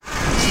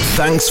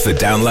Thanks for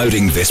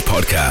downloading this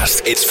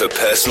podcast. It's for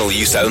personal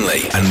use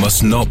only and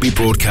must not be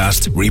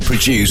broadcast,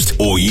 reproduced,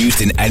 or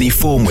used in any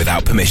form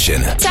without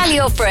permission. Tell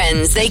your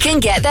friends they can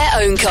get their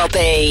own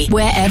copy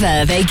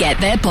wherever they get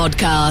their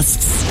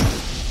podcasts.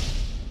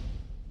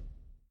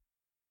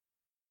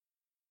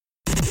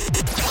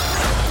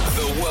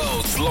 The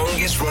world's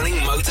longest running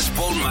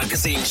motorsport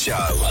magazine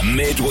show,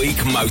 Midweek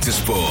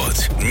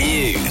Motorsport.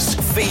 News,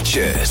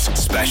 features,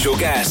 special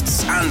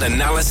guests, and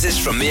analysis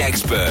from the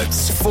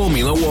experts.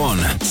 Formula One,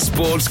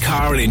 sports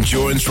car and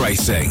endurance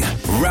racing,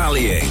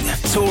 rallying,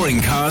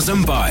 touring cars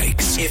and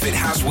bikes. If it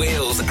has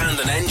wheels and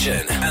an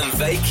engine, and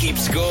they keep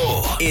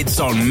score, it's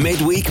on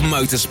Midweek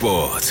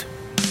Motorsport.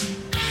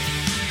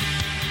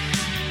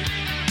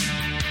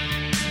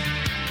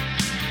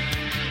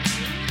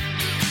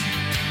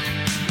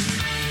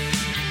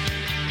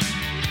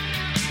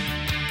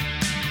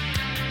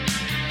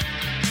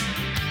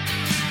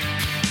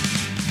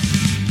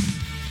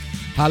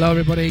 Hello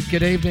everybody,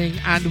 good evening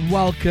and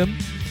welcome.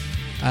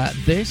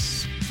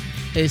 This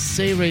is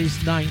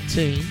Series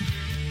 19,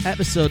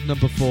 episode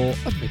number 4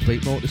 of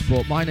Midweek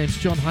Motorsport. My name's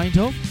John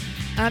Hindhoff,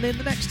 and in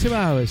the next 2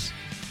 hours,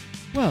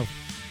 well,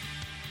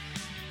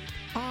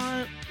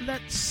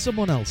 let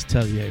someone else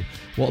tell you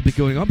what will be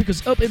going on,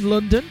 because up in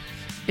London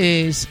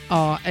is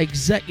our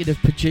executive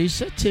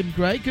producer, Tim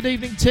Gray. Good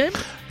evening, Tim.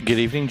 Good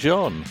evening,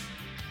 John.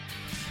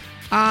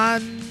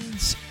 And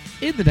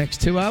in the next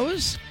 2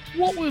 hours,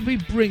 what will be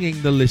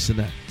bringing the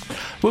listener?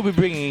 We'll be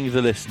bringing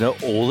the listener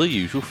all the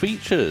usual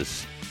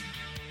features.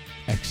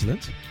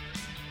 Excellent.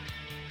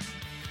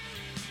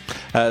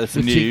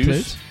 Some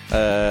news.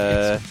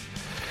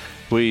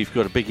 We've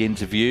got a big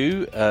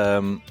interview,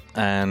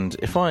 and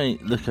if I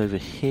look over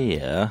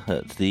here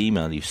at the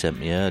email you sent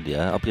me earlier,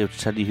 I'll be able to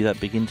tell you who that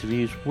big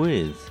interview is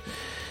with.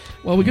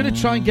 Well, we're going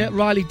to try and get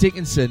Riley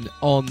Dickinson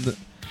on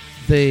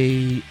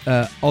the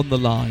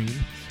line.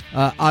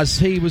 As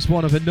he was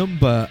one of a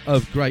number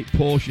of great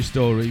Porsche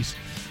stories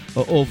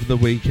over the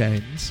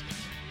weekends.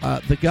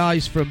 The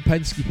guys from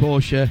Penske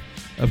Porsche,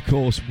 of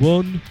course,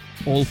 won.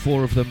 All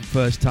 4 of them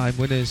first-time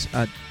winners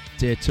at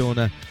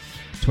Daytona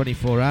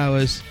 24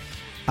 Hours.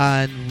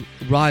 And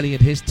Riley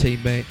and his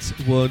teammates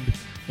won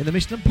in the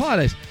Michelin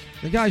Pilot.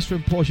 The guys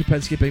from Porsche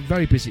Penske have been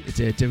very busy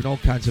today doing all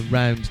kinds of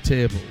round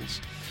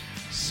tables.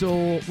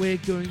 So we're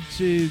going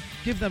to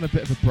give them a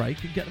bit of a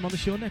break and get them on the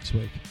show next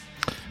week.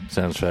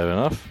 Sounds fair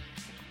enough.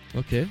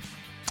 Okay.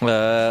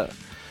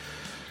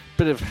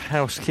 Bit of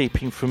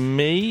housekeeping from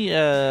me.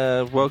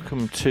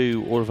 Welcome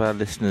to all of our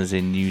listeners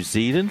in New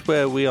Zealand,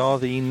 where we are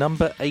the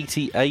number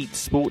 88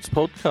 sports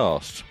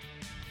podcast.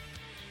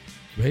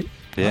 Really?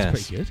 Yes.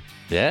 That's pretty good.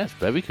 Yes,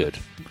 very good.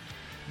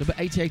 Number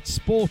 88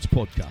 sports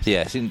podcast.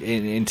 Yes,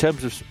 in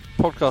terms of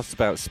podcasts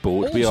about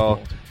sport, All we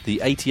sport. are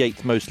the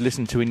 88th most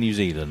listened to in New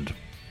Zealand.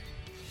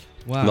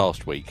 Wow.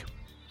 Last week.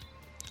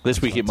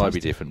 This week it might be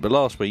different, but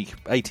last week,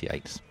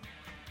 88th.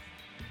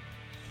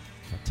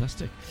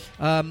 Fantastic.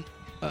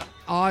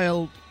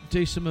 I'll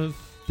do some of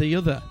the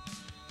other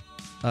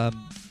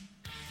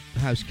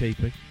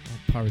housekeeping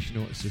or parish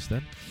notices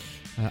then,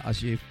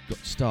 as you've got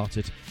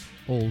started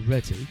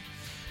already.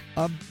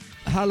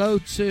 Hello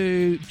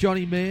to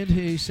Johnny Main,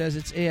 who says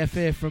it's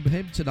AFA from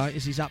him tonight,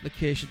 as his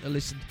application to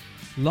listen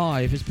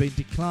live has been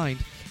declined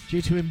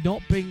due to him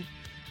not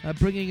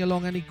bringing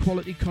along any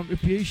quality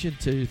contribution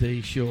to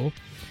the show.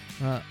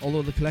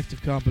 Although the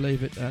collective can't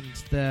believe it, and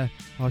there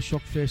are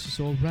shock faces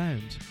all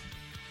round.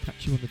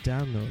 Catch you on the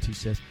download, he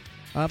says.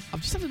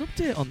 I've just had an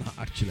update on that,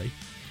 actually.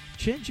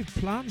 Change of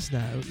plans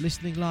now,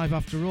 listening live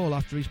after all,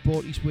 after he's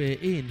bought his way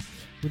in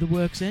with a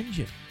works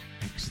engine.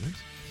 Excellent.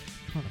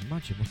 Can't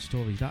imagine what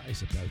story that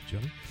is about,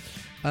 Johnny.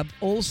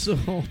 Also,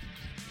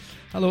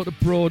 hello to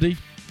Brody.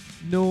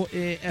 No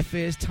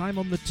AFA's time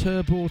on the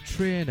Turbo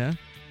Trainer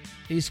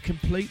is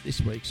complete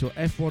this week, so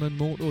F1 and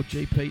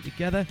MotoGP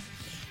together.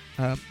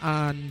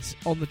 And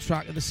on the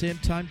track at the same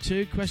time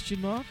too,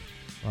 question mark?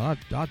 Well,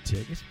 I'd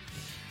take it.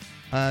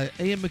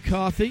 Ian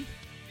McCarthy.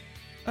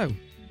 Ian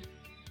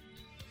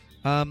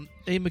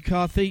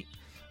McCarthy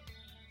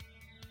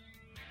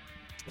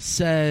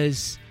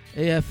says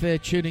AFA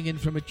tuning in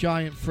from a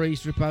giant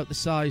freeze drip out the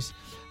size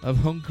of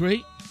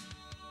Hungary.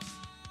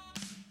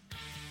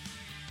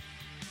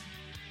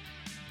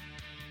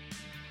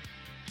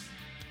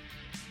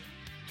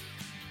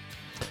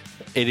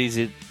 It is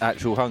in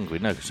actual Hungary.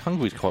 No, because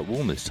Hungary's quite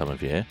warm this time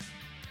of year.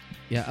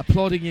 Yeah,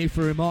 applauding you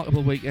for a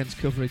remarkable weekend's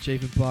coverage,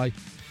 even by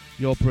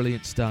your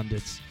brilliant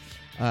standards.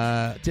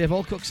 Dave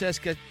Alcock says,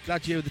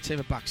 glad you and the team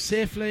are back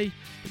safely.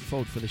 Looking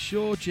forward for the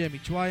show. Jamie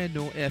Dwyer,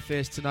 no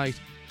airfares tonight.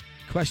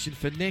 Question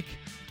for Nick.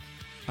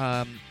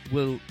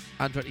 Will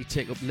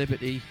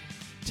Andretti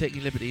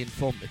taking liberty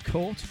inform the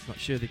court? Not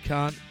sure they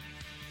can.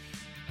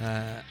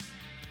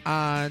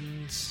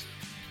 And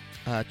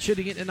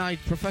tuning in tonight,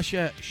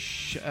 Professor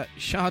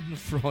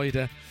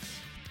Schadenfreude.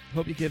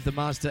 Hope you give the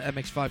Mazda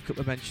MX-5 Cup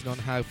a mention on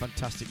how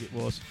fantastic it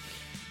was.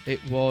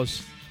 It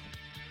was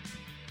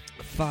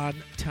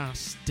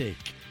fantastic.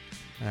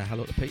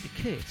 Hello to Peter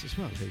Kate as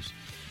well, who's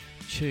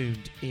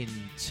tuned in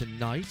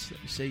tonight.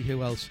 Let me see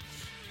who else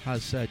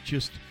has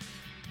just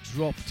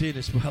dropped in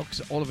as well,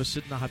 because all of a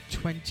sudden I have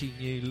 20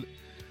 new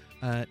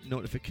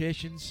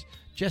notifications.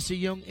 Jesse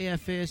Young,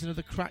 EFA is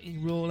another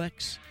cracking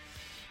Rolex.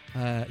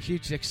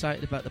 Hugely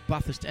excited about the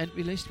Bathurst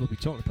entry list. We'll be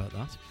talking about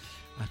that,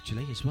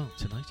 actually, as well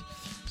tonight.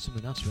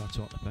 Something else we are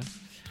talking about.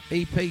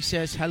 EP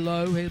says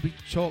hello. He'll be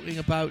talking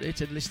about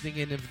it and listening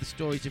in of the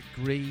stories of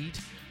greed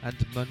and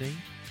money.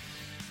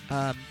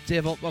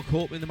 Dave Altlock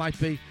hoping there might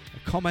be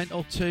a comment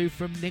or two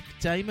from Nick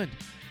Daman.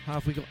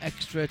 Have we got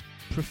extra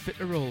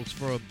profiteroles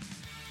for him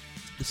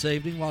this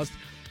evening? Whilst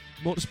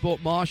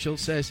Motorsport Marshall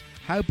says,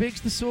 how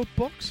big's the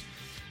soapbox?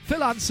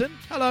 Phil Hansen,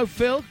 hello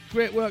Phil,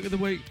 great work of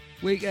the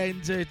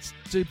weekend at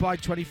Dubai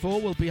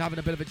 24. We'll be having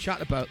a bit of a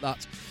chat about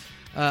that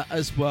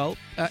as well.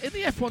 In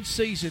the F1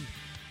 season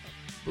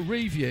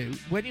review,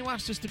 when you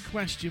asked us the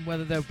question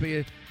whether there would be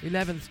an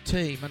 11th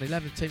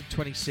team,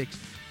 26,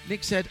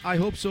 Nick said, I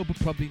hope so, but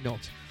probably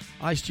not.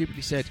 I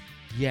stupidly said,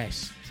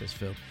 yes, says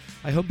Phil.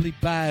 I humbly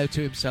bow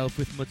to himself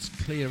with much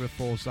clearer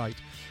foresight,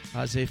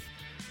 as if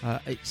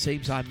it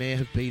seems I may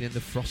have been in the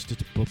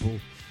frosted bubble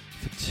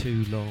for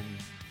too long.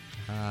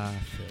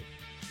 Phil.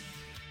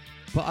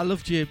 But I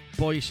loved your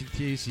boyish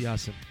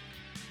enthusiasm,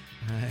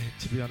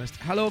 to be honest.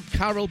 Hello,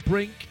 Carol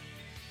Brink.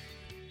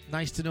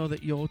 Nice to know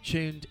that you're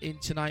tuned in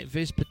tonight.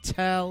 Viz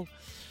Patel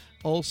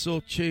also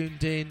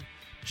tuned in.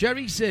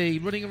 Jerry Z,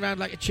 running around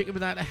like a chicken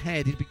without a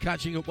head. He'll be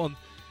catching up on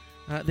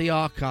the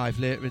archive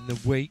later in the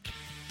week.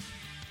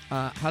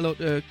 Hello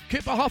to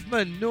Cooper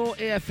Hoffman. No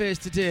AFAs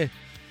today.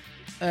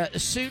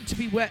 Soon to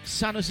be wet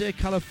San Jose,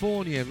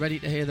 California. Ready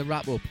to hear the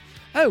wrap up.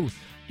 Oh,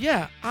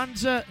 yeah,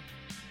 and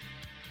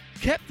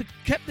kept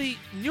the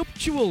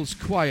nuptials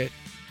quiet,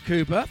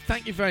 Cooper.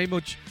 Thank you very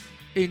much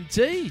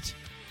indeed.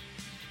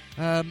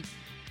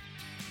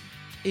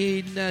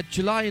 In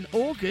July and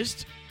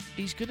August,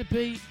 he's going to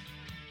be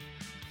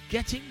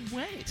getting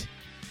wed.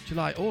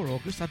 July or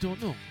August, I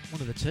don't know.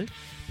 One of the two.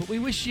 But we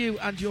wish you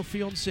and your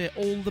fiancée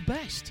all the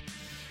best.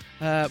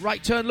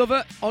 Right Turn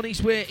Lover, on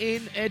his way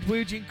in. Ed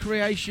Wooding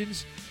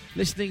Creations,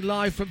 listening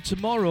live from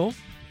tomorrow.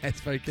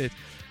 That's very good.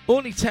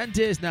 Only 10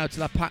 days now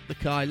till I pack the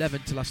car,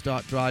 11 till I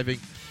start driving.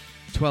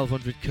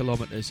 1,200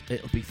 kilometres.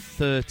 It'll be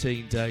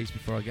 13 days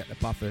before I get to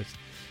Bathurst.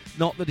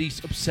 Not that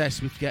he's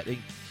obsessed with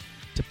getting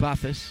to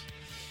Bathurst.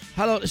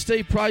 Hello to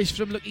Steve Price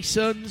from Lucky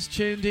Sons,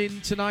 tuned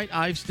in tonight.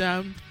 Ives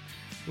down.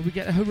 Will we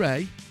get a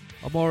hooray?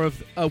 Or more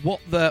of a what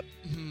the...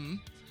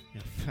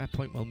 Yeah, fair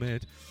point well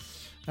made.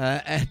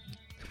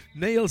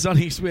 Neil's on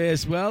his way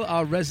as well,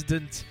 our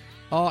resident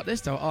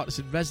artist, our artist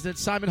in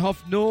residence. Simon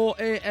Hoff, no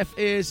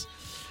AFAs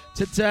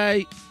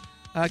today.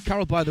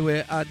 Carol, by the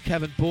way, and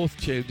Kevin both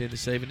tuned in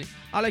this evening.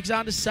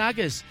 Alexander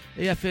Saggers,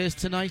 AFAs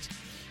tonight.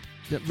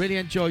 Really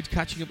enjoyed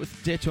catching up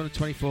with Daytona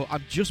 24.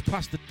 I'm just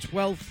past the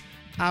 12th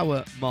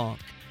hour mark.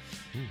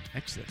 Ooh,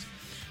 excellent.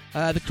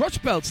 The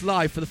Crotch Belt's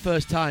live for the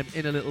first time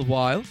in a little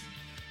while.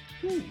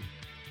 Ooh,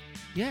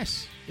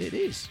 yes, it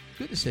is.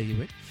 Good to see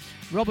you in.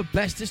 Robert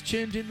Best has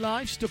tuned in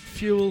live. Stuck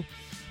fuel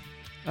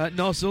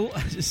nozzle.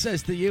 It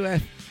says the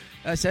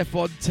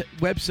USF1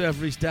 web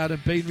server is down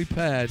and being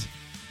repaired.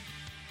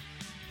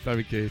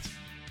 Very good.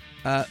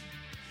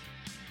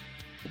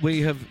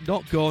 We have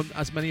not gone,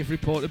 as many have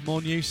reported,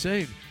 more news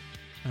soon.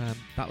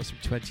 That was from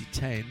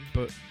 2010,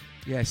 but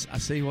yes, I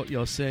see what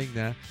you're saying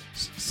there.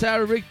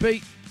 Sarah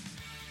Rigby,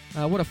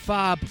 what a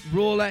fab.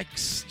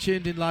 Rolex,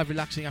 tuned in live,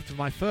 relaxing after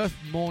my first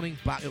morning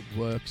back at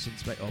work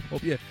since wake up.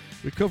 Hope you're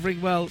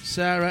recovering well,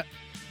 Sarah.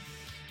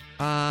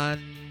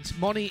 And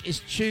Moni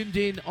is tuned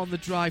in on the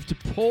drive to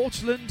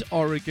Portland,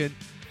 Oregon.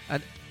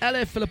 And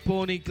L.A.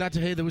 Filipponi, glad to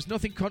hear there was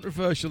nothing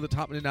controversial that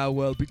happened in our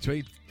world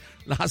between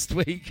last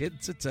week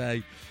and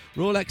today.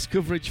 Rolex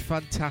coverage,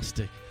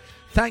 fantastic.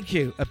 Thank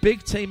you. A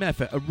big team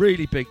effort, a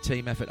really big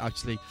team effort,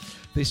 actually,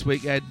 this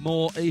weekend.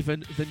 More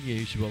even than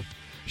usual.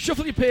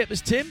 Shuffle your papers,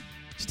 Tim.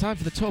 It's time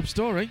for the top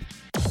story.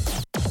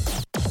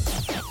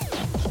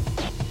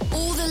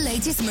 All the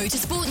latest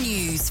motorsport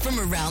news from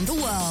around the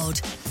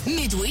world.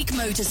 Midweek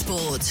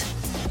Motorsport.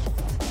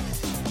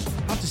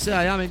 I have to say,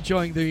 I am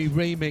enjoying the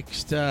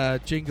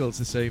remixed jingles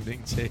this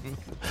evening, Tim.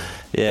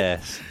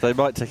 Yes, they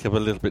might take up a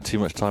little bit too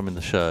much time in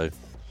the show.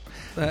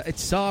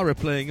 It's Zara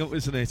playing up,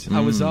 isn't it?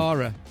 Our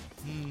Zara.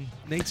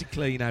 Needs a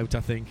clean out, I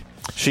think.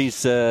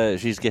 She's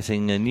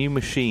getting a new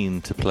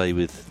machine to play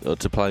with, or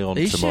to play on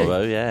Is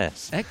tomorrow. She?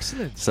 Yes,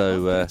 excellent.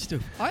 So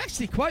I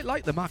actually quite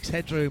like the Max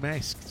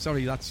Headroom-esque.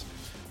 Sorry, that's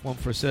one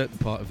for a certain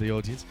part of the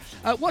audience.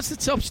 What's the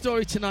top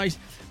story tonight,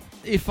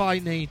 if I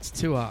need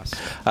to ask?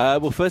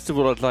 Well, first of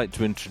all, I'd like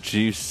to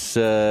introduce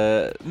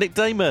Nick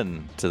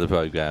Daman to the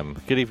programme.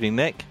 Good evening,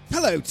 Nick.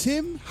 Hello,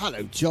 Tim.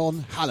 Hello,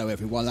 John. Hello,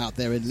 everyone out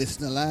there in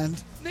listener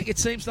land. Nick, it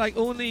seems like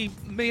only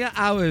mere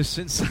hours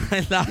since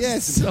I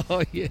last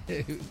saw you.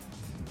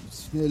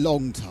 It's been a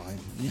long time.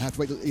 You have to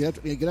wait. You're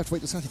going to have to wait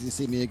till Saturday to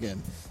see me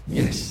again.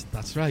 Yes,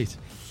 that's right.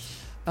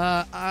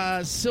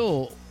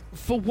 So,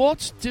 for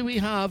what do we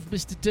have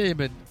Mr.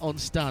 Daman on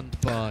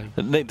standby?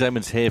 Nick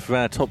Daman's here for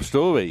our top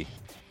story,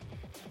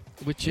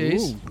 which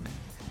is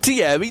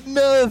Thierry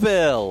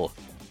Neuville.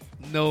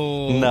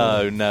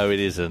 No. No, it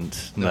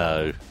isn't.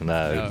 No.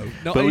 Not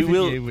But even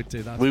you would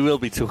do that. We will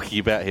be talking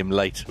about him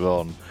later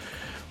on.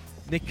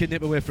 Nick can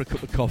nip away for a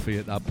cup of coffee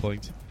at that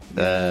point.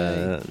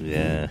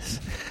 Yes.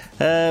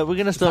 We're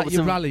going to start with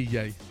your rally,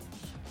 yay?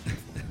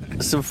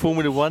 some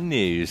Formula One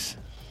news.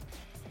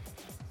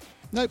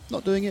 Nope,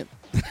 not doing it.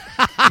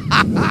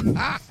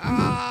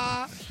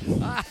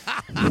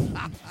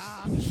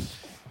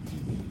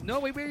 No,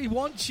 we really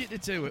want you to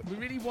do it. We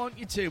really want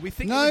you to. We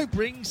think it No, would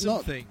bring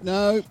something.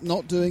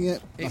 Not doing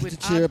it. It Nothing would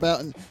to cheer add- about,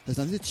 and there's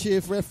nothing to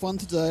cheer for F1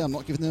 today. I'm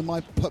not giving them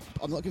my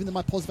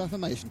positive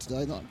affirmation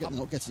today. Not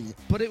getting it.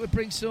 But it would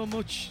bring so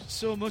much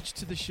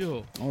to the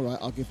show. All right,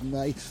 I'll give them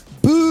a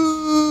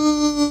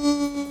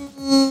boo.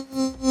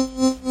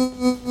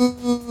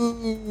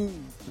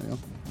 Hang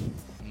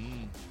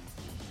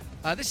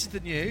on. This is the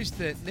news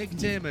that Nick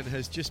Daman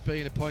has just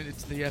been appointed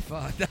to the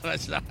FIA. No,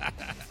 that's not.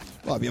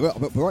 Well,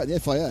 we're right at the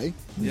FIA.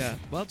 Yeah.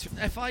 Well,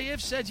 FIA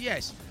have said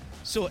yes.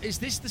 So, is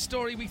this the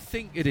story we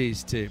think it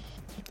is, Tim?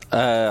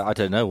 I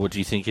don't know. What do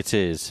you think it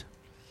is?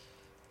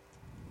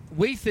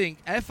 We think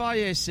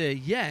FIA say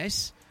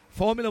yes.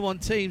 Formula One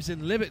teams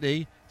in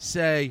Liberty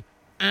say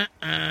Very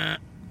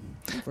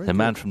The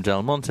man good. from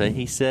Del Monte,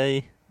 he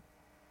say...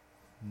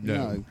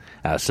 No.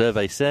 Our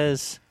survey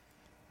says...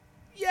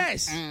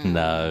 yes.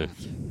 No.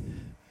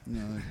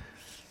 No.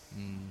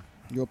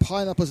 Your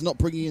pineapple's not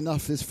bringing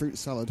enough this fruit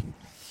salad.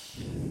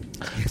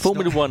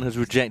 Formula One has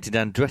rejected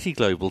Andretti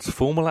Global's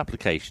formal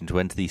application to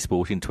enter the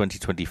sport in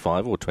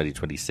 2025 or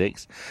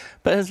 2026,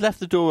 but has left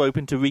the door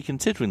open to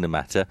reconsidering the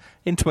matter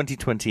in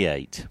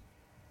 2028.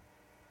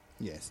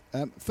 Yes.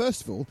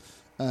 First of all,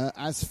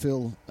 as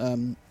Phil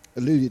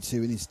alluded to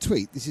in his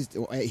tweet,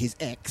 his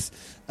ex.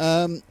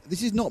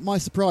 This is not my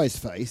surprise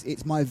face.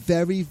 It's my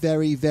very,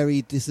 very,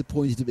 very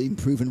disappointed to be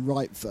proven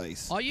right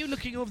face. Are you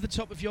looking over the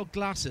top of your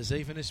glasses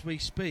even as we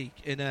speak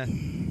in a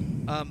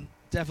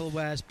Devil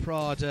Wears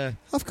Prada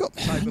I've got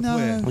type of no.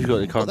 way? You've got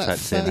the I've got that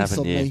contacts in, face haven't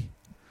on you? me.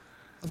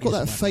 I've got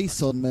that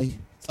face on me.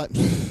 It's like,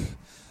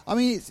 I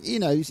mean, it's, you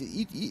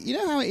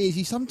know how it is.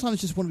 You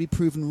sometimes just want to be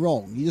proven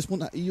wrong. You just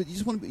want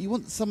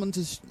someone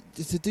to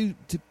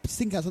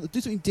think out something, do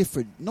something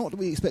different, not what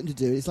we expect them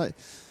to do. It's like,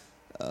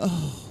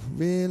 oh,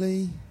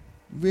 really?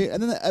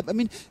 And then, I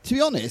mean, to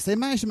be honest, they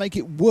managed to make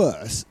it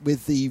worse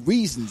with the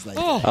reasons they.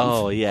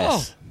 Oh,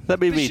 yes.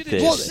 Let me They read should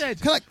have just this. said.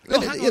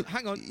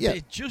 Hang on. Yeah.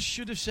 They just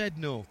should have said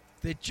no.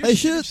 They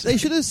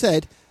should have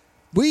said,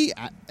 we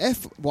at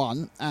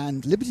F1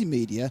 and Liberty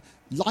Media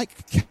like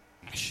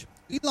cash.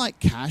 We like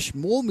cash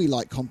more than we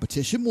like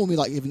competition, more than we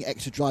like giving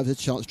extra drivers a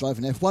chance to drive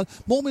in F1,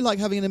 more than we like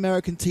having an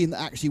American team that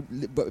actually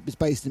is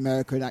based in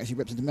America and actually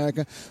represents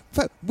America. In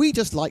fact, we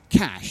just like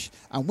cash,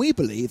 and we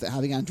believe that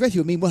having Andretti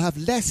will mean we'll have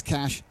less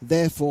cash,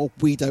 therefore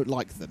we don't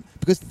like them.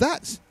 Because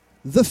that's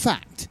the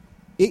fact.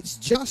 It's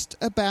just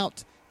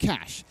about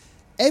cash.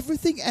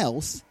 Everything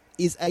else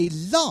is a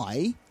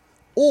lie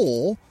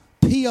or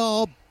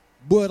PR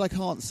word I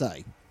can't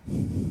say.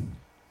 And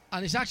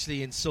it's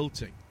actually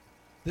insulting.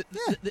 Yeah.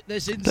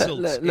 There's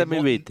insults. Let me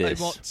read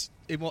this.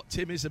 In what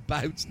Tim is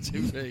about to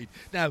read.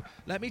 Now,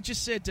 let me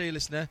just say, dear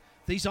listener,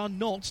 these are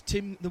not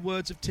the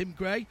words of Tim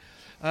Gray.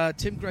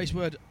 Tim Gray's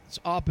words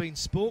are being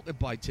spoken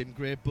by Tim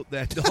Gray, but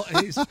they're not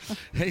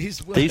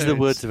his words. These are the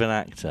words of an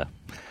actor.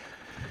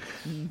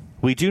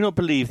 We do not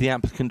believe the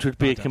applicant would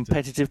be a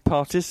competitive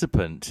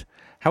participant.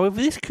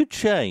 However, this could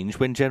change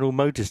when General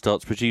Motors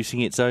starts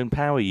producing its own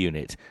power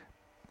unit.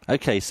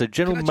 Okay, so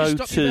Can I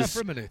just stop you there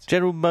for a minute?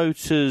 General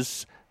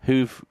Motors,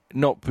 who've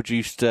not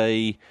produced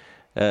a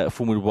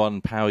Formula One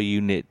power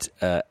unit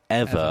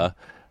ever.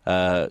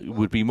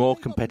 Would be more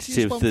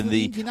competitive than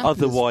the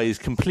otherwise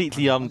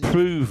completely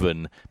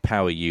unproven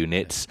power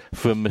units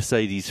from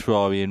Mercedes,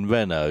 Ferrari and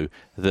Renault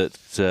that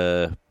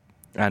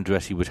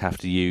Andretti would have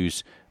to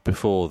use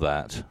before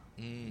that.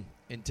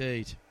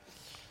 Indeed.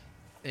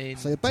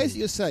 So basically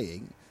you're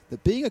saying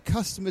that being a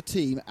customer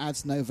team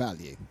adds no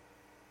value.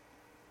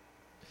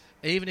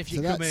 Even if you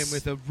So come in that's-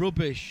 with a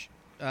rubbish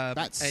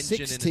That's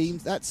engine 6 in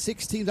teams. That's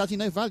 6 teams adding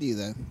no value,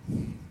 though.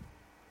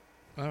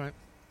 All right.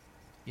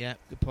 Yeah,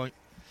 good point.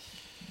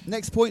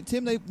 Next point,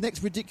 Tim.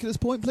 Next ridiculous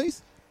point,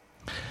 please.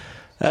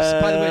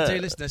 By the way,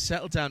 dear listener,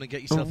 settle down and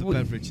get yourself a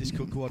beverage. This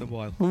could go on a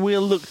while.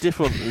 We'll look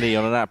differently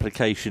on an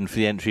application for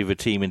the entry of a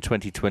team in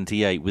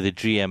 2028 with a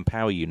GM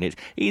power unit,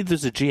 either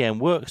as a GM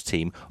works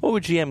team or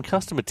a GM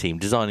customer team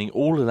designing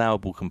all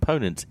allowable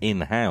components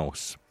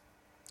in-house.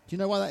 Do you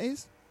know why that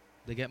is?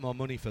 They get more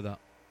money for that.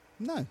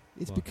 No,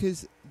 it's Why?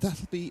 because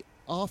that'll be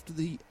after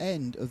the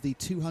end of the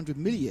 200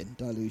 million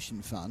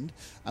dilution fund,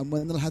 and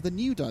when they'll have the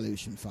new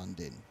dilution fund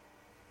in.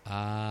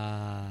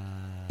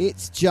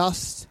 It's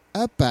just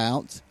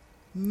about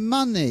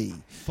money.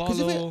 Because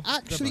if we're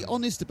actually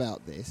honest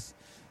about this,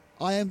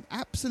 I am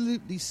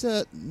absolutely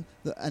certain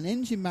that an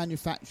engine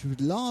manufacturer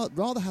would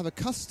rather have a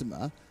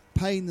customer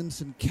paying them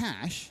some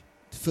cash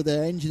for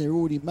their engine they're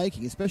already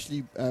making,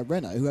 especially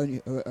Renault, who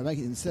only are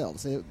making it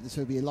themselves. So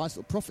it'll be a nice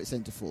little profit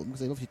centre for them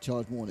because they obviously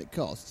charge more than it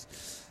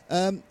costs.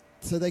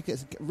 so they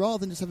get, rather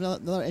than just have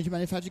another engine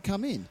manufacturer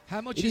come in.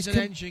 How much is an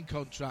engine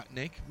contract,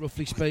 Nick,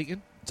 roughly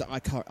speaking? I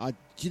can't. Do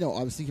you know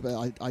what I was thinking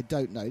about? I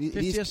don't know.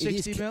 50 or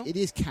 60 mil? It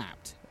is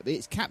capped.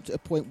 It's capped at a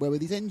point where,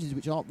 with these engines,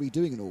 which aren't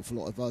redoing an awful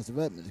lot as far as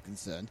development is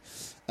concerned,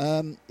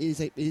 it's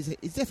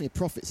definitely a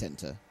profit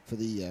centre for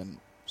the.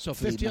 So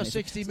 50 or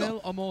 60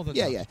 mil or more than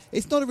that? Yeah.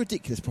 It's not a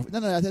ridiculous profit. No.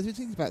 I think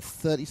it's about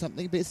 30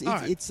 something, but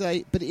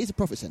it is a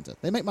profit centre.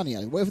 They make money out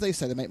of it. Whatever they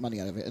say, they make money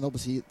out of it, and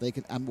obviously they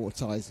can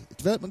amortise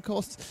development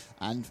costs.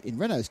 And in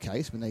Renault's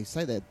case, when they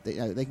say they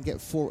can get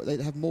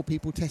they have more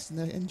people testing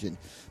their engine.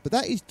 But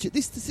that is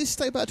this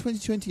state about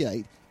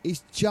 2028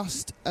 is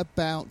just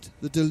about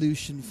the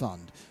dilution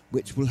fund,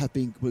 which will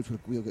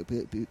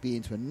be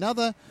into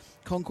another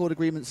Concord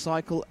agreement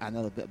cycle, and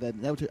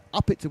they'll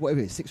up it to whatever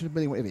it is, 600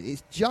 million, whatever it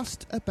is. It's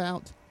just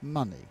about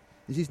money.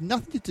 This is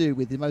nothing to do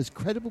with the most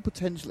credible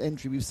potential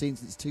entry we've seen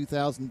since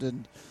 2000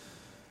 and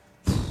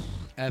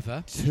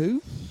ever. No,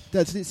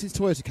 since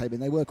Toyota came in,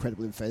 they were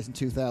credible in fairness in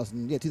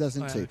 2000. Yeah,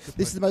 2002.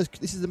 This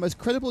is the most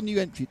credible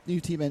new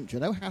team entry.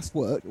 I know Haas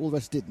worked, all the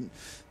rest didn't,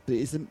 but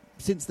it's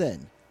since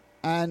then.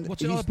 And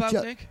what's it all about,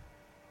 Nick?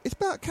 It's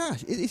about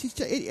cash.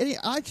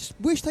 I just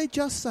wish they'd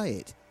just say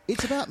it.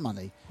 It's about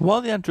money.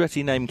 While the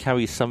Andretti name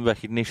carries some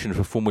recognition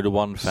for Formula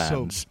One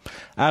fans,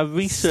 our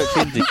research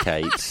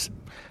indicates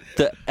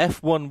that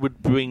F1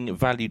 would bring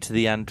value to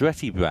the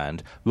Andretti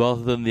brand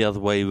rather than the other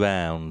way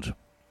round.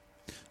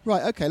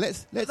 Right, okay,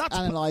 let's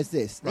analyse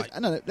this. Right.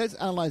 Let's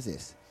analyse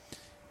this.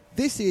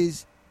 This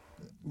is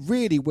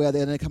really where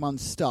they're going to come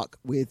unstuck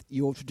with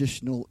your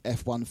traditional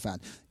F1 fan.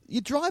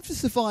 You drive to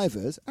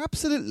survivors,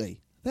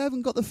 absolutely. They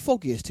haven't got the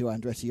foggiest who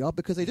Andretti are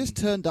because they just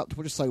turned up to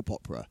watch a soap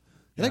opera.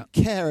 They don't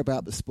care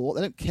about the sport.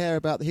 They don't care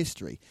about the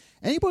history.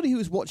 Anybody who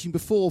was watching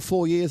before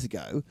 4 years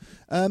ago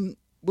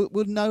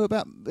would know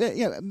about...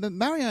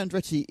 Mario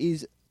Andretti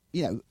is,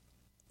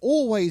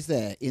 always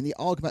there in the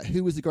argument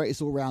who was the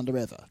greatest all-rounder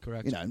ever.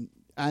 Correct.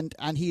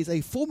 And he is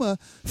a former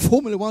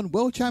Formula One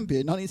world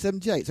champion in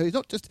 1978, so he's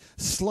not just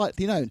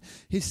slightly known.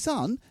 His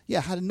son,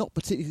 had a not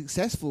particularly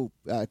successful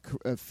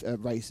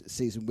race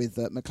season with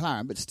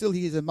McLaren, but still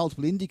he is a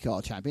multiple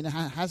IndyCar champion and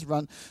has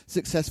run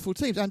successful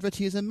teams.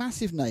 Andretti is a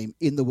massive name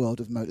in the world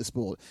of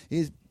motorsport. He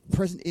is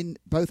present in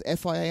both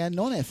FIA and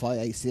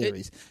non-FIA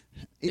series.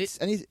 It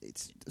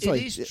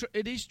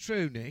is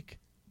true, Nick.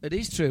 It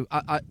is true.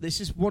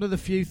 This is one of the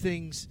few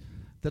things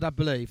that I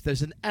believe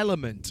there's an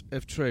element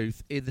of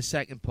truth in the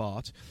second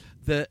part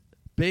that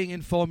being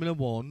in Formula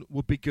One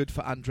would be good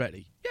for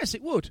Andretti. Yes,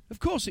 it would. Of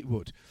course, it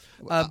would.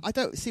 I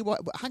don't see why.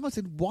 Hang on a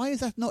second. Why is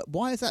that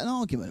an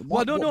argument?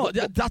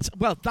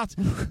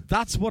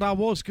 That's what I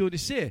was going to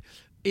say.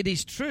 It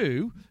is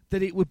true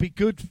that it would be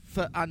good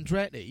for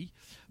Andretti,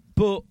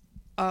 but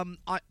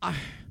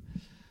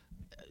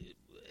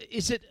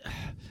is it?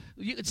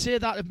 You could say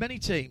that of many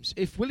teams.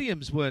 If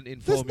Williams weren't in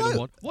Formula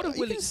One, what if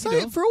Williams? You can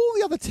say it for all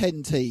the other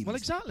 10 teams. Well,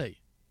 exactly.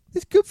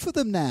 It's good for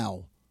them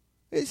now.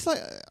 It's like,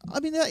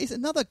 that is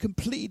another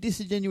completely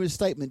disingenuous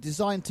statement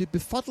designed to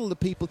befuddle the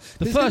people.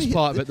 The first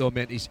part of it, though,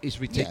 is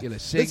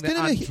ridiculous. Saying that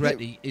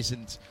Andretti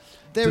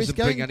doesn't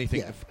bring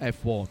anything to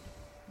F1.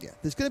 Yeah,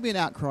 there's going to be an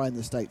outcry in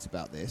the States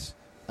about this,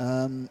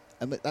 and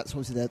that's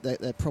obviously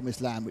their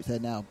promised land, which they're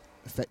now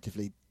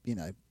effectively,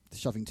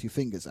 shoving two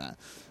fingers at.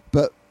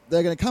 But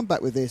they're going to come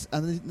back with this,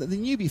 and the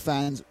newbie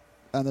fans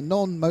and the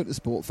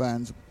non-motorsport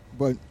fans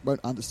won't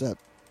understand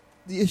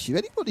the issue.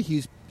 Anybody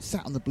who's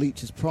sat on the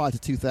bleachers prior to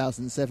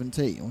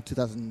 2017 or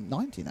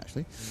 2019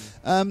 actually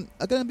are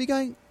going to be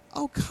going,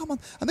 oh come on.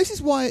 And this is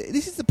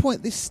the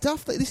point. This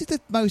stuff, this is the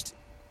most,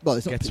 well,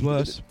 it's not gets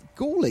worse.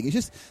 Galling.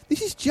 This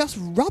is just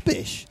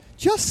rubbish.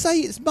 Just say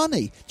it's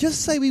money.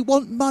 Just say we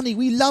want money.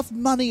 We love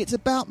money. It's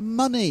about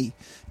money.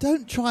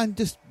 Don't try and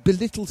just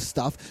belittle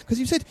stuff. Because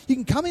you said you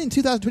can come in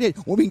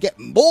 2028, well, we can get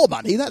more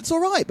money. That's all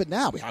right. But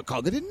now we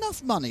can't get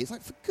enough money. It's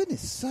like, for goodness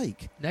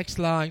sake. Next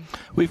line.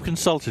 We've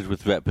consulted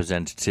with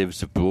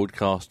representatives of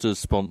broadcasters,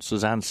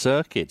 sponsors and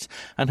circuits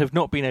and have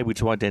not been able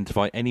to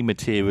identify any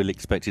material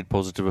expected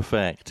positive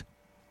effect.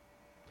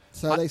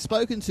 So they've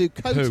spoken to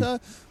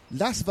COTA,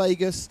 Las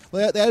Vegas.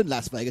 Well, they own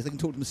Las Vegas. They can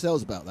talk to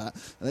themselves about that.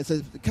 And they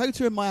said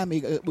COTA and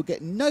Miami will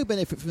get no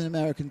benefit from an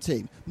American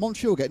team.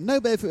 Montreal will get no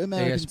benefit from an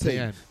American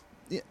team.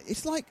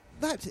 It's like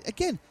that.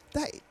 Again,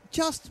 that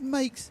just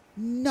makes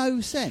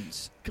no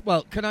sense.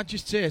 Well, can I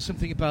just say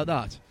something about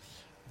that?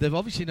 They've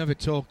obviously never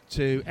talked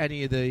to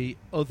any of the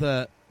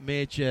other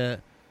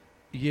major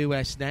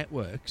US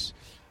networks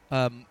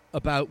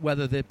about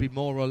whether they'd be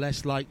more or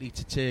less likely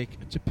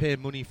to pay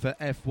money for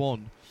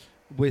F1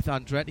 with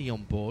Andretti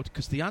on board,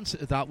 because the answer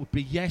to that would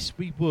be yes,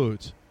 we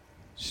would,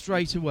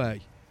 straight away.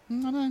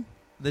 I know.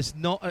 There's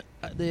not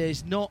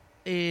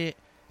a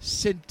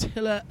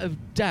scintilla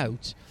of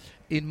doubt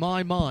in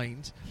my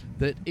mind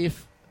that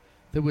if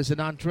there was an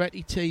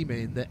Andretti team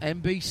in, that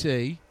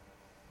NBC,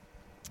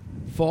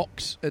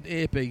 Fox and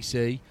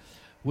ABC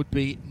would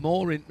be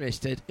more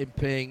interested in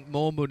paying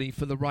more money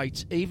for the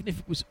rights, even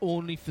if it was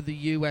only for the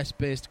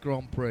US-based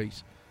Grand Prix.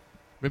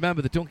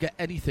 Remember, they don't get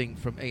anything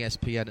from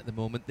ESPN at the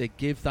moment. They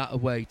give that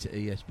away to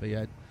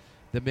ESPN.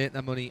 they make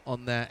their money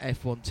on their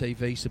F1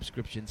 TV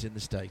subscriptions in the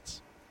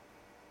States.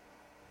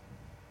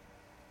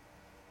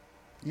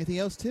 Anything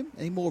else, Tim?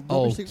 Any more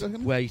rubbish things like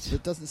wait.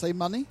 that doesn't say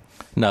money?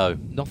 No.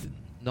 Nothing.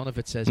 None of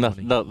it says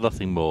money.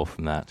 Nothing more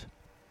from that.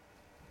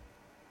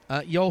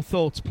 Your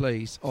thoughts,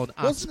 please, on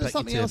Wasn't there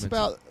something else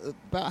about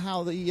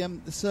how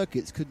the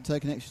circuits couldn't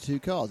take an extra 2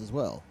 cars as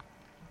well?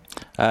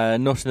 Not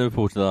in the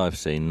report that I've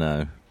seen,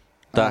 no.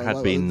 That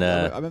had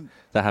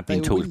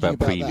been talked about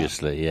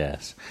previously,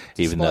 yes.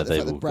 Even though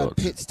they all Brad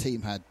Pitt's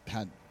team had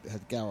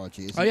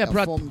garages,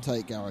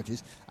 Monte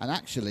garages, and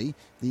actually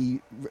the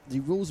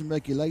rules and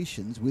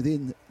regulations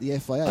within the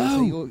FIA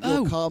say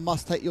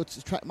your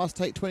track must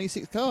take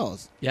 26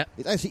 cars. Yeah,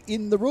 it's actually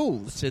in the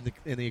rules. It's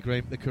in the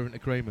agreement, the current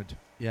agreement.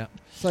 Yeah.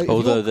 So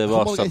although there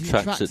are some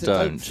tracks that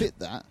don't fit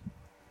that,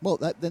 well,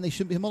 then they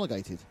shouldn't be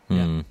homologated.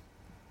 Yeah.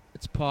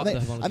 It's part of the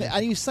homologation.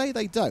 And you say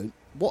they don't.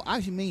 What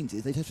actually means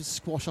is they have to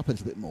squash up a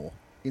little bit more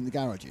in the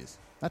garages.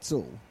 That's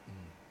all.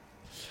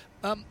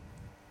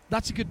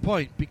 That's a good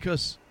point,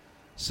 because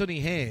Sonny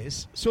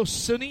Hayes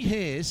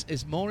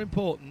is more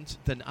important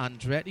than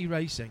Andretti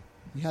Racing.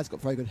 He has got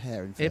very good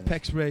hair. In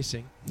Apex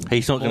Racing.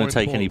 He's not going to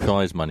take any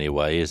prize money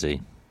away, is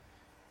he?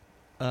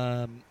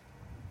 No,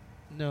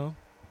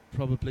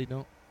 probably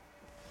not.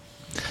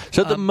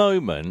 So at the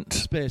moment...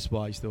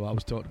 Space-wise, though, I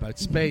was talking about.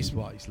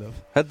 Space-wise, love.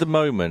 At the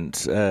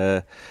moment,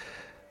 the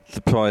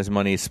prize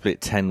money is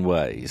split 10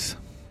 ways.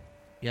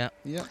 Yeah.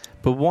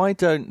 But why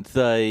don't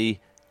they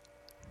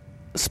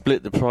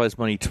split the prize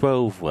money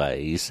 12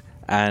 ways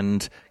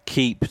and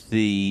keep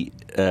the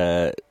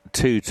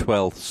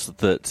 2/12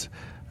 that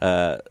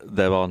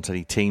there aren't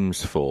any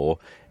teams for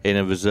in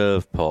a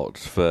reserve pot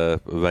for a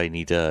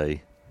rainy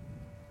day?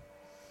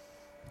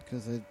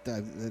 Because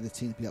the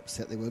teams be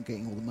upset they weren't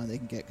getting all the money they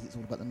can get, because it's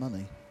all about the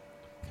money.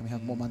 Can we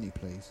have more money,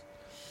 please?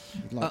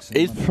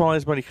 Is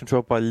prize money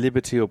controlled by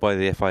Liberty or by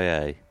the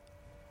FIA?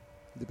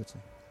 Liberty.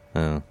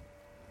 Oh.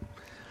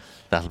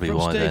 That'll be from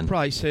why Steve then.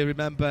 Price, who,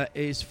 remember,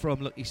 is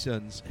from Lucky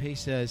Sons. He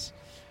says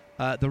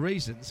the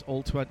reasons,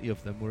 all 20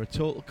 of them, were a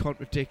total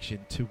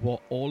contradiction to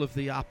what all of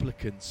the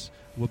applicants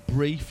were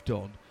briefed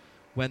on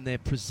when they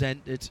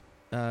presented,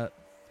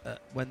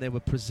 when they were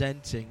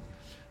presenting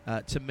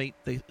to meet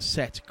the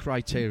set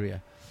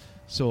criteria.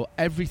 So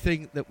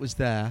everything that was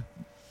there,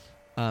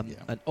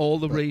 and all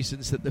the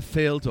reasons that they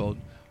failed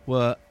on,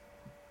 were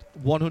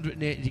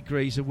 180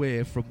 degrees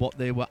away from what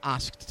they were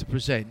asked to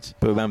present.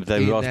 But remember,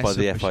 they were asked by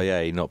the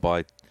FIA, not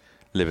by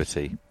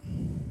Liberty.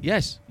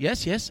 Yes.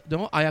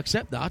 No, I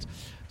accept that.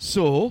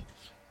 So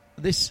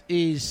this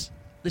is.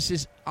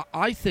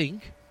 I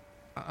think,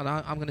 and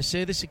I'm going to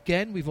say this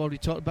again. We've already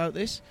talked about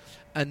this,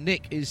 and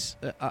Nick is.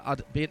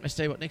 I'd be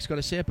interested what Nick's got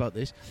to say about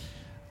this.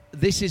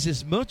 This is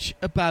as much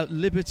about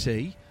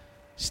Liberty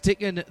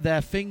sticking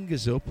their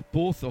fingers up,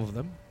 both of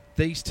them,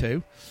 these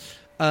two,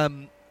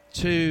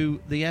 to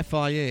the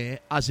FIA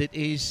as it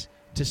is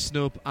to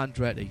snub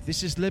Andretti.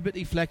 This is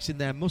Liberty flexing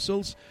their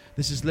muscles.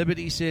 This is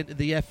Liberty saying to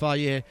the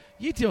FIA,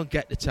 you don't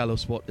get to tell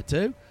us what to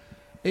do.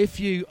 If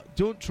you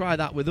don't try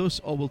that with us,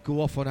 or we'll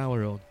go off on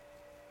our own.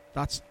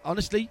 That's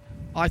honestly,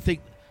 I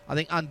think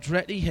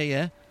Andretti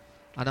here,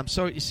 and I'm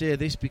sorry to say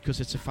this because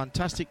it's a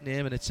fantastic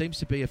name and it seems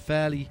to be a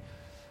fairly...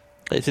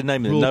 It's a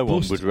name that no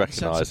one would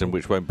recognise and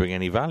which won't bring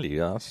any value.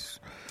 That's...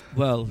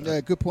 Well,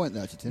 good point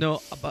there, Tim.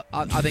 No, but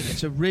I think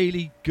it's a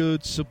really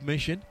good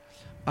submission.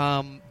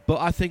 But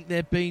I think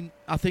they've been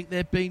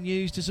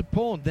used as a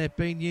pawn. They've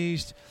been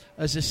used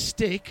as a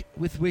stick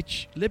with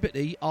which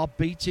Liberty are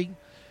beating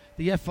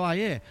the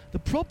FIA. The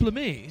problem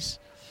is,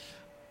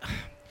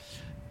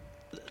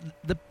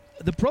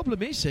 the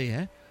problem is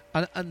here,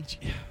 and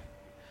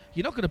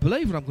you're not going to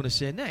believe what I'm going to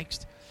say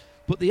next,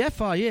 but the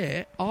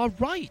FIA are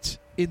right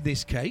in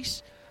this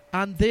case,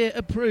 and they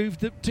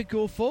approved to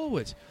go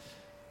forward.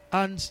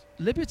 And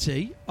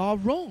Liberty are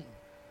wrong.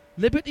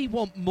 Liberty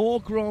want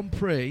more Grand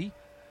Prix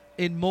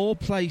in more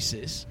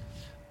places,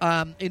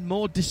 in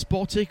more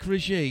despotic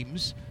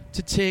regimes,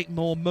 to take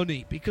more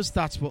money, because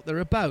that's what they're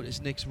about,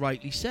 as Nick's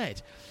rightly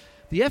said.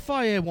 The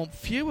FIA want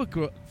fewer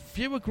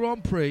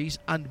Grand Prix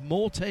and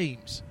more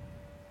teams.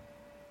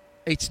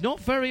 It's not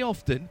very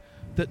often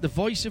that the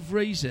voice of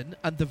reason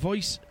and the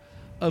voice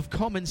of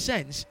common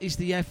sense is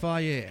the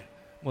FIA.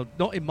 Well,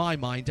 not in my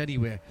mind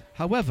anyway.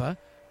 However,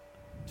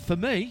 for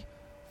me,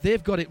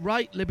 they've got it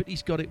right,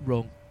 Liberty's got it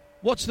wrong.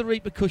 What's the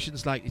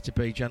repercussions likely to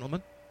be,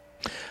 gentlemen?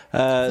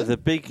 The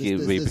big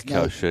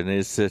repercussion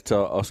is that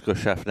Oscar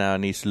Schaffner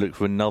needs to look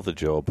for another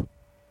job.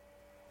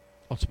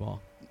 Otmar.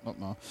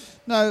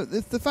 No,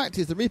 the fact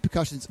is the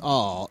repercussions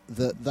are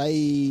that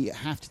they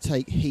have to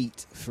take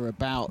heat for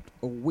about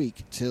a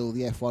week till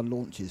the F1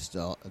 launches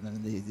start, and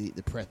then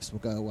the press will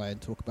go away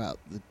and talk about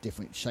the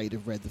different shade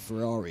of red the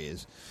Ferrari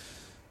is.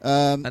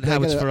 And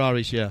how it's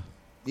Ferrari's, yeah.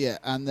 Yeah,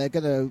 and they're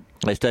going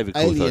to It's David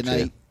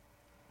alienate...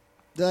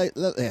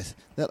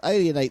 They'll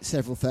alienate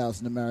several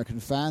thousand American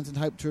fans and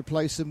hope to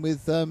replace them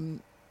with,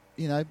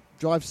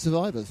 Drive to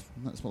Survivors.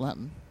 And that's what'll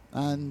happen.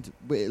 And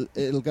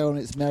it'll go on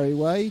its merry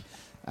way,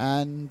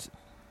 and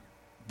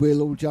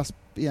we'll all just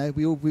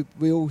we all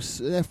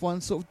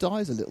F1 sort of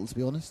dies a little, to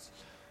be honest.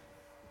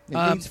 It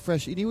needs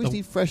fresh. You always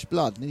need fresh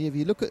blood. And if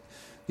you look at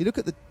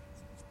the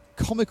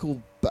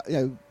comical,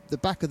 the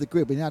back of the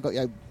grid, we now got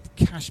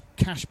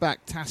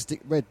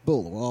cashback-tastic Red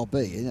Bull or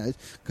RB,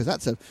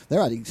 because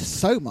they're adding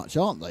so much,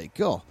 aren't they?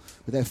 God,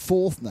 with their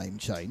fourth name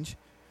change,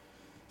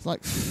 it's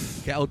like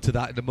get on to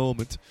that in a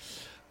moment.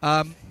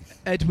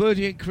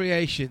 Edwardian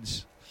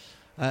Creations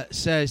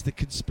says the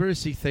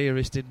conspiracy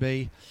theorist in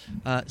me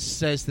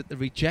says that the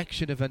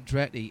rejection of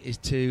Andretti is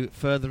to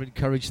further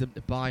encourage them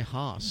to buy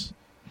Haas.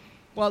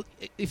 Well,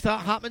 if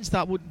that happens,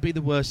 that wouldn't be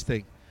the worst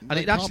thing. And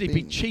it'd actually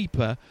be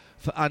cheaper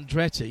for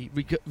Andretti.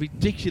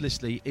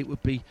 Ridiculously, it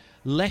would be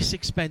less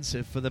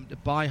expensive for them to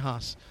buy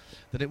Haas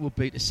than it would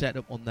be to set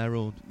up on their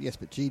own. Yes,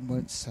 but Gene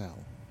won't sell.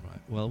 Right,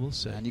 well, we'll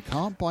see. And you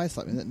can't buy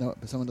something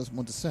that someone doesn't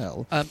want to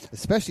sell,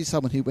 especially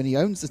someone who, when he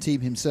owns the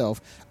team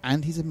himself,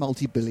 and he's a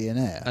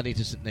multi-billionaire. And he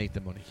doesn't need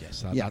the money,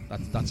 yes.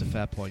 That's a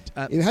fair point.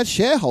 If he had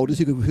shareholders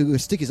who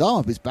could stick his arm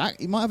up his back,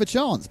 he might have a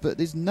chance, but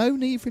there's no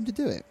need for him to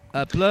do it.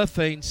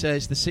 Blurfiend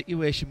says the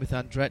situation with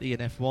Andretti in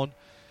F1.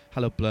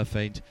 Hello,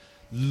 Blurfiend.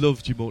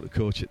 Loved your motor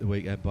coach at the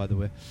weekend, by the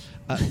way.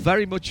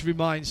 Very much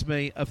reminds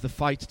me of the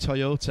fight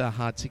Toyota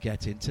had to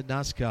get into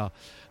NASCAR.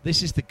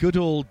 This is the good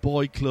old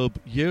boy club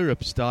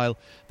Europe style.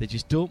 They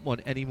just don't want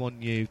anyone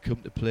new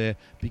come to play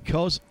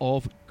because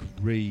of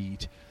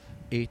greed.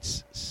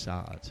 It's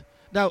sad.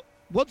 Now,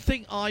 one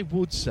thing I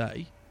would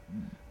say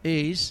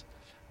is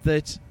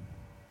that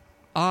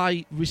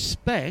I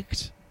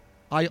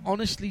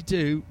honestly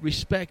do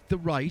respect the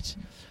right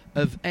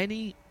of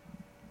any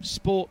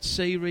sports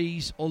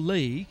series or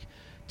league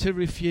to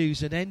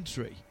refuse an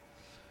entry.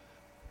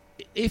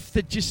 If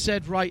they just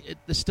said right at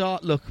the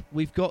start, look,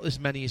 we've got as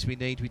many as we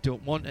need, we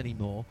don't want any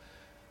more,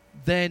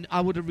 then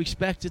I would have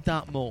respected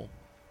that more.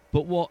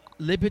 But what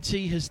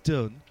Liberty has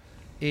done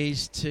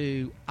is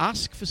to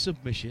ask for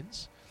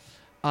submissions.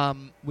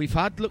 We've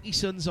had Lucky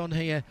Sons on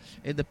here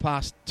in the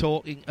past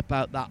talking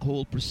about that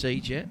whole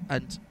procedure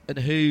and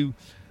who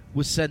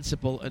was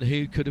sensible and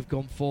who could have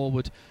gone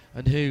forward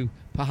and who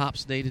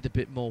perhaps needed a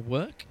bit more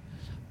work.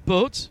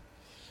 But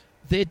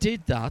they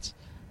did that,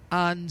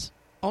 and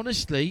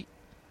honestly,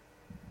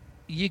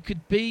 you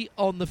could be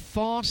on the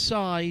far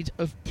side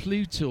of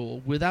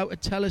Pluto without a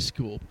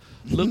telescope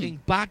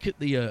looking back at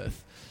the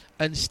Earth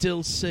and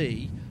still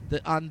see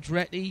that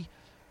Andretti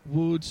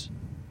would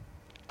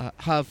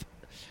have...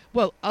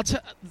 Well, I'll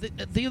tell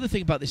the other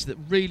thing about this that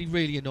really,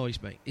 really annoys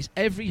me is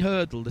every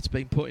hurdle that's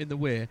been put in the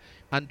way,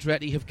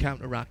 Andretti have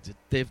counteracted.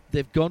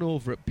 They've gone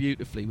over it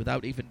beautifully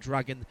without even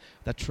dragging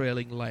their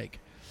trailing leg.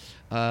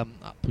 I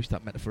pushed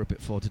that metaphor a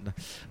bit forward, didn't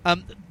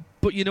I?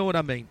 But you know what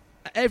I mean.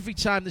 Every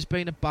time there's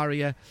been a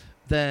barrier,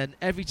 then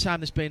every time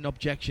there's been an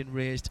objection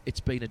raised, it's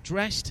been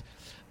addressed.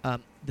 The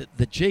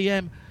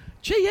GM,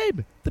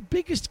 the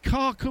biggest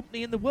car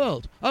company in the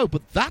world. Oh,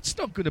 but that's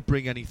not going to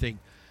bring anything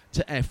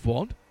to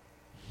F1.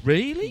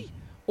 Really?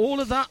 All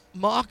of that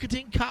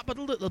marketing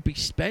capital that they'll be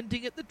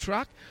spending at the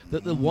track,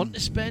 that they'll want to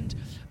spend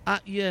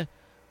at your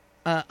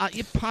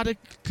paddock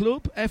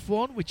club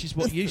F1, which is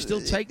what you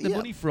still take the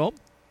money from.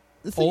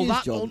 All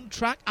that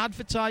on-track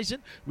advertising,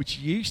 which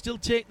you still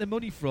take the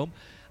money from.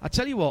 I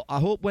tell you what, I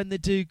hope when they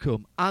do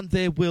come, and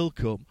they will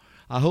come,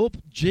 I hope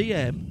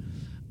GM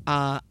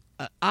are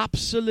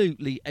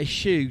absolutely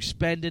eschew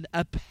spending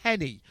a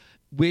penny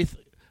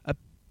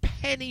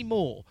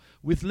more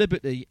with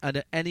Liberty and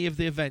at any of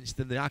the events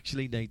than they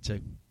actually need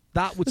to.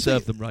 That would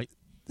serve them right.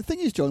 The thing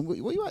is, John,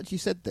 what you actually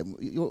said then,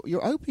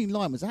 your opening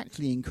line was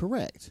actually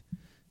incorrect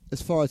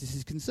as far as this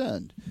is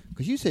concerned,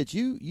 because you said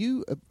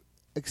you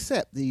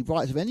accept the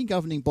rights of any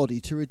governing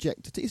body to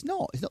reject it. It's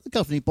not the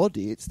governing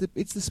body. It's the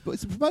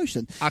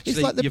promotion.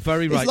 Actually, it's you're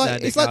very right there,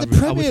 Nick. It's like the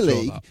Premier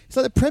League. It's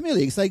like the Premier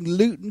League saying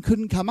Luton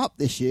couldn't come up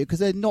this year because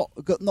they're not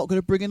going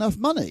to bring enough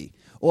money,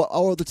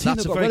 or the team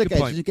that got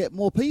relegated to get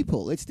more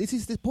people. This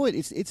is the point.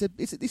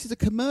 This is a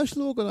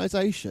commercial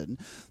organisation.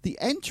 The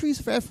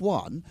entries for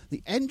F1,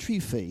 the entry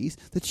fees,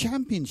 the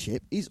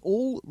championship is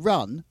all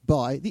run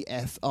by the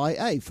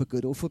FIA for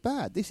good or for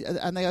bad.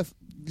 And they have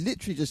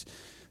literally just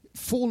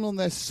fallen on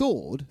their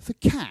sword for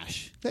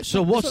cash.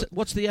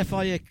 What's the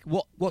FIA?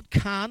 What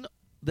can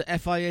the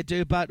FIA do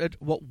about it?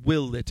 What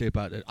will they do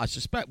about it? I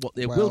suspect what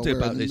they will do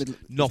about it is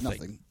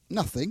nothing.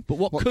 But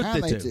what could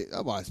they do?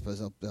 Oh, well, I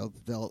suppose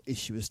they'll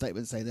issue a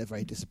statement saying they're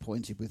very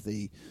disappointed with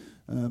the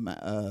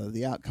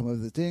outcome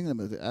of the thing, and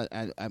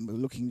we're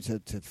looking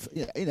to it's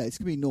going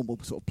to be normal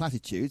sort of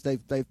platitudes. They've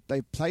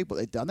played what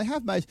they've done. They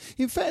have managed.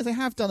 In fairness, they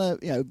have done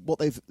what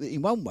they've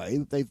in one way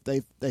they've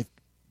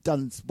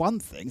done one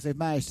thing. They've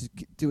managed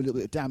to do a little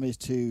bit of damage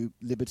to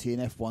Liberty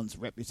and F1's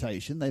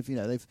reputation. They've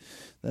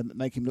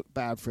make him look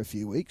bad for a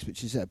few weeks,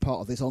 which is part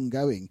of this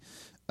ongoing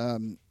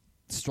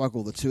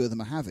struggle the two of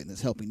them are having.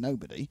 That's helping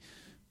nobody.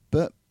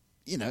 But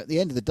at the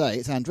end of the day,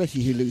 it's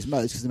Andretti who lose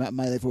most because the amount of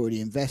money they've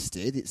already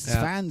invested. It's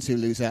fans who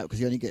lose out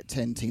because you only get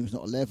 10 teams,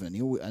 not 11.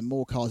 And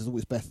more cars is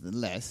always better than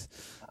less.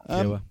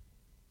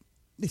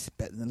 This is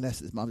better than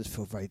less at the moment.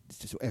 I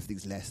just feel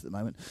everything's less at the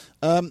moment.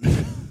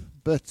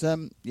 But,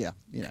 yeah.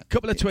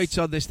 Couple of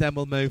tweets on this, then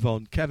we'll move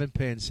on. Kevin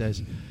Payne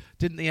says,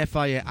 didn't the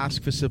FIA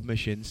ask for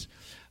submissions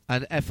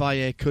and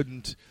FIA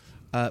couldn't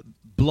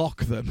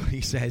block them,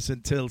 he says,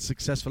 until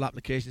successful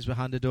applications were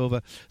handed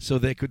over so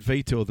they could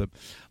veto them?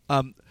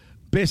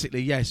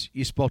 Basically, yes,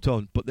 you're spot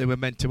on, but they were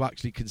meant to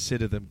actually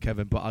consider them,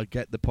 Kevin. But I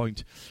get the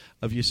point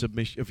of your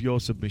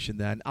submission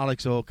there. And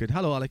Alex Orchard,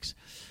 hello, Alex.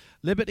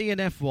 Liberty and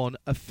F1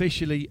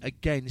 officially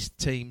against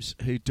teams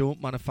who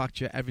don't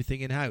manufacture everything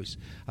in-house.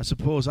 I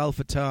suppose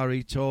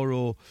AlphaTauri,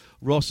 Toro,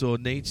 Rosso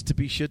needs to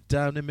be shut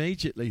down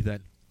immediately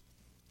then.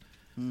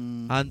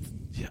 And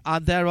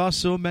there are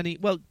so many,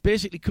 well,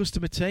 basically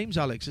customer teams,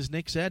 Alex, as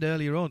Nick said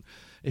earlier on.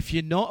 If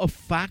you're not a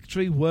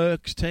factory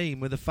works team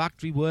with a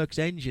factory works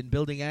engine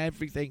building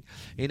everything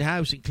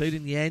in-house,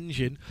 including the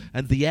engine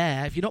and the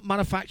air, if you're not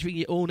manufacturing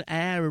your own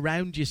air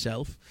around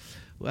yourself,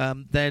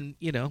 then,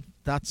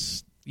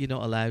 that's... You're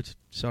not allowed.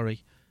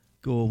 Sorry.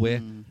 Go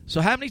away.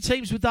 So how many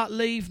teams would that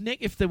leave, Nick,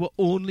 if there were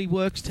only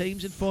works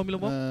teams in Formula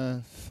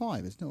 1?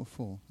 5, isn't it? Or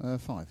 4?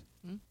 5.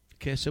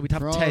 Okay, so we'd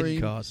have Ferrari,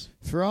 10 cars.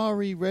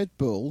 Ferrari, Red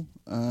Bull,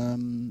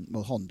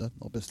 Honda,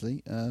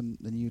 obviously.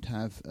 Then you'd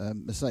have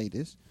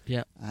Mercedes.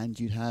 Yeah. And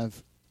you'd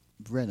have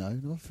Renault.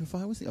 I've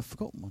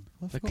forgotten one.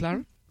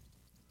 McLaren?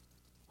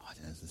 I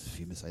don't know. There's a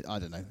few Mercedes. I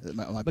don't know.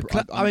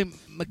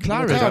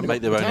 McLaren they don't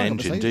make their own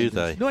engine, do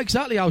they? No,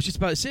 exactly. I was just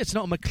about to say it's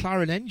not a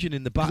McLaren engine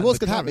in the back. What's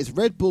going to happen is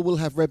Red Bull will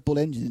have Red Bull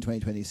engine in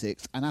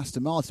 2026, and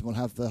Aston Martin will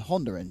have the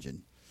Honda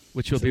engine,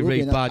 which will be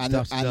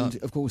rebadged. And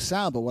of course,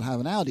 Sauber will have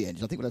an Audi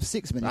engine. I think we'll have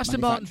 6 minutes.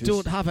 Aston Martin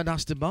don't have an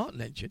Aston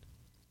Martin engine.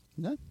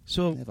 No.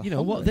 So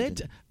what they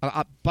do.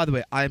 By the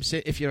way, I am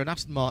saying if you're an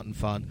Aston Martin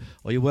fan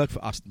or you work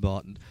for Aston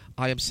Martin,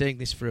 I am saying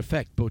this for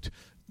effect, but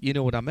you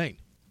know what I mean.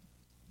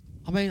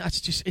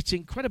 It's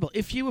incredible.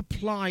 If you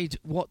applied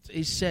what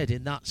is said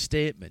in that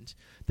statement,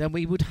 then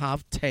we would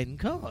have 10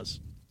 cars.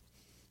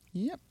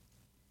 Yep.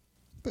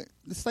 But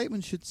the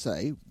statement should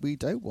say, we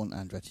don't want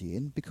Andretti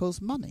in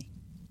because money.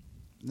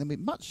 And then we'd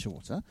be much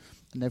shorter,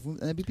 and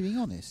they'd be being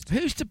honest.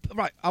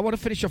 Right, I want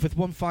to finish off with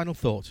one final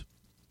thought,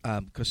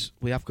 because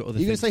we have got other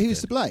things. You're going to say who's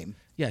to blame?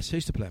 Yes,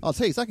 who's to blame? I'll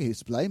tell you exactly who's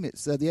to blame.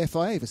 It's the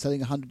FIA for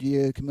selling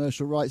 100-year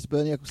commercial rights to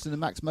Bernie Ecclestone and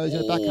Max Moser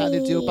in a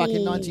backhanded deal back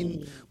in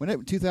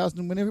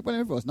 2000, whenever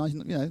it was.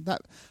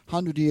 That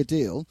 100-year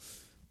deal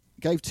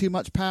gave too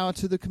much power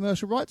to the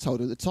commercial rights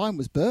holder. At the time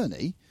was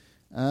Bernie.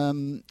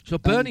 So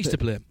Bernie's to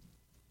blame?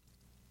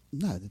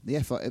 No, the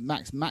FIA,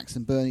 Max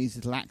and Bernie's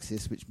little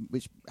axis,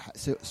 which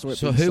saw it.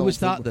 So who was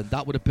that then?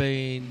 That would have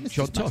been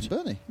Sean Todd.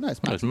 Bernie. No,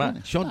 it's Max.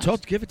 Bernie. Sean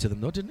Todd gave it to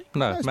them, though, didn't he?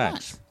 No,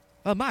 Max.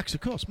 Oh, Max,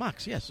 of course,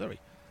 Max. Yeah, sorry.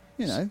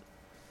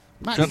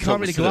 Max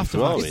can't really go after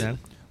Max now.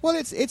 Well,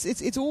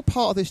 it's all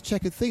part of this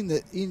checkered thing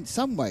that, in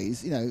some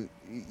ways, you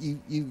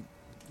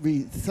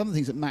read some of the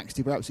things that Max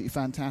did were absolutely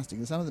fantastic,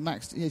 and some of the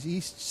Max,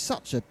 he's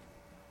such a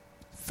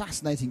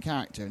fascinating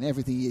character in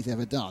everything he's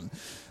ever done,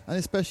 and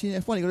especially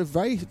in F1, he got a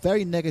very,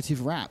 very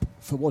negative rap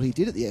for what he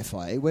did at the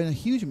FIA, when a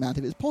huge amount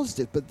of it was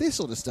positive. But this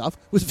sort of stuff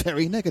was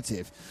very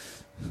negative.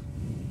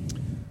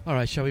 All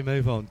right, shall we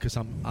move on? Because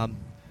I'm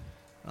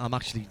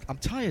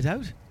tired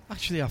out.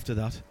 Actually, after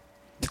that.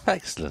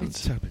 Excellent.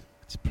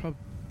 It's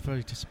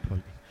very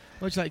disappointing.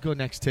 Where would you like to go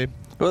next, Tim?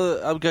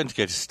 Well, I'm going to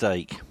go to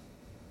steak.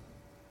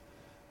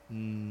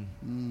 The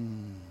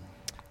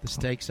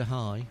stakes are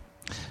high.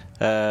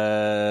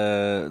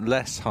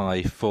 Less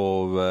high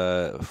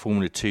for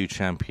Formula 2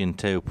 champion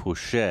Théo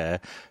Pourchaire,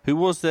 who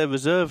was their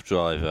reserve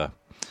driver,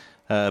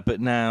 but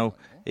now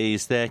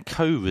is their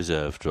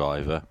co-reserve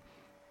driver.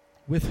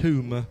 With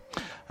whom?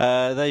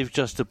 They've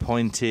just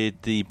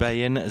appointed the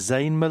Bayan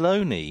Zane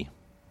Maloney.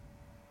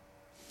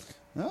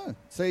 Oh,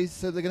 so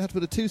they're going to have to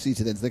put a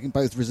two-seater then, so they can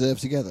both reserve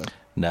together?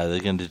 No,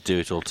 they're going to do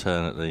it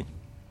alternately.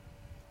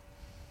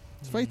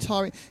 It's very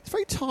tiring. It's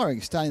very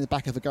tiring standing in the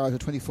back of a garage for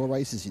 24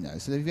 races,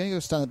 So if you only got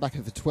to stand in the back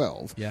of it for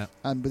 12,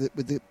 and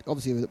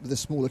obviously with a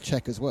smaller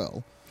check as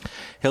well.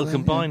 He'll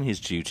combine his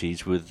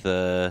duties with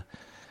a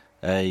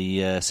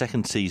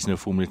second season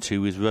of Formula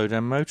 2 with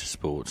Rodin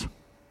Motorsport.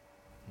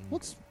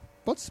 What's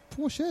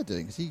Pourchaire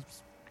doing? Because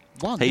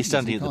he's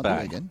standing at the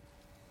back.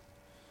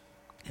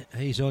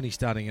 He's only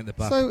standing at the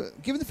back. So,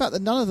 given the fact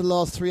that none of the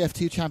last 3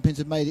 F2 champions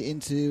have made it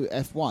into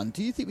F1,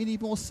 do you think we need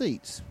more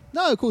seats?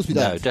 No, of course we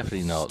don't. No,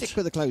 definitely not. Stick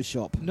with the closed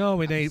shop. No,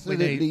 we need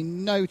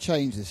no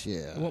change this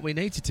year. What we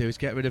need to do is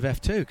get rid of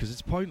F2 because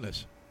it's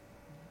pointless.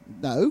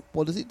 No,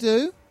 what does it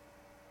do?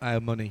 Our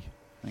money.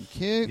 Thank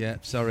you. Yeah,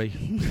 sorry.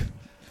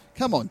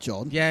 Come on,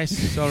 John. Yes,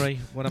 sorry.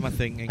 What am I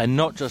thinking? And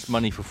not just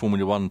money for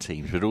Formula 1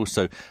 teams, but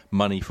also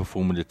money for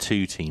Formula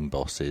 2 team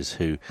bosses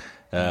who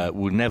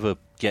will never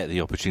get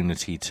the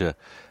opportunity to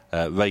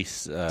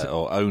race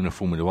or own a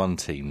Formula 1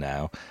 team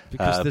now.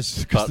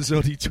 Because there's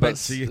only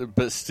 20.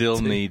 But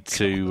still need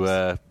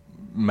to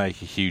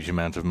make a huge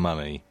amount of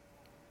money.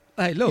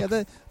 Hey, look,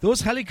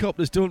 those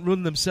helicopters don't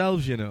run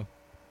themselves, I've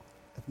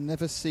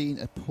never seen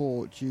a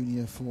poor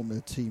junior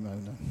Formula team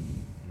owner.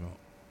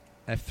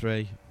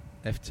 F3,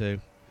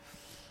 F2.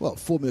 Well,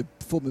 Formula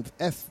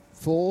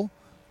F4,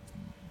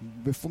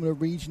 Formula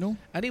Regional.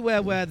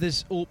 Anywhere where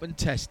there's open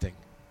testing.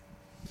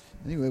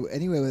 Anywhere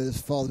where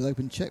there's fathers with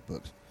open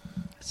checkbooks.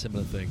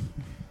 Similar thing.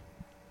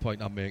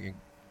 Point I'm making.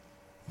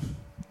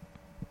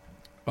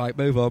 Right,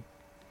 move on.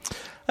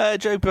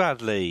 Joe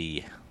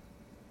Bradley.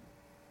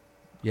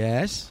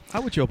 Yes.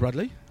 How would Joe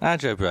Bradley?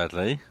 Joe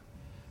Bradley.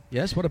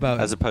 Yes, what about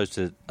As him? opposed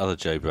to other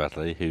Joe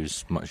Bradley,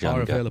 who's much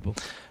younger. Are available.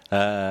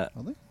 Are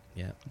they?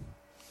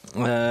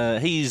 Yeah.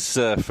 He's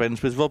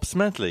friends with Rob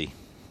Smedley.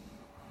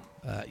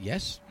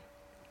 Yes.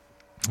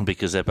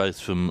 Because they're both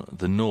from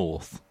the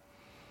north.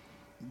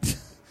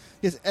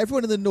 Yes,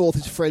 everyone in the north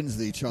is friends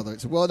with each other.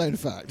 It's a well-known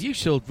fact. You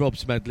sold Rob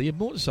Smedley a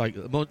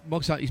motorcycle.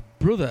 Rod Smedley's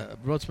brother,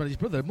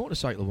 a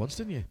motorcycle once,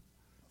 didn't you?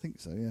 I think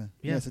so, yeah.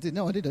 Yeah. Yes, I did.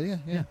 No, I did,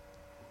 yeah.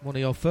 One of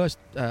your first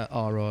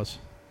RRs.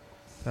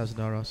 1,000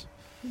 RRs.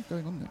 What's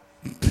going on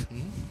there?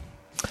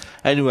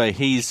 Anyway,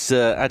 he's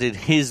added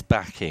his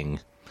backing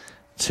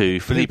to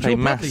Felipe Joe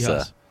Bradley Massa.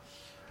 has.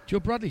 Joe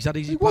Bradley's added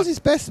his He was his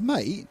best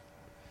mate.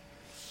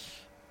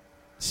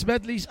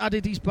 Smedley's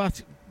added his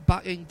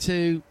backing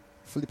to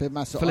Felipe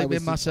Massa.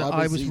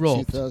 I was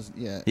robbed.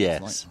 Yeah.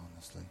 Yes.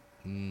 It's like,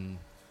 honestly.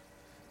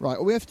 Right,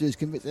 all we have to do is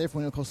convince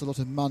everyone it'll cost a lot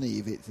of money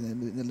if it'll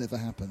never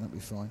happen. That'll be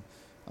fine.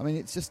 I mean,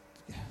 it's just...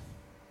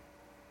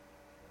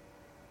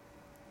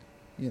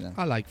 You know.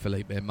 I like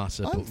Felipe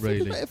Massa, but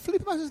really...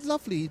 Felipe Massa's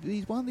lovely.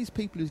 He's one of these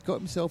people who's got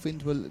himself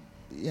into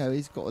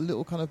he's got a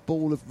little kind of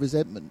ball of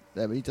resentment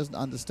there, but he doesn't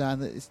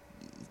understand that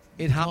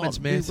it happens,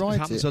 mate. It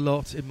happens a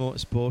lot in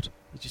motorsport.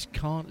 You just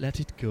can't let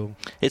it go.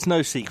 It's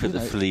no secret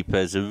that Felipe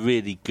is a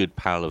really good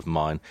pal of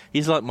mine.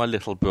 He's like my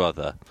little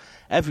brother.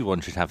 Everyone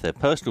should have their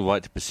personal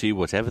right to pursue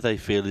whatever they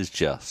feel is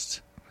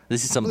just.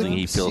 This is something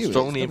he feels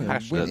strongly and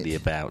passionately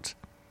about.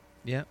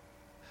 Yeah.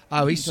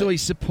 Oh,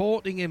 he's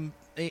supporting him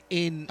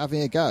in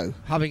having a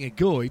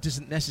go. He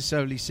doesn't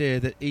necessarily say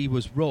that he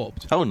was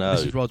robbed. Oh, no.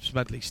 This is Rod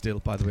Smedley still,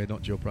 by the way,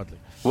 not Joe Bradley.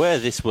 Where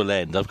this will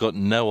end, I've got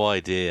no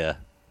idea.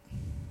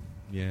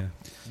 Yeah,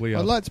 we are.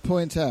 I'd like to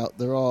point out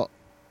there are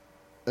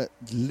at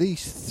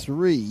least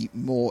 3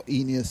 more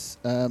heinous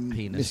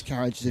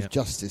miscarriages of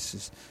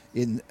justice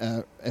in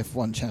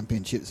F1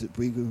 championships that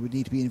we would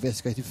need to be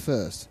investigated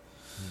first.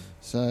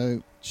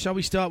 So, shall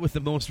we start with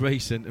the most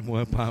recent and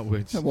work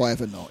backwards?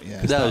 Whatever not,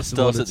 yeah. No,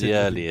 start at the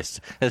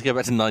earliest. Let's go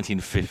back to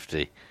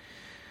 1950.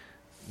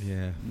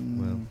 Yeah,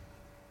 well.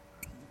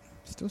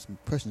 Still some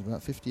questions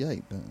about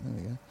 58, but there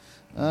we go.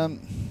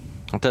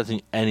 I don't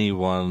think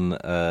anyone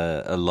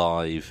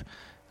alive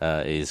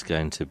is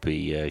going to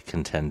be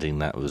contending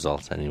that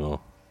result anymore.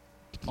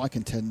 I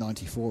contend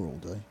 94 all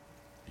day.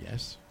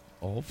 Yes.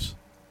 Ovs.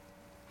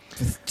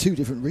 For 2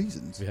 different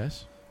reasons.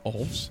 Yes.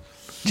 Ovs.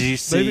 Did you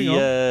see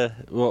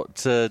what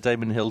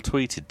Damon Hill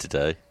tweeted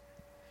today?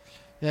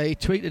 Yeah, he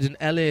tweeted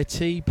an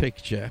LAT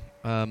picture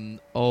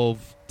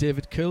of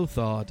David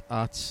Coulthard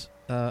at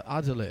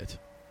Adelaide.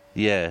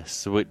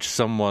 Yes, which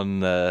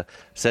someone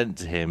sent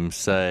to him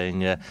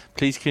saying,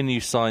 please can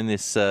you sign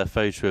this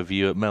photo of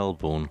you at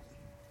Melbourne?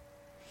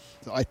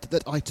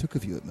 That I took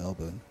of you at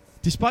Melbourne.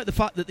 Despite the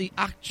fact that the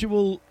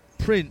actual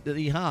print that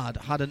he had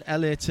an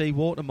LAT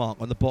watermark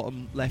on the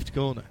bottom left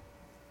corner.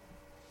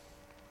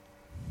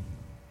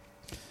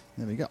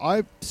 There we go.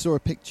 I saw a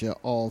picture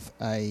of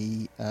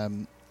a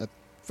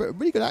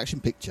really good action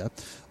picture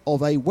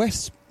of a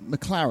West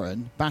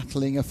McLaren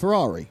battling a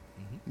Ferrari.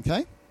 Mm-hmm.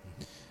 Okay,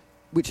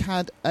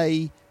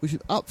 which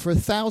was up for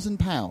 £1,000.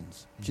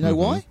 Do you know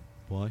why?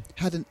 Why?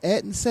 Had an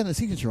Ayrton Senna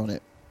signature on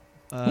it.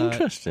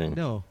 Interesting.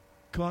 No,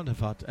 can't have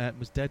had. Ayrton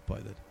was dead by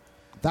then.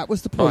 That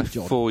was the point,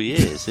 John. 4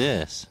 years,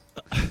 yes.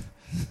 It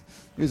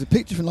was a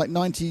picture from like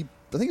 90.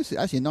 I think it was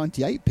actually a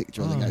 98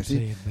 picture. I think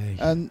actually.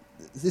 And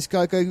this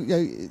guy going,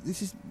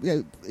 this is,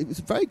 it was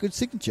a very good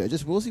signature.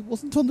 Just he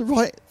wasn't on the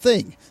right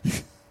thing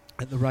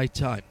at the right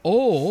time.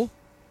 Or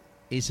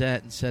is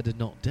Ayrton Senna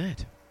not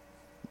dead?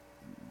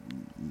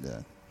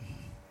 Yeah.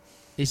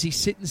 Is he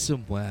sitting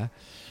somewhere,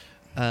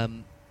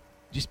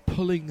 just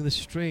pulling the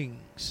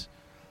strings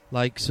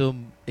like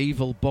some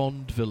evil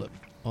Bond villain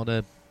on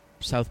a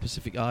South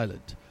Pacific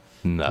island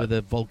with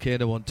a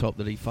volcano on top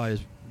that he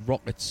fires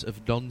rockets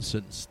of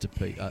nonsense to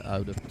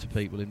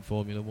people in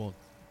Formula 1?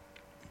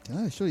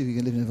 Oh, surely if you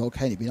can live in a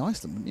volcano, it'd be in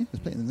Iceland, wouldn't you?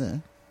 There's plenty of them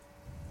there.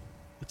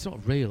 It's not a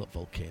real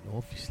volcano,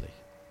 obviously.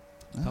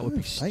 That would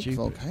be fake stupid.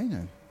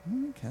 Volcano.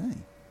 Okay.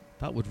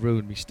 That would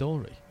ruin my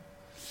story.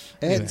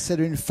 Ayrton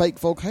Senna in fake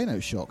volcano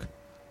shock.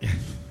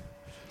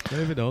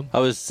 Moving on. I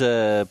was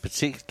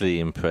particularly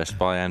impressed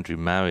by Andrew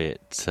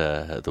Marriott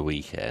at the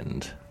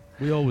weekend.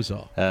 We always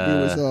are. We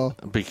always are.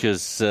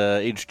 Because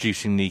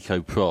introducing Nico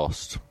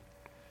Prost,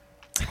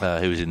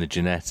 who was in the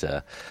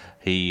Ginetta,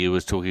 he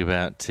was talking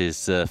about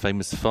his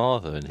famous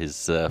father and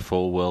his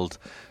 4 World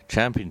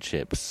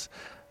Championships,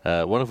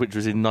 one of which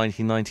was in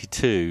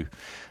 1992.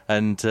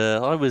 And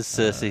I was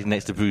sitting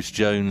next to Bruce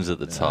Jones at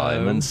the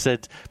time and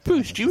said,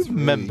 Bruce, do you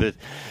remember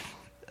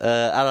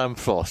Alain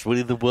Prost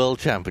winning the World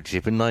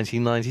Championship in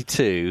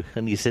 1992?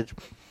 And he said,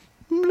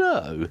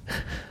 no.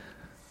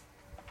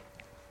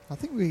 I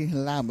think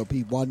Lamb will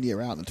be 1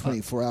 year out in the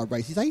 24-hour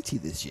race. He's 80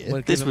 this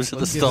year. This was at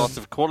the start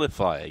of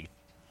qualifying.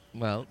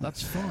 Well,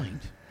 that's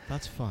fine.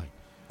 That's fine.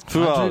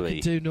 Ferrari. Andrew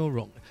could do no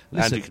wrong.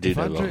 Listen, Andrew could do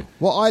no wrong.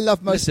 What I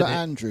love most Listen, about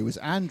Andrew was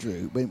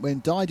Andrew when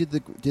Di did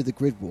the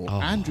grid walk.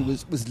 Andrew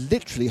was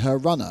literally her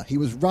runner. He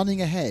was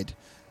running ahead.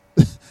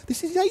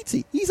 This is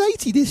 80. He's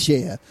 80 this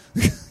year.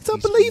 It's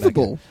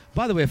unbelievable.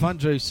 By the way, if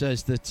Andrew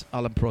says that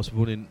Alan Prost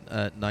won in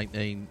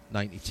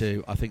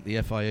 1992, I think the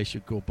FIA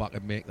should go back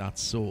and make that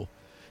so.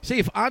 See,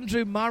 if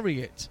Andrew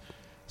Marriott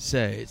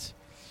said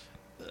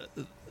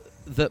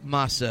that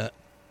Massa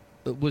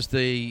was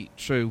the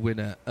true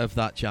winner of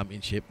that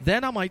championship,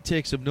 then I might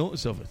take some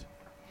notice of it.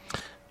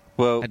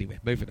 Well, anyway,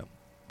 moving on.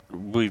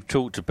 We've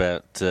talked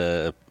about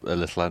a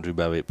little Andrew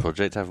Marriott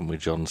project, haven't we,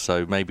 John?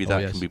 So maybe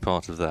that can be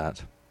part of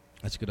that.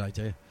 That's a good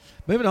idea.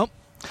 Moving on.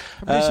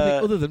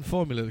 Something other than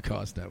Formula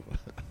cars now.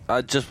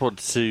 I just want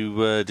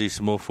to do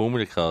some more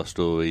Formula car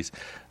stories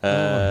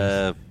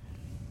because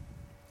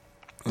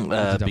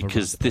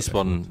this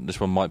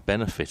one might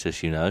benefit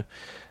us, you know.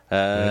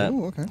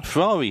 Okay.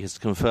 Ferrari has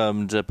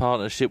confirmed a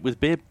partnership with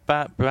beer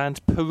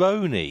brand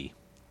Peroni.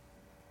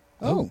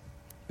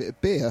 Bit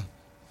of beer.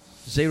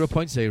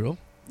 0.0.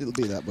 It'll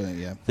be that way,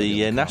 yeah.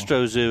 The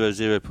Nastro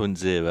Azzurro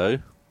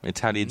 0.0,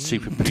 Italian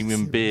super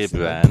premium beer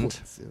brand.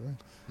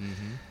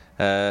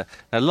 Now,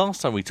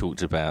 last time we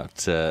talked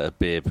about a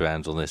beer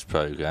brand on this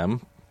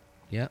programme,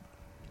 I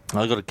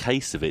got a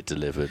case of it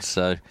delivered,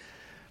 so...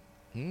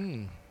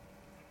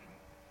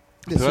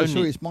 So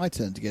sure it's my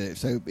turn to get it.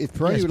 So if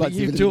Peroni would like to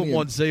you don't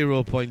want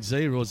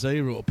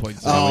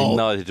 0.00.0. I mean,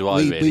 neither do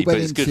I really, but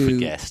it's good for into-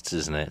 guests,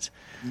 isn't it?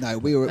 No,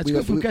 we were. That's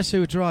good for guess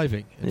who were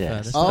driving.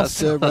 Yes.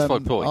 After That's my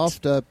point.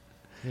 After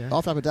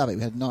Abu Dhabi,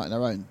 we had a night on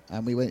our own,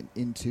 and we went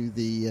into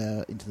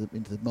the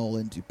mall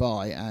in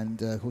Dubai,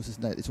 and of course it's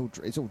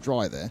all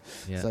dry there.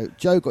 Yeah. So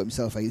Joe got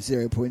himself a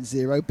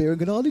 0.0 beer and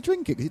could hardly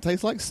drink it because it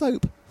tastes like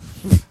soap.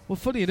 Well,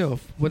 funny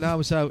enough, when I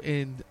was out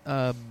in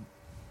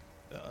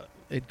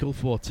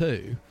Gulf War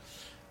II,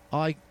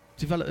 I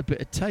developed a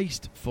bit of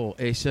taste for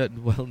a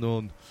certain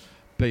well-known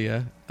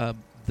beer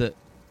that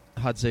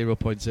had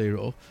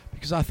 0.0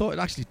 because I thought it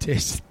actually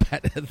tasted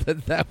better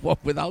than that one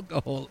with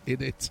alcohol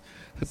in it.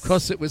 Of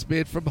course, it was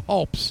made from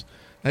hops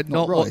and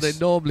not what they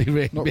normally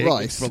make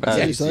rice. from.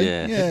 Yes.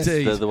 Yes.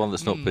 Indeed. The one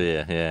that's not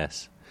beer,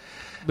 yes.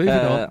 Moving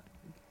on.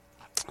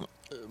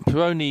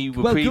 Peroni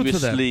were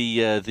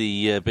previously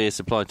the beer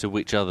supplier to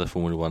which other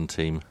Formula One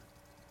team?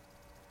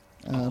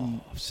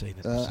 I've seen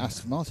it.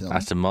 Aston Martin.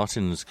 Aston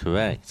Martin is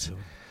correct.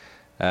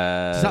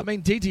 Does that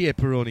mean Didier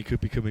Peroni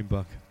could be coming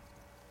back?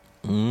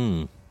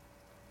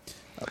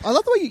 I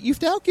love the way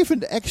you've now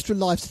given extra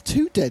life to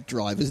two dead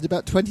drivers in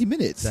about 20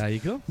 minutes. There you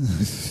go.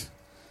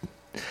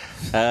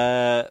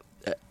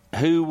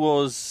 Who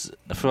was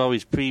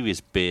Ferrari's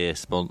previous beer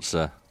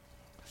sponsor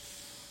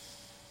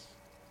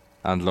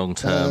and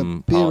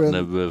long-term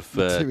partner of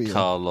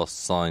Carlos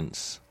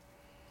Sainz?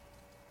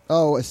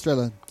 Oh,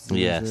 Estrella.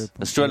 Yes,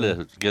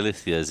 Estrella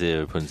Galicia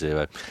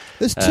 0.0.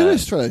 There's two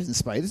Estrellas in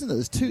Spain, isn't there?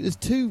 There's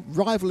two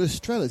rival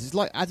Estrellas. It's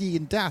like Adi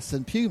and Das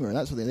and Puma, and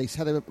that's what they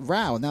had a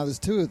row, and now there's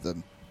two of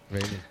them.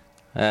 Really?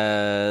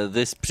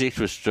 This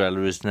particular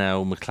Estrella is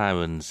now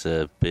McLaren's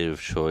beer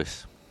of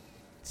choice.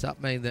 Does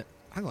that mean that...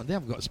 Hang on, they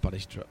haven't got a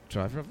Spanish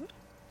driver, have they?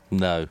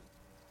 No.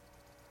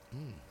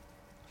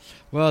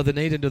 Well, they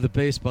need another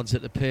beer sponsor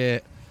to pay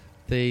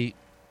the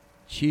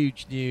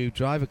huge new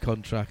driver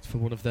contract for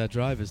one of their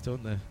drivers,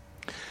 don't they?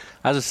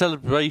 As a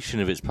celebration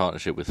of its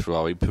partnership with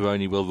Ferrari,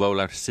 Peroni will roll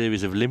out a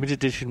series of limited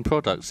edition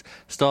products,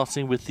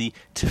 starting with the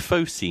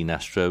Tifosi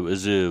Nastro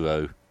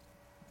Azzurro.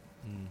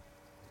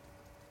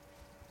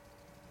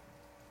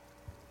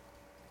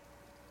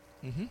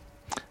 Do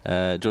you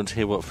want to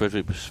hear what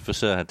Frederick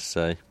Vasseur had to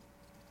say?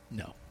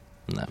 No.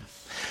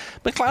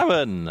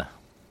 McLaren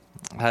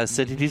has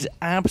said it is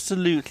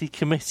absolutely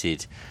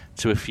committed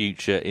to a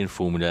future in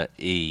Formula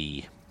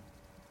E.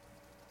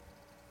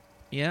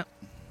 Yeah.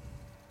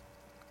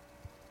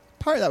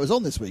 Apparently that was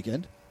on this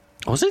weekend.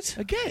 Was it?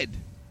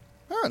 Again?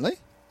 Apparently.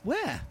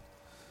 Where?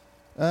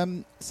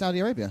 Saudi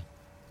Arabia.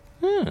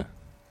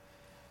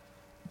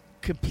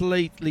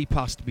 Completely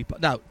past me.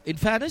 Now, in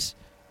fairness,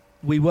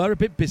 we were a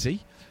bit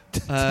busy.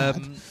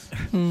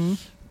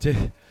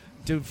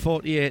 Doing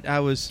 48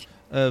 hours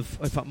of,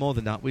 in fact, more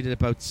than that. We did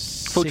about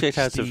 48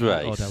 hours of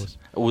race. Hours.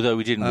 Although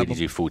we didn't really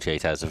do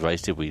 48 hours of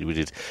race, did we? We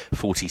did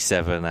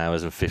 47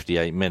 hours and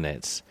 58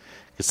 minutes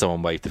because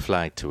someone waved the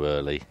flag too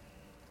early.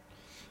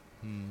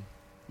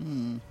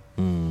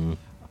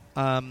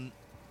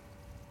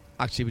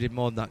 Actually, we did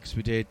more than that because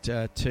we did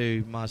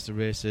 2 Mazda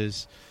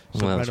races,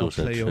 some Well, Renault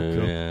Clio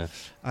Cup,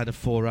 yes. and a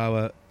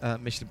 4-hour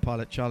Michelin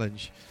Pilot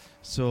Challenge.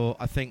 So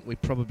I think we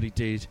probably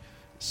did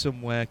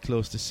somewhere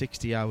close to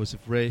 60 hours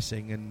of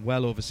racing and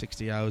well over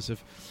 60 hours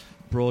of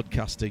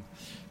broadcasting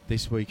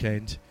this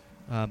weekend.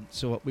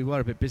 So we were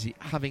a bit busy.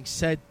 Having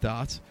said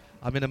that,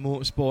 I'm in a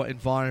motorsport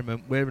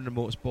environment. We're in a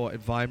motorsport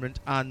environment,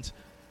 and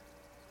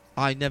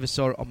I never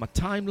saw it on my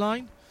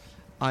timeline.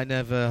 I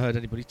never heard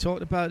anybody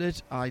talking about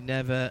it. I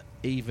never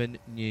even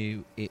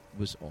knew it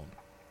was on.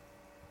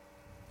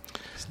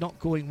 It's not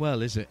going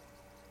well, is it?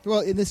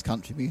 Well, in this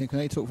country, we can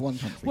only talk for one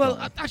country. Well,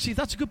 can't we? actually,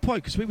 that's a good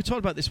point, because we were talking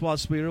about this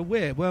whilst we were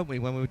away, weren't we,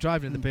 when we were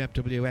driving in the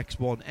BMW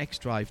X1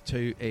 X-Drive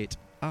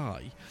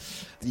 28i.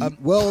 The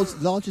world's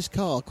largest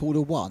car called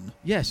a 1.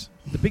 Yes,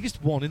 the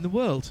biggest one in the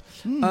world.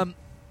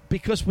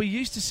 Because we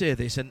used to say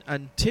this,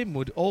 and Tim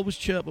would always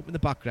chirp up in the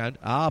background,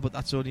 but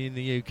that's only in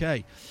the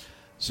UK.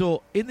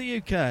 So, in the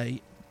UK,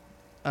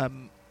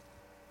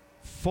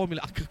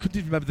 Formula... I couldn't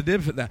even remember the name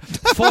of it there.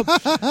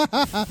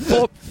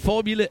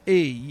 Formula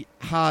E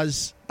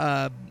has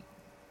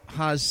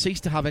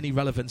ceased to have any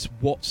relevance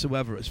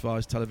whatsoever as far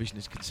as television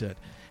is concerned.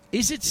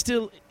 Is it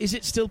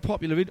still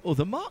popular in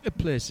other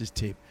marketplaces,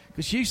 Tim?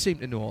 Because you seem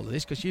to know all of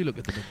this, because you look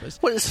at the numbers.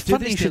 Well, it's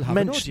funny you should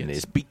mention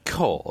this,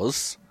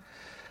 because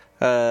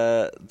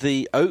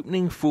the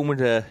opening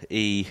Formula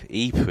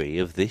E Prix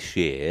of this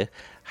year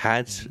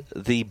had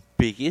the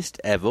biggest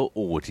ever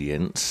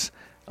audience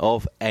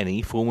of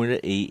any Formula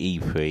E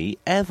Prix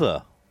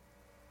ever.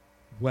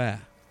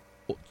 Where?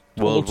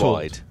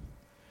 Worldwide.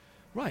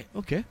 Right,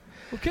 okay.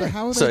 But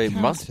how are So they it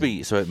must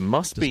be. So it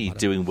must be matter.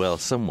 doing well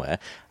somewhere.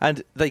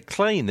 And they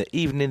claim that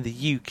even in the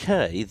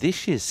UK,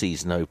 this year's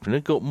season opener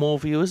got more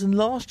viewers than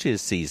last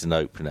year's season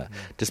opener,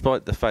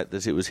 despite the fact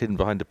that it was hidden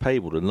behind a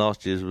paywall, and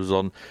last year's was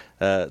on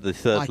the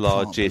third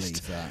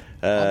largest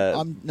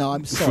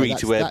I'm sorry,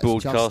 free-to-air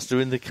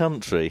broadcaster in the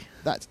country.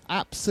 That's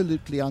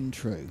absolutely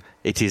untrue.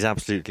 It is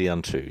absolutely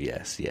untrue.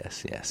 Yes.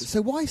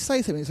 So why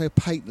say something so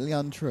patently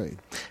untrue?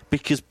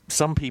 Because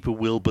some people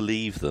will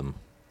believe them.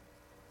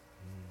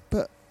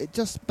 But it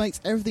just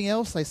makes everything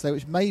else they say,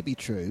 which may be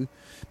true,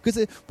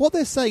 because what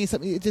they're saying is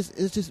something. It's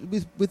just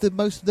with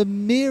the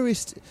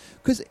merest.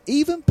 Because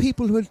even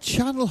people who are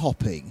channel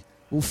hopping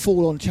will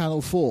fall on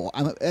Channel 4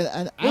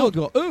 and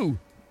go, ooh,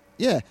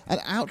 yeah, and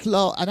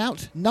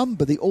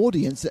outnumber the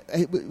audience,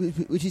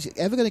 which is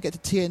ever going to get to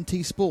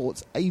TNT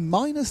Sports, a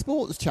minor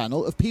sports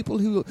channel of people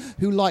who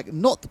like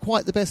not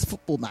quite the best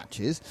football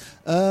matches,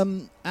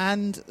 and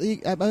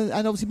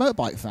obviously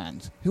motorbike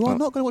fans who are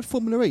not going to watch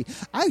Formula E.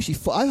 Actually,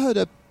 I heard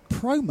a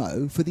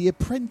promo for The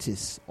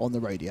Apprentice on the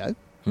radio,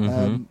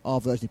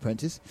 our version of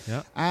Apprentice,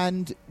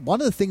 and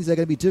one of the things they're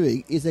going to be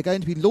doing is they're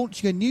going to be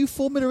launching a new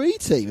Formula E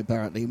team,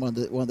 apparently, in one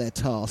of their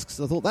tasks.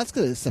 So I thought that's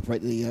going to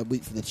separate the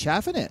wheat from the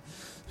chaff, isn't it?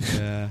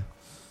 Yeah.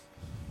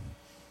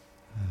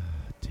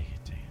 Dear.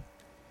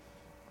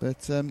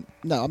 But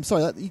no, I'm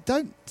sorry. You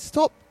don't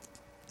stop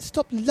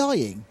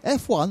lying.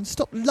 F1,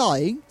 stop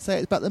lying. Say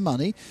it's about the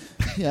money.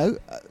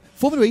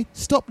 Formula E,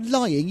 stop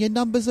lying. Your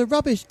numbers are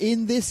rubbish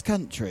in this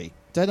country.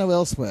 Don't know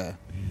elsewhere.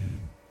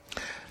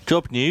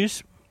 Job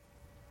news.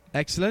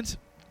 Excellent.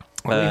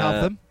 We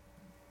have them.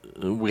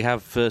 We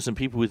have some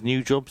people with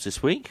new jobs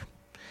this week.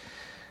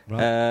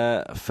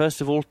 Right. First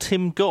of all,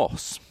 Tim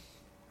Goss,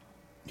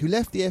 who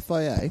left the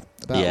FIA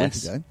about a week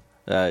ago.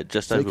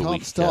 Just over a week ago. He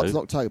can't start till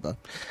October.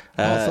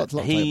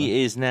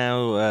 He is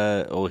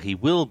now, or he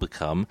will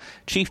become,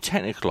 Chief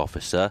Technical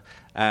Officer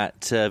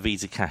at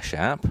Visa Cash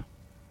App.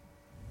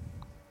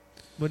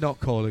 We're not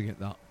calling it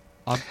that.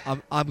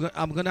 I'm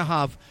going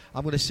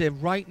to say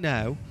right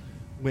now,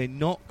 we're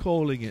not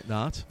calling it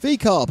that.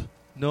 V-Carb.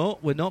 No,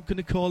 we're not going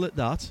to call it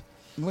that.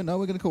 Well, no,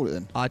 we're going to call it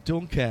then. I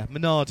don't care.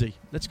 Minardi.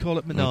 Let's call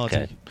it Minardi.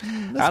 Okay.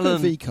 Let's go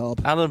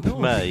V-Carb. Alan No,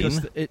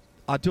 Permain. because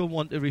I don't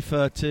want to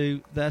refer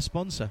to their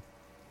sponsor.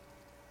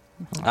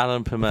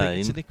 Alan I think Permain.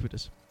 it's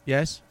iniquitous.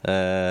 Yes.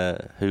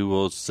 Who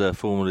was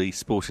formerly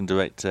sporting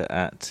director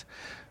at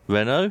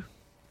Renault.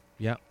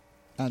 Yeah.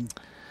 And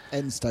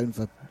Enstone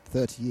for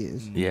 30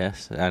 years.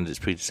 Yes, and its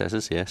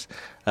predecessors, yes.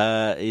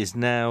 Is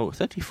now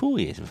 34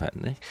 years, in fact,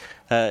 Nick.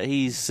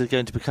 He's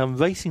going to become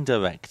racing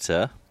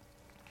director.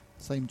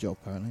 Same job,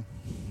 apparently.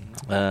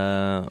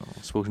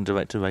 Sporting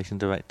director, racing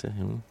director.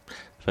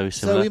 Very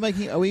similar. So are we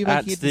making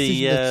a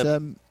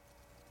decision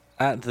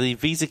at the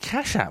Visa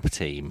Cash App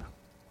team?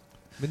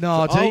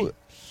 Minardi. So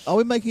are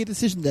we making a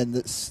decision then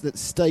that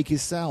steak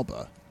is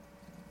Sauber?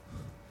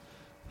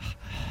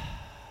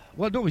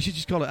 Well, no, we should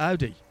just call it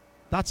Audi.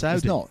 That's Audi.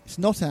 It's not. It's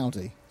not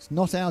Audi. It's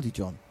not Audi,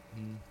 John.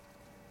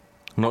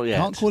 Not yet.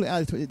 Can't call it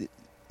Audi.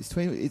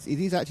 It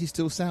is actually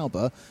still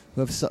Sauber.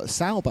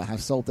 Sauber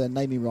have sold their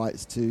naming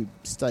rights to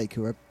Stake,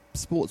 who are a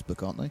sports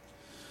book, aren't they?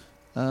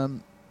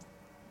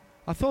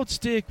 I thought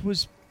Stake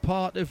was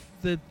part of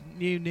the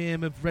new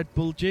name of Red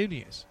Bull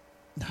Juniors.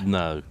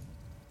 No.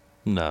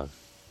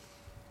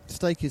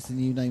 Stake is the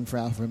new name for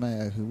Alfa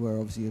Romeo,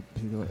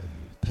 who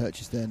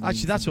purchased their name.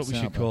 Actually, that's what we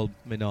Sauber. should call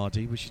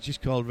Minardi. We should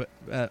just call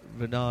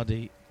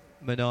Minardi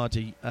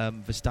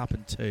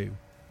Verstappen 2.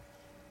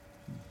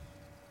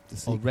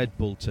 Or Red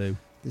Bull 2.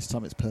 This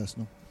time it's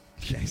personal.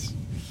 Yes.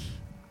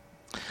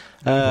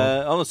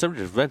 On the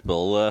subject of Red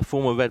Bull,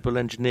 former Red Bull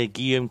engineer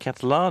Guillaume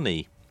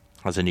Catalani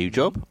has a new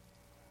job.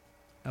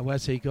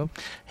 Where's he gone?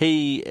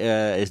 He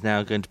is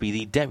now going to be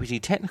the Deputy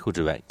Technical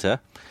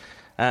Director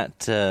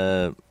at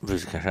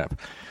Visa Cash App.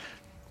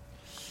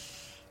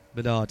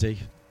 Minardi,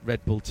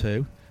 Red Bull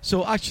 2.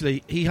 So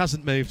actually, he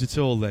hasn't moved at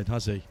all then,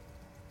 has he?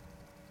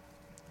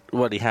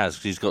 Well, he has,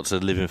 because he's got to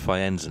live in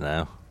Faenza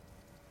now.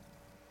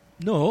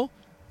 No.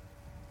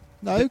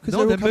 No, because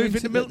they're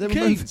moving to Milton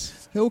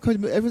Keynes.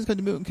 Everyone's going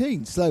to Milton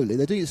Keynes slowly.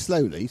 They're doing it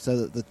slowly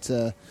so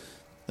that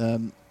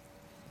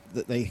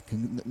they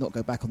can not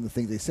go back on the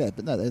things they said.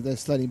 But no, they're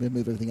slowly going to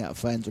move everything out of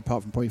Fens,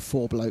 apart from probably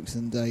 4 blokes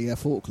and a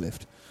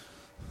forklift.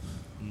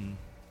 Mm.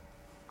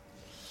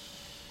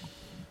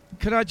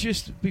 Can I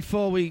just,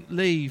 before we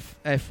leave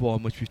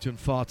F1, which we've done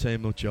far too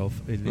much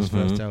of in this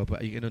first hour,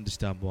 but you can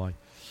understand why.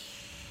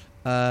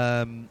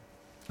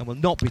 And we'll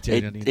not be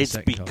doing any in the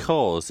second half. It's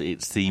because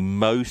it's the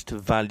most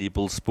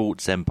valuable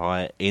sports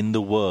empire in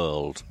the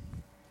world.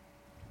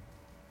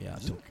 Yeah, I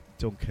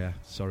don't care.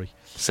 Sorry.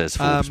 Says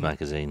Forbes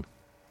magazine.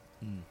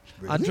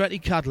 Really?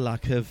 Andretti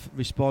Cadillac have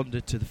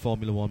responded to the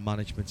Formula One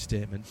management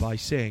statement by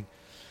saying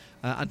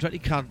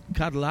Andretti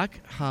Cadillac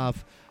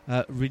have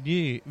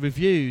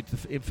reviewed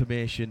the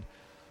information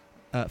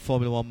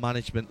Formula One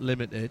Management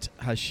Limited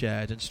has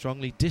shared and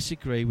strongly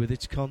disagree with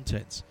its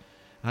contents.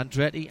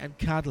 Andretti and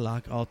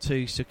Cadillac are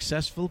 2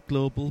 successful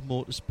global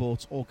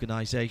motorsports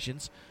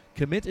organisations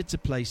committed to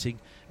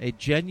placing a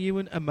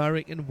genuine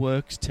American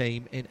works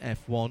team in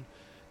F1,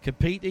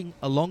 competing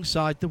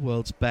alongside the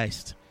world's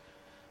best.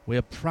 We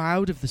are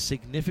proud of the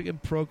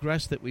significant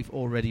progress that we've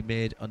already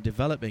made on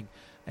developing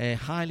a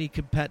highly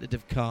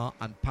competitive car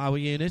and power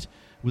unit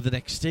with an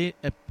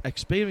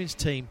experienced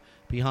team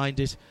behind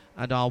it,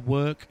 and our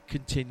work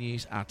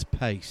continues at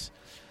pace.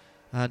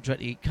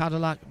 Andretti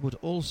Cadillac would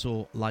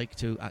also like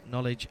to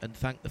acknowledge and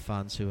thank the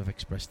fans who have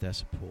expressed their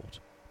support.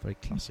 Very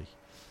classy.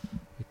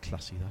 Very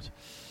classy,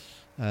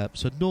 that.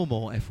 So no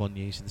more F1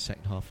 news in the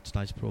second half of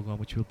tonight's programme,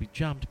 which will be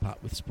jammed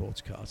packed with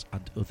sports cars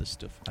and other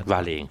stuff. And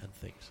rallying. And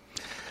things.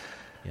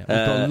 Yeah, we've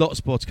got a lot of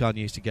sports car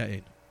news to get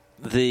in.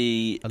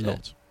 A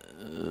lot.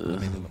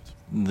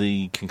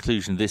 The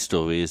conclusion of this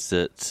story is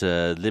that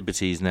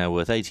Liberty is now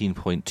worth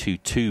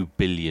 $18.22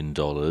 billion,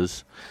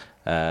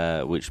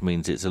 which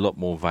means it's a lot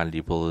more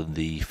valuable than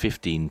the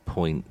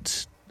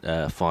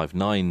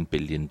 $15.59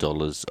 billion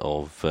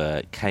of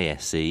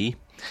KSE,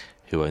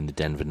 who own the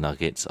Denver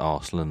Nuggets,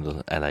 Arsenal and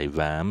the LA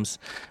Rams.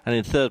 And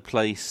in third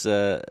place,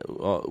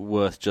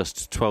 worth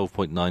just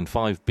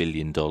 $12.95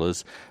 billion,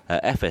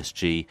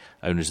 FSG,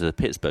 owners of the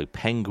Pittsburgh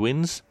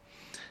Penguins,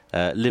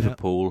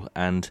 Liverpool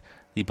and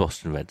the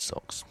Boston Red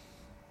Sox.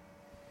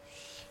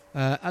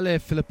 Ale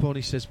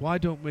Filipponi says, why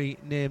don't we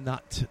name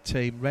that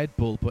team Red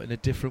Bull, but in a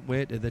different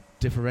way that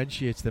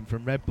differentiates them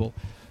from Red Bull?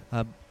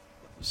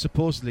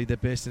 Supposedly they're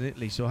based in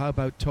Italy, so how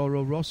about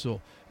Toro Rosso,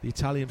 the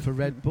Italian for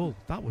Red Bull?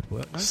 That would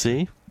work. Nice.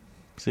 See?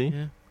 Yeah.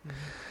 Mm-hmm.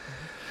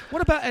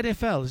 What about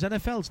NFL? Is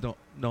NFL's not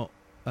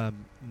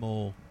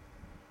more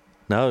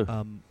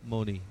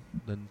money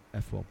than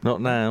F1? Not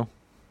now.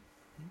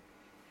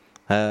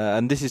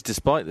 And this is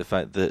despite the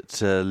fact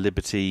that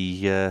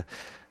Liberty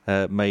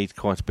made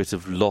quite a bit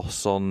of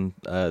loss on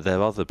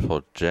their other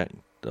product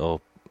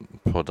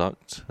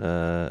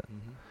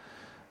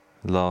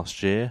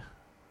last year,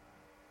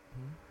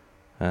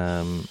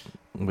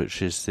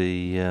 which is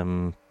the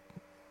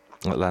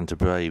Atlanta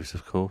Braves,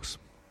 of course.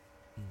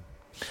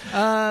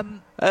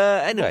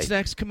 Anyway, what's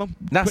next? Come on,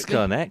 NASCAR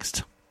quickly.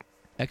 Next.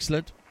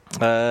 Excellent.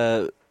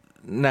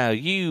 Now,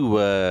 you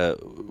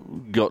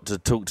got to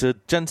talk to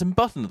Jenson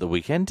Button at the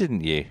weekend,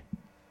 didn't you?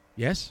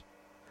 Yes,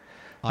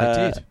 I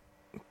did.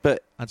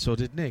 But and so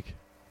did Nick.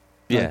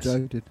 Yes. No,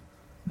 Joe did.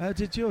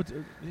 Did you?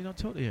 Did he not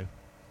talk to you?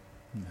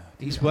 No.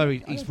 He's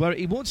worried. He's worried.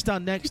 He won't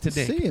stand next to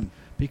Nick see him.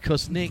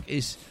 because Nick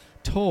is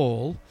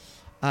tall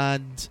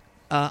and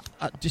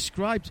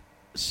described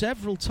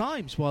several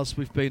times whilst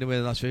we've been away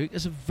the last few weeks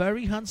as a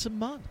very handsome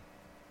man.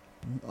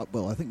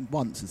 Well, I think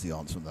once is the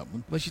answer on that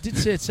one. Well, she did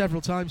say it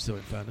several times, though,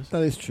 in fairness.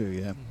 That is true,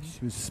 yeah. Mm-hmm.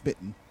 She was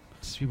spitting.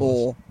 She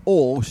was.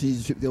 Or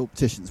she's the old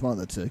petitions, one of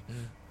the two. Yeah.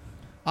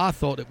 I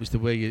thought it was the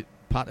way you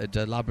patted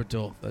a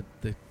Labrador that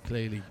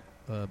clearly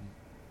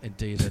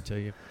endeared her to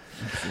you.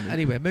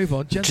 Anyway, move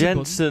on.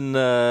 Jenson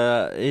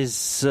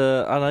is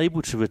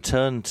unable to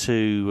return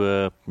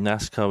to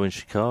NASCAR in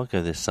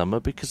Chicago this summer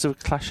because of a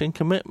clashing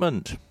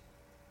commitment.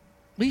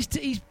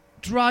 He's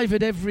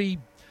driving every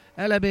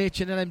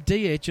LMH and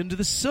LMDH under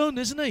the sun,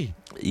 isn't he?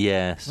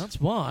 Yes.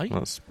 That's why.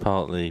 That's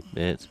partly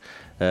it.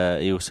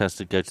 He also has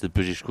to go to the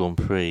British Grand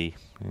Prix.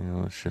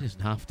 He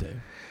doesn't have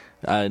to.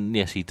 And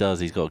yes, he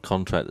does. He's got a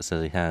contract that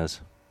says he has.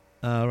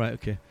 Oh, right,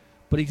 okay.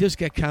 But he does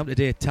get counted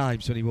 8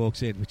 times when he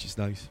walks in, which is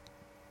nice.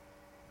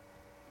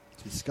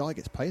 Sky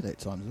gets paid 8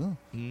 times as well.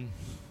 Mm.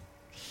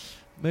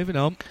 Moving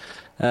on.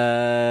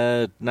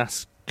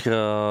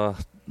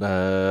 NASCAR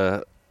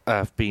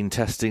have been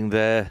testing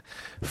their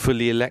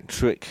fully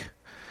electric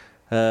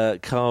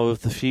car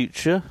of the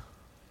future,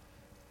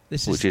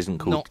 which isn't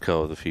called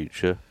car of the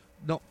future.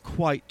 Not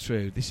quite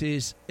true. This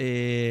is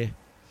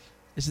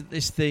isn't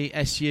this the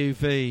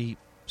SUV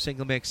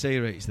single make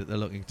series that they're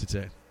looking to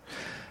do?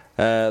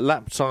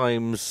 Lap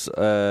times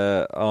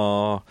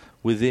are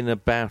within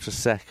about a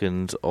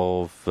second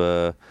of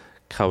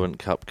current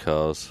Cup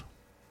cars.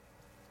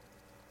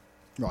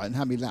 Right, and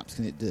how many laps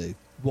can it do?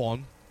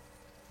 1.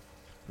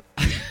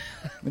 It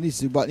needs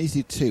to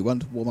do 2, one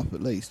to warm up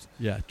at least.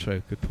 Yeah,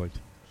 true. Good point.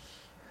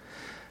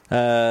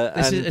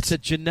 It's a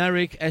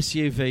generic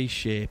SUV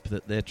shape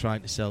that they're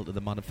trying to sell to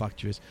the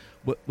manufacturers,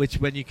 which,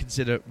 when you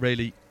consider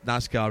really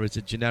NASCAR is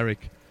a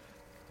generic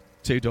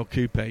two-door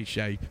coupe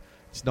shape,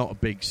 it's not a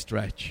big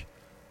stretch.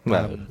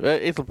 No,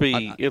 it'll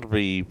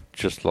be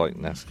just like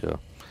NASCAR,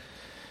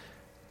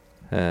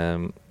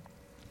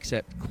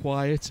 except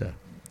quieter.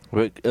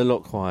 A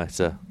lot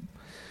quieter.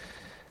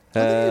 How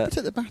are they going to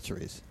protect the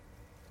batteries?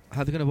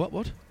 How are they going to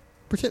what?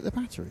 Protect the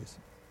batteries.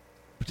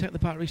 Protect the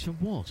batteries from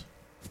what?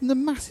 From the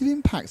massive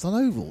impacts on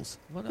ovals.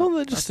 Well,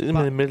 they're just in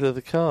the middle of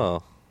the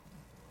car.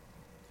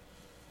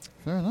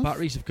 Fair enough.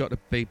 Batteries have got to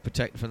be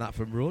protected from that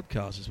from road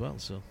cars as well,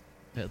 so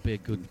it'll be a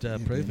good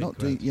proving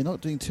ground. You're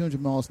not doing 200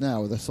 miles an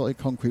hour with a solid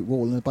concrete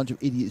wall and a bunch of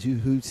idiots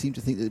who seem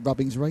to think that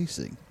rubbing's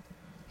racing.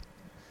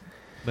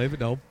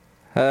 Moving on.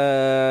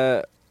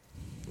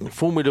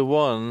 Formula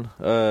One,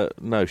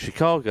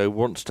 Chicago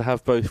wants to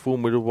have both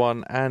Formula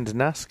One and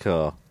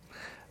NASCAR.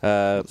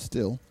 But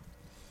still.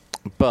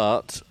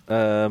 But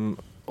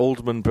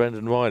Alderman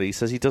Brendan Riley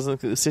says he doesn't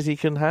think the city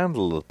can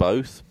handle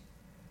both.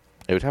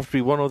 It would have to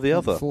be one or the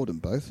other. Afford them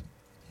both.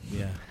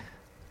 Yeah.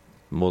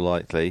 More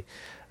likely.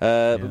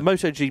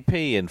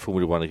 MotoGP and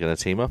Formula One are going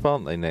to team up,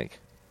 aren't they, Nick?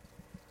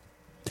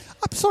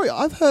 I'm sorry,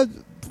 I've heard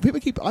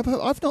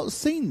I've not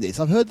seen this.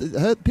 I've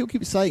heard people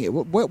keep saying it.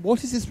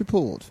 What is this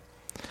report?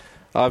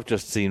 I've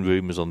just seen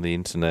rumours on the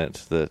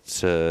internet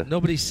that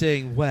nobody's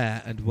saying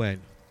where and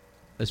when,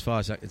 as far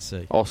as I can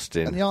see.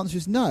 Austin. And the answer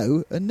is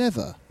no and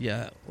never.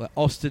 Yeah, well,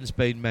 Austin's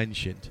been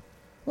mentioned,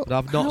 well, but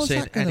I've not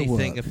seen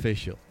anything work?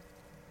 official.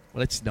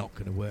 Well, it's not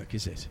going to work,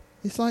 is it?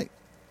 It's like,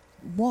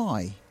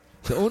 why?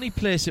 The only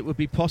place it would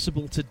be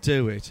possible to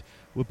do it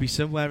would be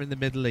somewhere in the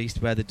Middle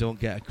East where they don't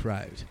get a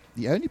crowd.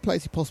 The only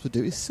place it's possible to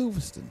do is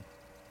Silverstone.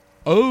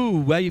 Oh,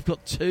 where you've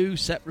got two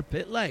separate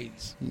pit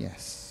lanes.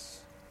 Yes.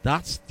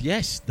 That's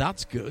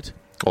good.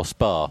 Or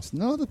Spa. It's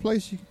no other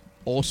place you...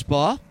 Or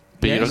Spa.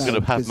 But yes. you're not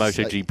going to have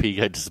MotoGP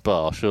go to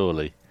Spa,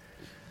 surely.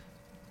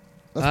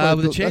 Well,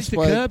 they changed the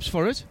curbs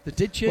for it. They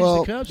did change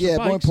the curbs for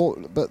bikes. More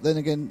important. But then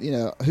again,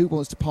 who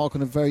wants to park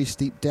on a very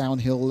steep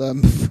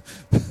downhill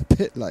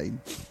pit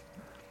lane?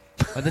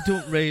 And they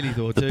don't really,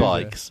 though, the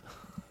bikes.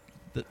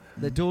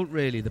 They don't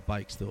really, the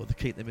bikes, though. They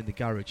keep them in the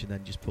garage and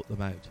then just put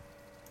them out.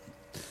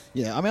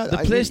 Yeah, I mean, the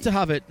place to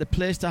have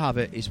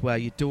it is where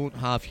you don't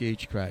have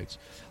huge crowds.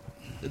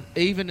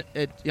 Even,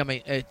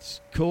 it's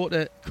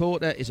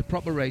COTA is a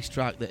proper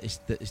racetrack that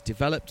is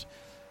developed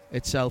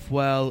itself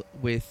well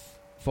with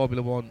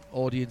Formula One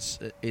audience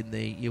in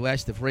the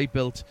US. They've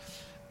rebuilt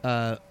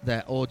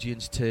their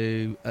audience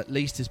to at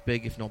least as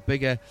big, if not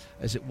bigger,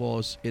 as it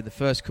was in the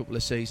first couple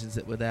of seasons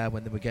that were there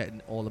when they were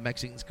getting all the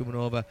Mexicans coming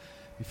over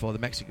before the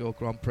Mexico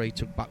Grand Prix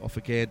took back off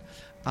again.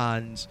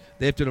 And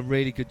they've done a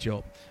really good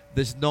job.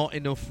 There's not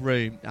enough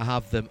room to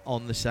have them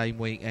on the same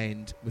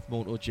weekend with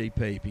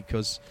MotoGP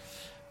because,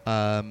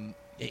 you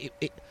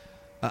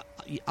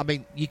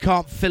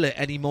can't fill it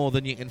any more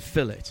than you can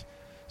fill it.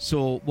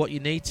 So what you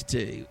need to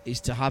do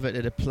is to have it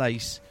at a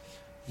place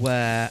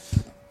where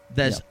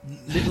there's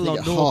little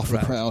or no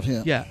crowd.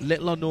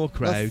 Little or no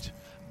crowd,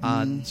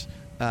 and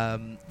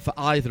for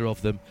either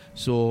of them.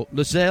 So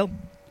Losail,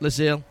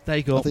 there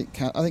you go. I think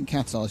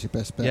Qatar's your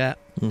best bet. Yeah,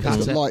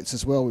 it's got lights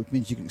as well, which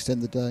means you can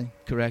extend the day.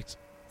 Correct.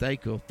 There you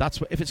go.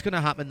 If it's going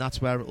to happen,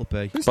 that's where it'll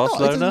be.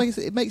 Barcelona?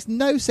 It makes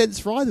no sense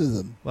for either of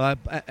them. Well,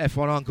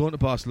 F1 aren't going to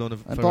Barcelona.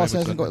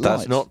 Barcelona's got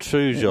That's lights. not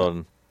true,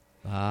 John.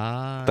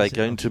 They're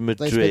going to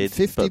Madrid,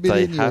 but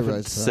they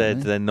haven't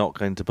said they're not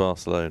going to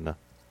Barcelona.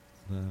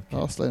 Okay.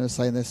 Barcelona's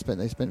saying they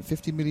spent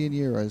 50 million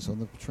euros on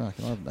the track,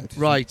 and I haven't noticed.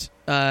 Right.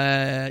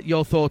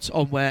 Your thoughts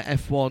on where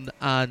F1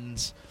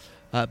 and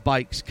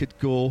bikes could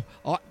go?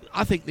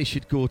 I think they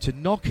should go to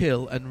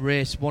Knockhill and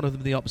race one of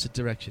them in the opposite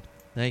direction.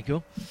 There you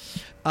go.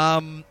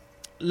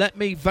 Let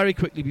me very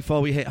quickly, before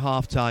we hit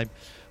half-time,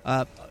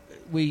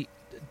 we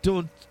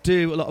don't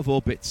do a lot of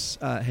orbits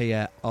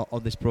here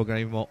on this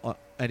programme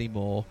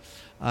anymore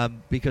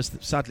because,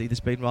 sadly, there's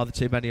been rather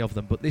too many of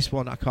them. But this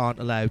one I can't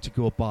allow to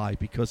go by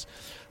because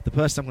the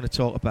person I'm going to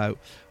talk about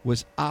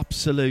was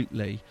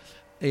absolutely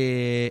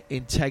an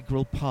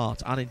integral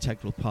part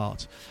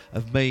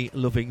of me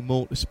loving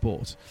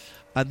motorsport.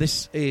 And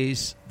this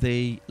is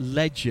the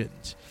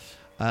legend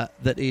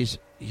that is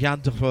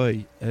Jan de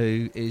Rooij,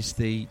 who is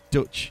the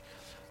Dutch,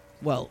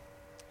 the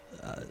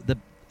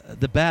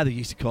bear they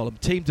used to call him,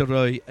 Team de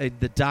Rooij in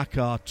the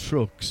Dakar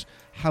trucks.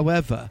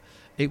 However,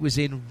 it was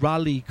in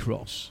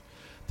rallycross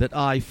that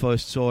I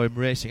first saw him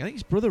racing. I think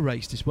his brother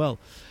raced as well.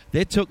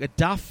 They took a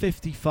DAF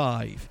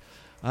 55,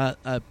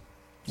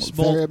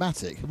 small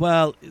Variomatic.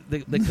 Well,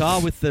 the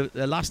car with the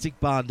elastic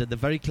band and the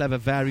very clever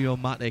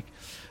Variomatic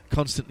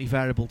constantly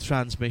variable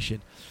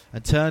transmission,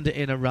 and turned it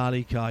in a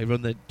rally car. He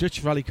run the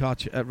Dutch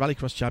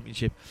Rallycross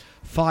Championship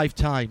 5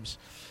 times,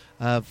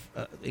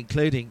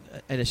 including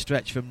in a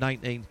stretch from 4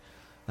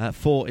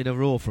 in a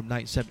row from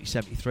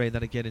 1970-73, and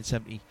then again in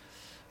 79.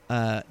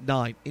 In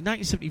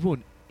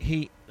 1971,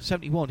 he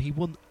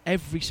won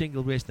every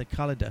single race in the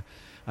calendar,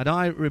 and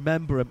I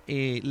remember him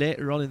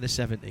later on in the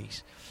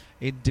 70s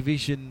in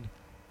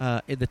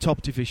the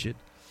top division,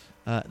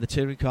 the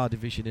touring car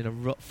division in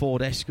a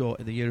Ford Escort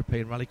in the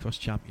European Rallycross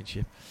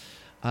Championship.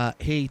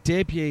 He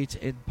debuted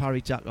in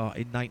Paris-Dakar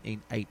in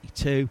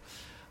 1982,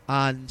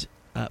 and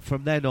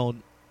from then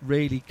on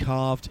really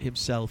carved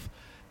himself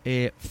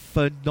a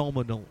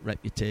phenomenal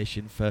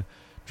reputation for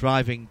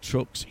driving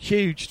trucks,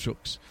 huge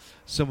trucks,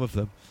 some of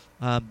them,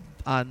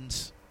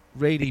 and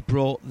really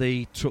brought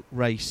the truck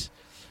race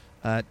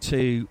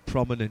to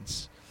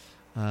prominence.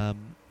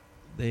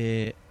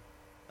 They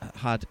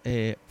had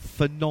a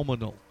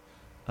phenomenal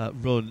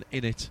run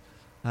in it,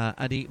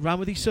 and he ran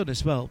with his son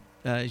as well,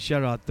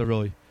 Gerard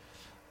Deroy,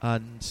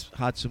 and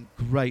had some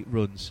great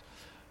runs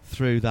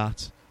through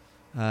that.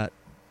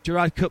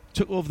 Gerard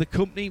took over the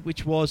company,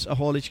 which was a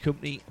haulage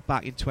company,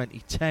 back in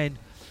 2010,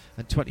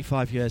 and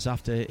 25 years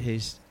after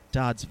his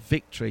dad's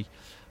victory,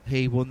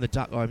 he won the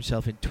Dakar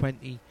himself in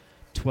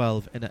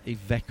 2012 in an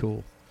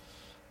Iveco.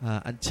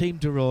 And Team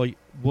Deroy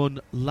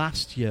won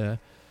last year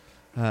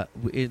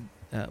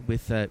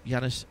with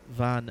Janus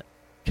van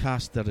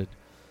Kasteren,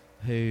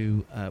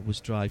 who was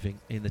driving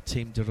in the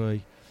Team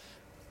Deroy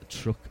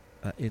truck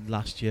in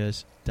last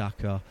year's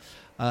Dakar.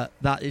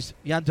 That is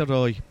Jan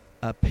Deroy,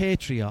 a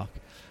patriarch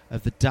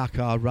of the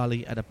Dakar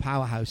Rally and a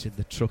powerhouse in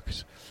the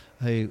trucks,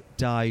 who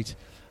died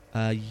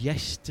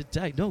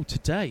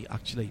today,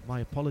 actually.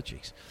 My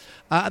apologies.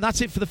 And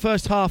that's it for the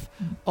first half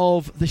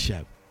of the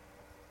show.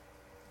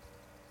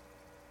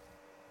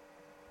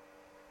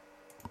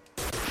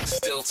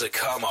 Still to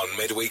come on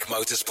Midweek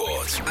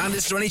Motorsport. And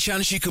is there any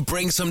chance you could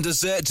bring some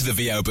dessert to the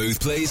VO booth,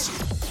 please?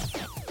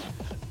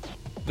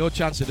 No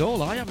chance at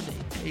all. I haven't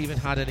even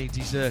had any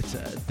dessert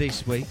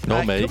this week.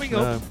 Not me. Coming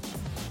up,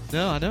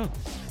 no, I know.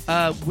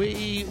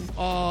 We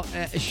are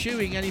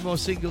eschewing any more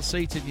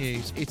single-seater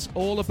news. It's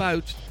all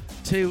about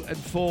 2 and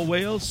 4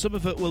 wheels. Some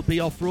of it will be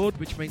off-road,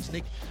 which means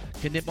Nick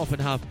can nip off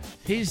and have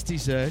his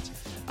dessert.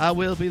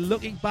 We'll be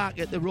looking back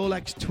at the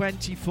Rolex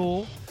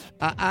 24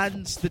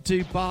 and the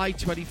Dubai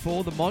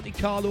 24, the Monte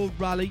Carlo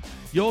Rally,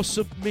 your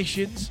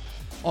submissions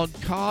on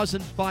cars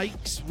and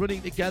bikes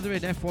running together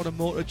in F1 and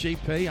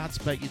MotoGP.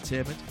 That's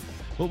Entertainment.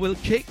 But we'll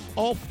kick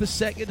off the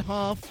second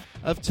half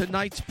of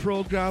tonight's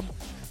programme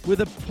with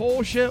a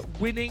Porsche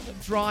winning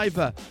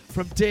driver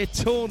from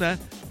Daytona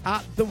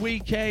at the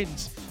weekend.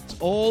 It's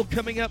all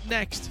coming up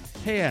next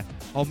here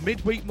on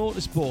Midweek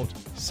Motorsport,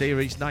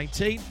 Series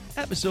 19,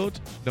 episode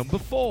number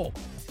 4.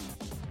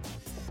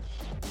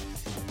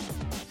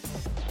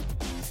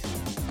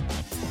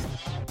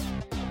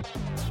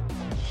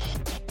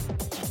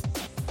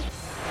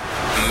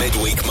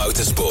 Midweek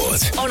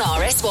Motorsport on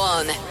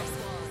RS1.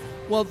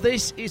 Well,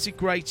 this is a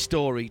great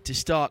story to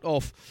start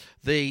off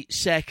the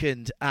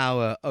second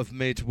hour of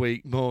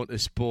Midweek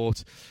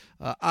Motorsport.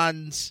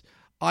 And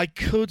I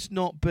could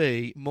not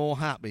be more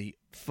happy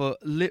for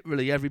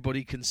literally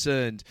everybody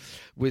concerned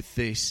with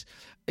this.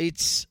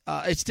 It's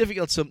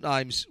difficult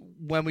sometimes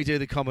when we do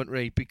the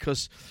commentary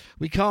because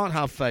we can't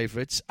have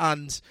favourites,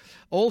 and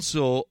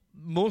also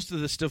most of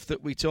the stuff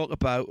that we talk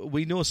about,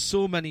 we know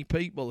so many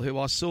people who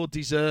are so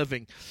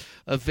deserving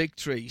of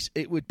victories,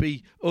 it would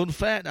be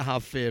unfair to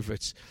have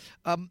favourites.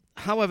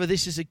 However,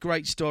 this is a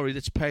great story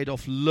that's paid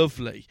off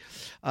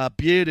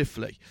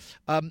beautifully.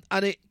 And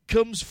it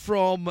comes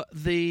from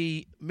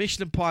the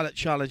Michelin Pilot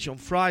Challenge on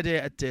Friday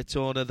at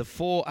Daytona, the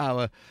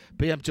 4-hour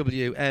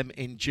BMW M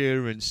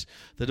Endurance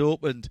that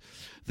opened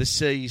the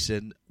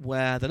season,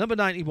 where the number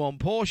 91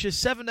 Porsche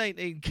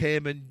 718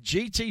 Cayman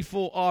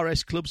GT4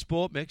 RS Club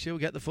Sport, make sure we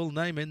get the full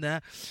name in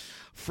there,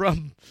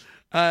 from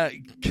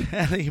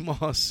Kelly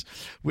Moss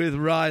with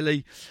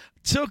Riley,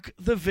 took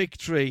the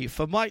victory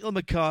for Michael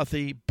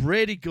McCarthy,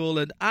 Brady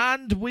Golan,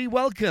 and we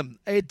welcome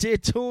a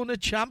Daytona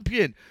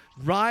champion,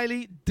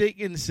 Riley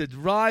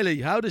Dickinson.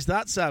 Riley, how does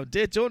that sound?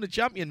 Daytona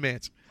champion,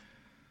 mate.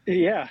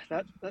 Yeah,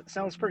 that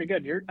sounds pretty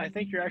good. I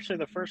think you're actually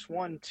the first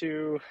one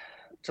to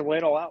lay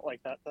it all out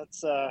like that.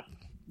 That's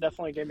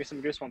definitely gave me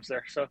some goosebumps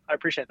there, so I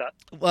appreciate that.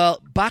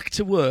 Well, back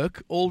to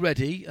work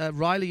already.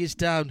 Riley is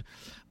down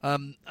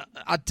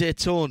at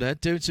Daytona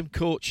doing some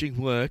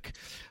coaching work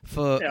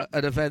for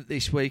an event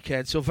this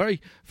weekend, so very,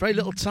 very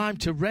little time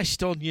to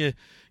rest on your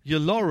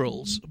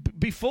laurels.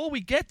 Before we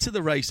get to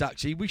the race,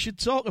 actually, we should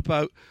talk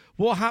about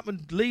what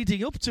happened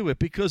leading up to it,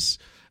 because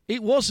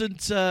it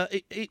wasn't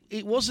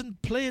it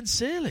wasn't plain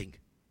sailing.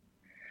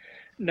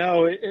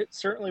 No, it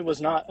certainly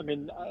was not. I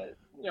mean,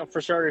 for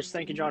starters,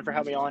 thank you, John, for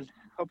having me on.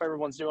 Hope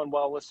everyone's doing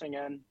well listening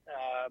in.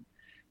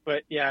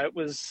 But yeah, it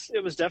was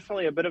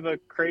definitely a bit of a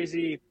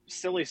crazy,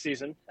 silly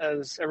season,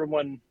 as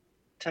everyone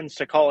tends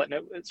to call it,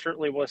 and it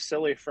certainly was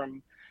silly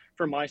from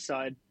my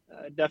side.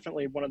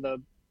 Definitely one of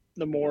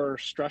the more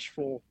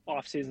stressful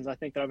off seasons I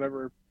think that I've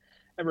ever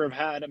have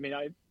had. I mean,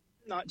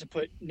 not to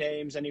put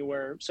names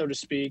anywhere, so to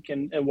speak,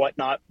 and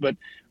whatnot, but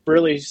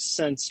really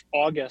since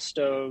August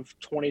of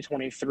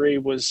 2023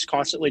 was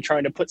constantly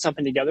trying to put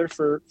something together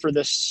for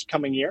this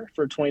coming year,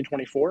 for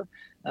 2024.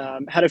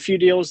 Had a few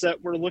deals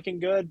that were looking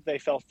good. They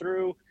fell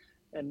through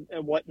and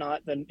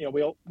whatnot. Then,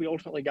 we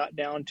ultimately got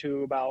down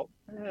to about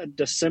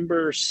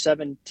December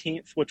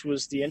 17th, which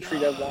was the entry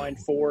deadline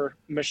for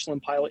Michelin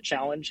Pilot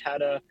Challenge.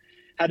 Had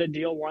had a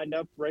deal lined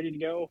up, ready to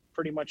go,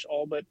 pretty much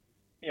all but,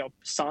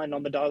 signed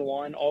on the dotted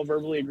line, all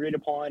verbally agreed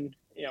upon,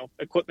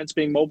 equipment's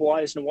being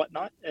mobilized and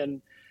whatnot.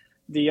 And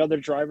the other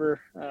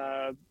driver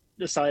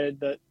decided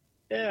that,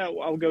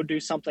 I'll go do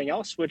something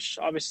else, which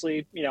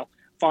obviously,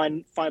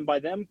 fine by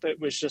them, but it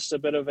was just a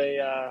bit of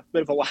a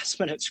last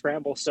minute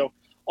scramble. So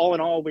all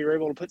in all, we were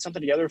able to put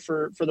something together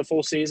for the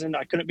full season.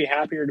 I couldn't be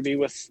happier to be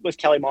with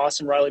Kelly Moss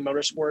and Riley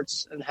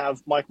Motorsports and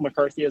have Michael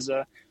McCarthy as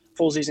a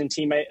full season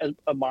teammate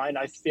of mine.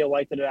 I feel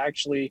like that it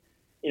actually,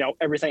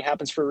 everything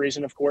happens for a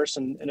reason, of course,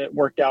 and it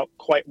worked out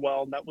quite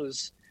well. And that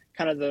was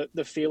kind of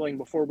the feeling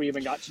before we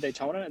even got to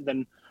Daytona. And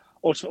then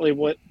ultimately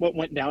what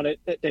went down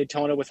at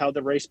Daytona with how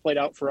the race played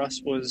out for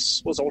us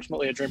was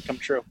ultimately a dream come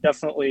true.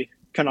 Definitely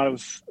could not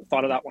have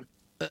thought of that one.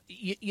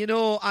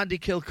 Andy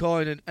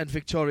Kilcoyne and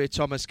Victoria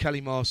Thomas, Kelly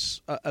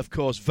Moss, of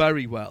course,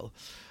 very well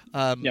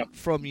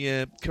from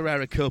your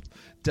Carrera Cup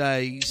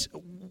days.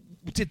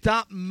 Did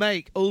that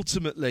make,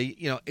 ultimately,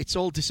 it's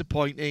all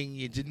disappointing,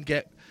 you didn't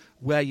get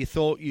where you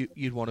thought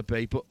you'd want to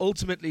be, but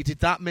ultimately, did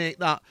that make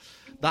that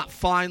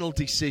final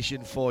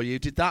decision for you?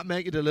 Did that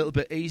make it a little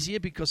bit easier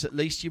because at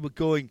least you were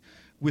going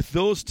with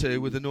those two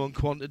with a known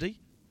quantity?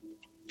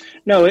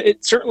 No,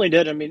 it certainly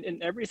did. I mean,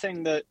 in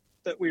everything that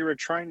we were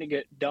trying to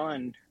get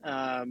done,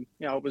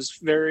 it was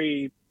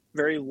very,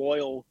 very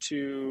loyal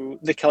to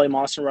the Kelly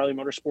Moss and Riley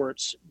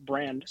Motorsports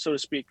brand, so to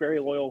speak, very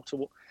loyal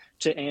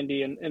to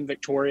Andy and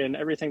Victoria, and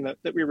everything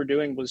that we were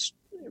doing was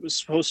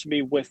supposed to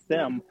be with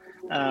them.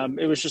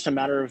 It was just a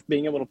matter of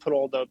being able to put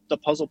all the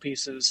puzzle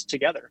pieces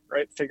together,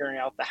 right? Figuring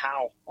out the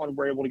how on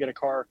we're able to get a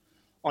car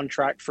on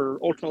track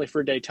ultimately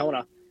for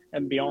Daytona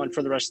and beyond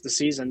for the rest of the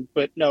season.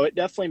 But no, it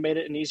definitely made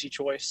it an easy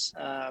choice.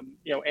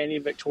 Andy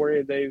and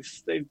Victoria,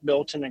 they've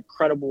built an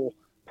incredible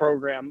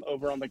program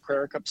over on the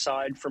Carrera Cup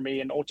side for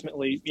me. And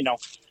ultimately,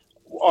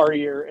 our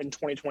year in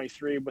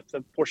 2023 with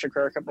the Porsche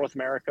Carrera Cup North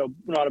America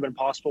would not have been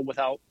possible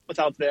without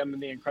them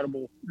and the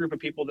incredible group of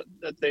people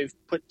that they've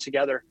put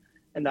together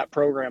in that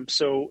program.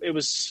 So it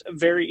was a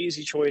very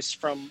easy choice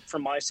from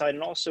my side.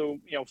 And also,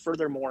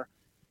 furthermore,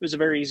 it was a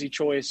very easy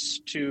choice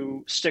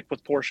to stick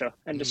with Porsche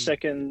and to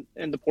stick in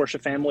the Porsche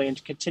family and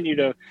to continue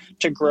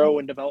to grow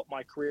and develop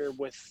my career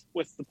with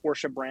the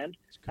Porsche brand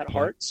at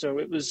heart. So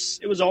it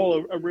was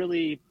all a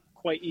really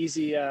quite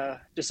easy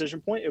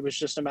decision point. It was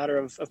just a matter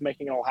of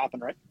making it all happen,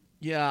 right?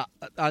 Yeah,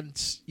 and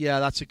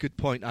that's a good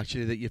point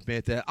actually that you've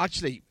made there.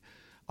 Actually,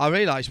 I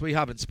realise we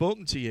haven't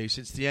spoken to you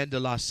since the end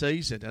of last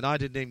season, and I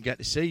didn't even get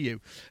to see you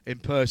in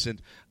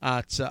person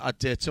at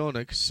Daytona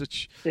because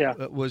such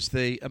was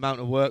the amount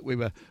of work we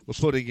were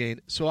putting in.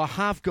 So I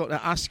have got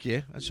to ask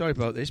you, I'm sorry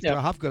about this, but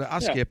I have got to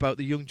ask you about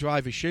the Young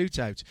Driver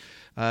Shootout.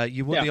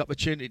 You won the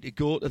opportunity to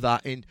go to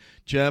that in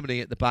Germany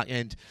at the back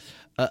end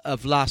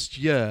of last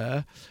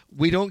year.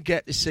 We don't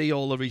get to see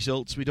all the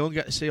results. We don't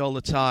get to see all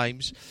the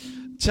times.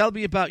 Tell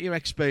me about your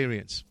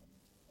experience.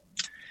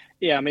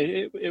 Yeah, I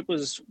mean, it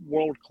was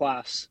world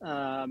class.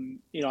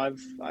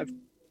 I've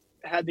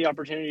had the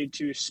opportunity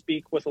to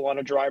speak with a lot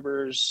of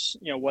drivers,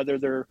 whether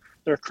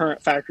they're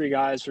current factory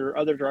guys or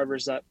other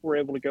drivers that were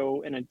able to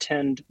go and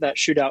attend that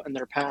shootout in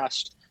their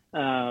past,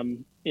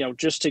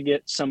 just to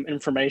get some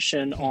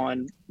information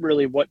on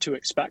really what to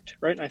expect,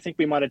 right? And I think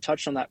we might have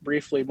touched on that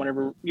briefly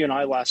whenever you and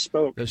I last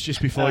spoke. That's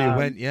just before you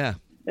went, yeah.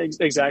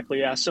 Exactly,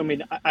 yeah. So, I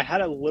mean, I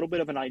had a little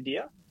bit of an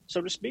idea, so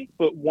to speak,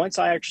 but once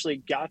I actually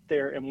got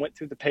there and went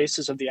through the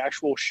paces of the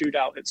actual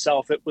shootout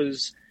itself, it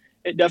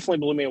definitely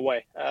blew me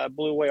away.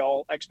 Blew away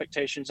all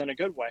expectations in a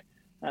good way.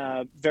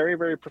 Very,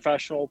 very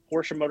professional.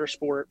 Porsche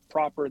Motorsport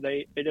proper.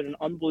 They did an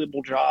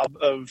unbelievable job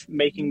of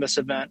making this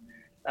event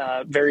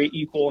very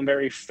equal and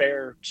very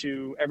fair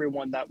to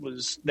everyone that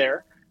was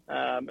there,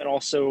 and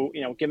also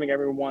giving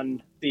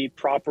everyone the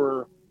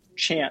proper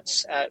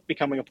chance at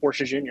becoming a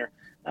Porsche Junior.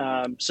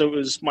 So it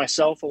was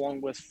myself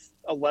along with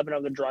 11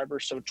 other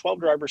drivers, so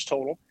 12 drivers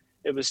total.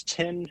 It was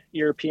 10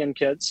 European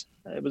kids.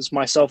 It was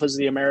myself as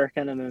the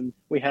American, and then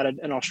we had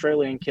an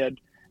Australian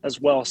kid as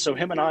well. So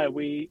him and I,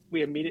 we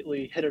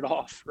immediately hit it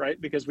off, right?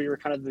 Because we were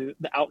kind of the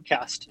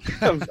outcast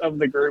of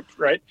the group,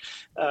 right?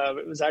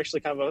 It was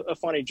actually kind of a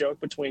funny joke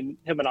between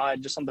him and I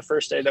just on the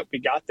first day that we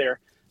got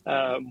there.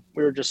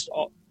 We were just,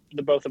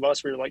 the both of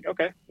us, we were like,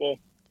 okay, well,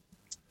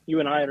 you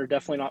and I are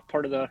definitely not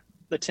part of the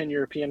 10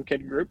 European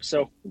kid group,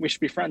 so we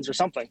should be friends or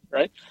something,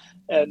 right?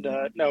 And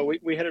no,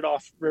 we hit it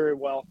off very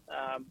well.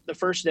 The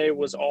first day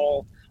was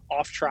all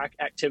off-track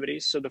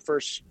activities, so the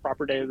first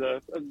proper day of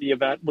the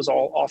event was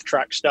all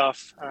off-track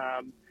stuff.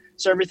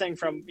 So everything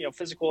from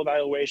physical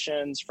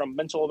evaluations, from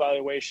mental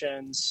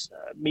evaluations,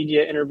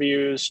 media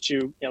interviews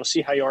to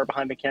see how you are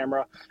behind the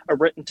camera, a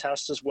written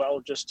test as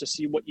well, just to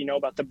see what you know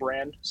about the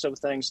brand. So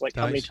things like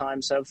how many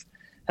times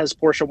has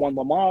Porsche won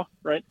Le Mans,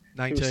 right?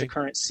 19. Who was the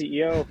current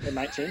CEO in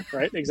 19,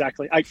 right?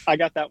 Exactly. I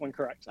got that one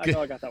correct. I know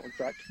I got that one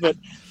correct. But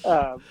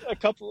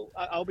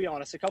I'll be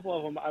honest, a couple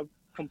of them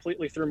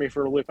completely threw me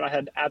for a loop, and I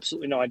had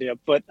absolutely no idea.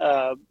 But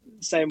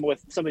same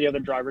with some of the other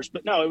drivers.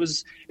 But no, it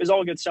was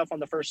all good stuff on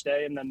the first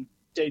day, and then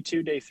day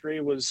 2, day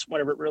 3 was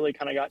whenever it really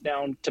kind of got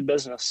down to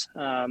business.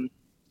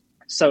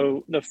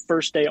 So the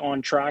first day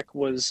on track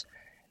was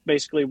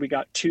basically we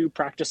got 2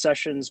 practice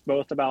sessions,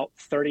 both about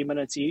 30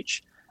 minutes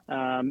each.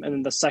 And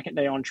then the second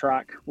day on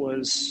track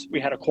we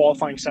had a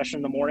qualifying session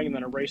in the morning and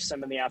then a race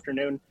sim in the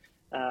afternoon.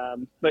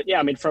 But yeah,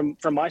 I mean, from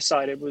my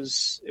side, it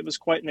was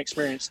quite an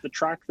experience. The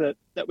track that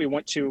we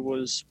went to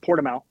was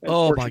Portimao in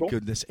Portugal. My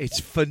goodness, it's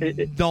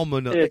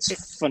phenomenal.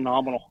 It's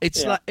phenomenal.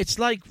 It's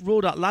like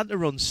Road Atlanta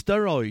on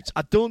steroids.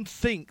 I don't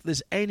think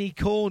there's any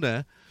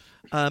corner,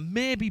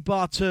 maybe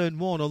bar turn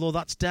 1, although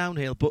that's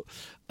downhill, but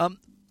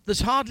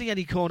there's hardly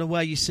any corner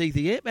where you see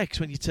the apex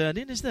when you turn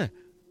in, is there?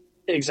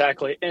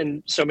 Exactly.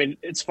 And so, I mean,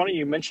 it's funny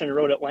you mentioned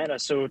Road Atlanta.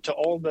 So to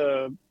all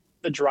the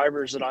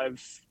drivers that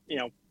I've,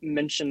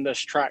 mentioned this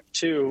track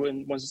to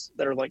and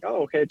that are like,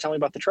 oh, okay, tell me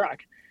about the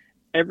track.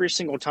 Every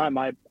single time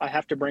I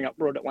have to bring up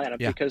Road Atlanta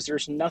because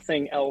there's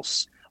nothing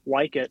else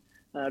like it.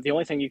 The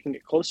only thing you can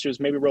get close to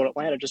is maybe Road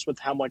Atlanta, just with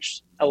how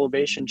much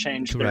elevation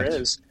change there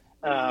is.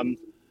 I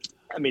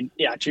mean,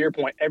 yeah, to your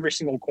point, every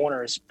single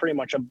corner is pretty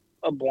much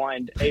a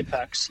blind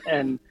apex.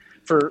 And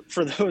for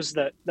those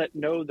that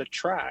know the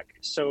track,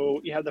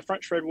 so you have the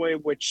front straightaway,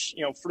 which,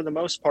 for the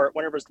most part,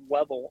 whenever it's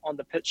level on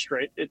the pit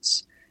straight,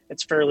 it's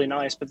fairly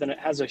nice, but then it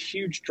has a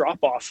huge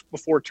drop off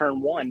before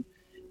turn 1.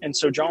 And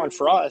so, John,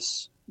 for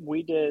us,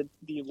 we did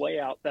the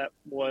layout that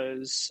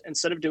was,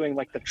 instead of doing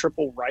like the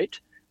triple right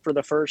for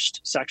the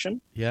first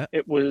section,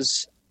 it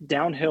was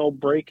downhill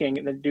braking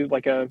and then do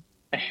like a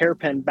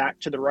hairpin back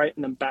to the right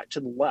and then back to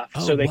the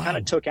left. So they kind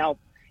of took out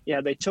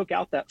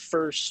that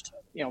first,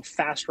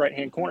 fast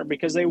right-hand corner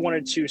because they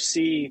wanted to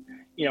see,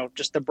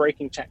 just the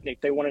braking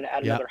technique. They wanted to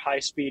add another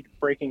high-speed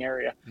braking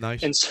area.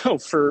 Nice. And so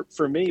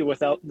for me,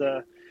 without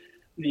the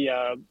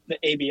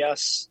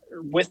ABS,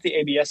 with the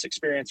ABS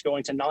experience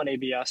going to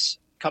non-ABS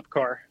Cup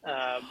car,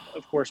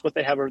 of course, what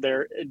they have over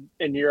there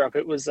in Europe,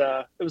 it was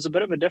a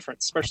bit of a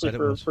difference, especially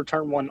for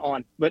turn 1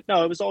 on. But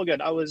no, it was all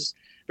good. I was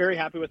very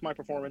happy with my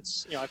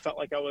performance. I felt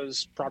like I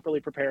was properly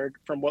prepared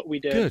from what we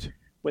did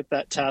with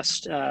that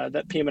test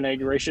that PM&A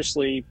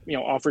graciously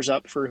offers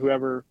up for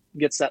whoever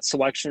gets that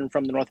selection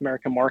from the North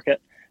American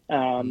market.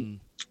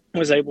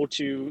 Was able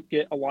to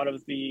get a lot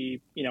of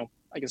the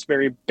I guess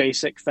very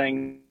basic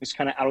things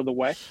kind of out of the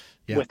way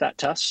with that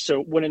test. So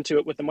went into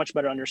it with a much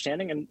better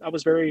understanding, and I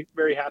was very,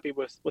 very happy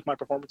with my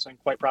performance and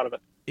quite proud of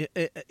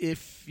it.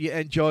 If you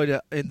enjoyed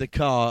it in the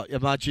car,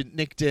 imagine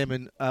Nick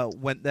Daman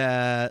went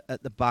there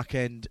at the back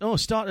end.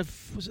 Was it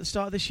the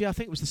start of this year? I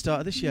think it was the start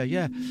of this year,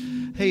 yeah.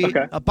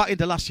 Back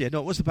into last year. No,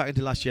 it was the back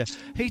into last year.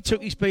 He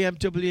took his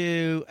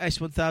BMW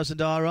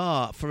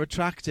S1000RR for a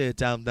track day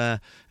down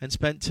there and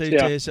spent 2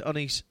 days on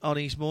his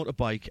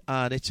motorbike,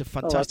 and it's a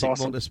fantastic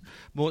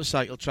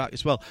motorcycle track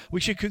as well.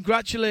 We should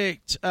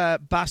congratulate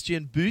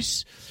Bastien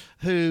Bus,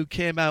 who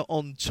came out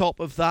on top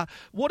of that.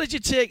 What did you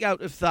take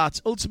out of that?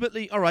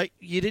 Ultimately, all right,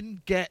 you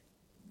didn't get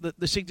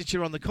the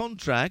signature on the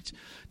contract.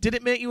 Did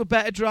it make you a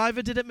better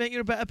driver? Did it make you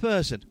a better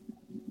person?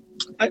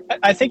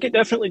 I think it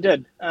definitely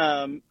did.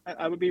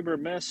 I would be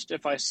remiss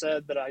if I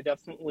said that I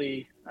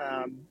definitely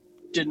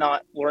did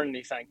not learn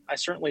anything. I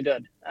certainly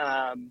did.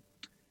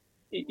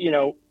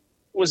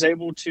 Was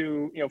able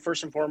to,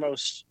 first and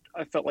foremost,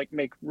 I felt like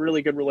make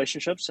really good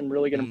relationships and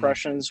really good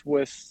impressions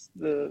with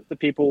the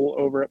people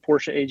over at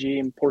Porsche AG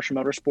and Porsche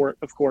Motorsport,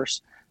 of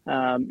course.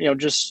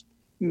 Just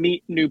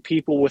meet new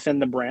people within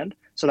the brand.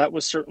 So that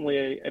was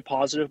certainly a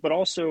positive, but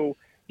also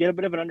get a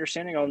bit of an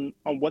understanding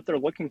on what they're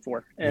looking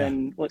for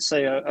in, let's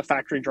say, a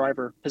factory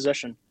driver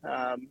position.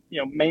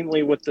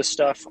 Mainly with the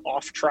stuff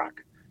off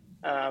track.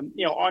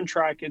 On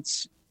track,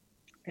 it's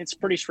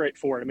pretty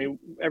straightforward. I mean,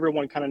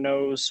 everyone kind of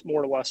knows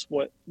more or less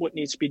what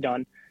needs to be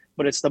done.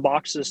 But it's the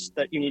boxes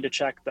that you need to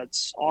check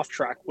that's off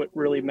track what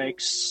really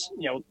makes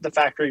the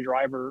factory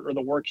driver or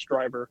the works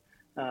driver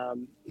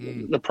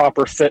the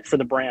proper fit for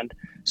the brand.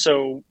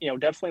 So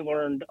definitely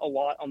learned a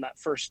lot on that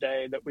first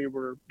day that we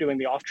were doing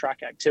the off track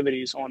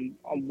activities on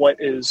what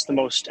is the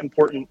most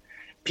important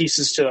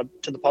pieces to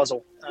the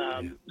puzzle.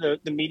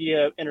 The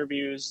media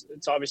interviews,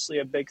 it's obviously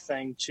a big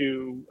thing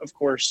to, of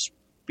course,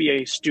 be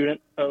a student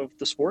of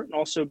the sport and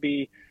also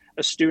be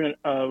a student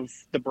of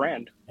the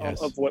brand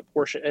of what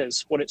Porsche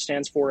is, what it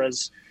stands for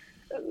as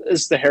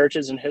the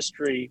heritage and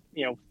history,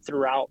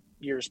 throughout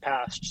years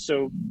past.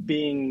 So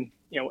being,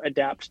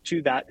 adapt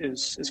to that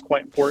is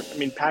quite important. I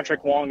mean,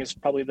 Patrick Wong is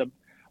probably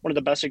one of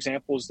the best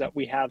examples that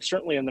we have,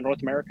 certainly in the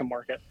North American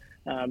market.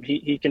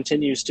 He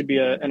continues to be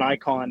an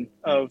icon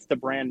of the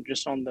brand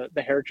just on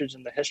the heritage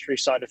and the history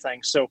side of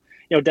things. So,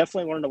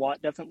 definitely learned a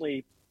lot,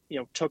 definitely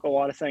took a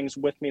lot of things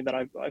with me that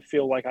I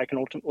feel like I can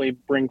ultimately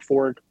bring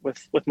forward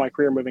with my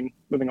career moving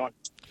on.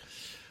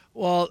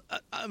 Well,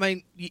 I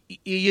mean, you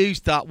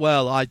used that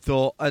well, I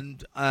thought,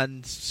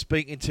 and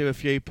speaking to a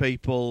few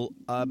people,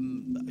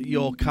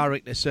 your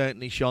character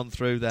certainly shone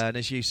through there. And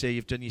as you say,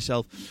 you've done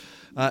yourself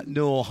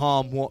no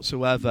harm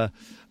whatsoever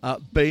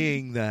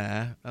being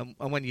there. And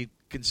when you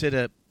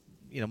consider,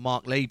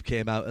 Mark Lieb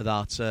came out of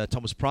that,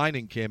 Thomas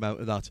Preining came out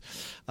of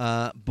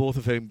that, both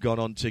of whom gone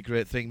on to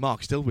great thing.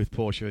 Mark's still with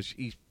Porsche.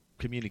 He's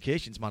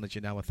communications manager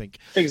now, I think.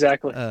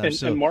 Exactly.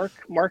 And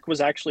Mark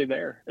was actually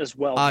there as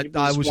well. I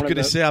was going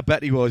to say, I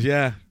bet he was,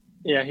 yeah.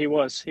 Yeah, he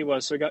was.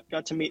 So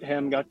got to meet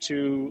him, got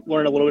to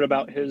learn a little bit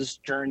about his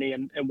journey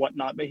and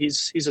whatnot. But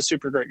he's a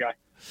super great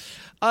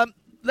guy.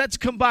 Let's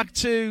come back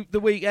to the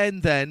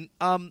weekend then.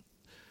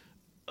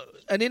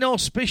 An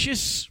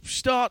inauspicious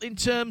start in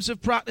terms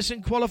of practice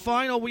and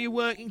qualifying, or were you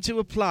working to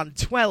a plan?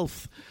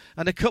 12th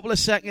and a couple of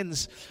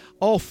seconds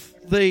off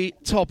the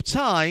top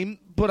time,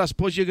 but I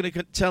suppose you're going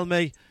to tell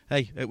me,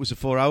 hey, it was a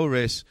 4-hour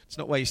race. It's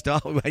not where you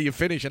start, where you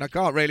finish, and I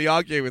can't really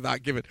argue with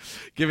that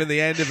given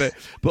the end of it.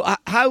 But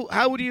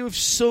how would you have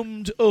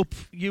summed up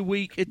your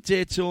week at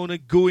Daytona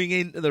going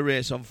into the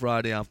race on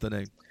Friday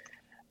afternoon?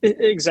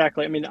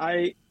 Exactly. I mean,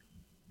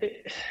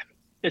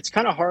 it's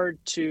kind of hard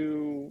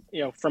to,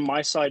 from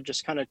my side,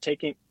 just kind of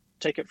take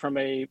it from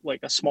a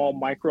small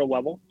micro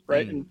level,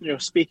 right?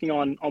 And, speaking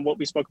on what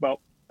we spoke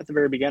about at the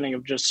very beginning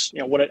of just,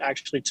 what it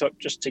actually took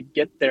just to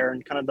get there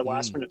and kind of the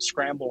last minute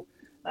scramble,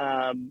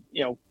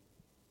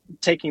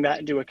 taking that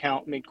into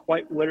account, I mean,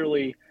 quite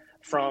literally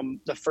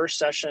from the first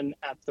session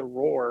at the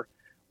Roar,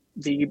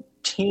 the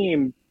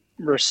team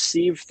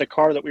received the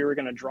car that we were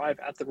going to drive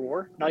at the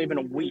Roar not even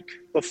a week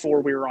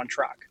before we were on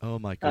track. Oh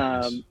my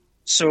goodness.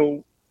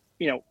 So,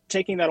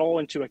 taking that all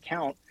into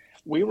account,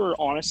 we were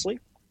honestly,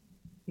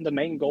 the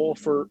main goal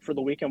for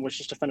the weekend was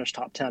just to finish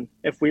top 10.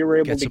 If we were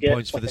able to get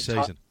points for the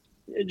season,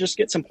 just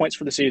get some points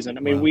for the season.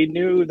 I mean, we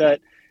knew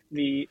that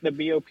the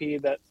BOP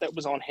that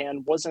was on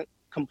hand wasn't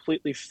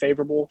completely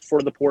favorable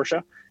for the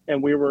Porsche,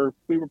 and we were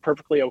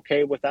perfectly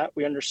okay with that.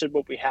 We understood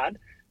what we had.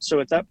 So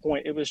at that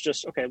point, it was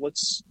just, okay,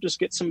 let's just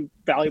get some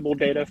valuable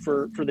data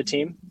for the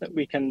team that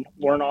we can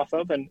learn off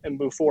of and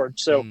move forward.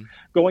 So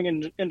going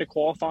into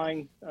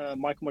qualifying,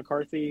 Michael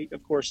McCarthy,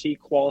 of course, he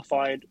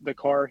qualified the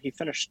car. He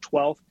finished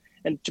 12th.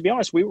 And to be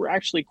honest, we were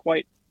actually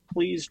quite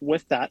pleased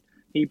with that.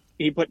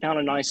 He put down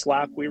a nice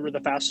lap. We were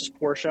the fastest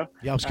Porsche.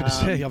 Yeah, I was going to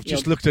say, I've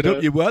just looked it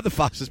up. You were the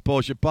fastest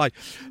Porsche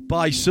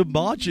by some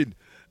margin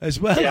as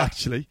well,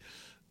 actually.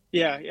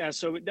 Yeah.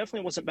 So it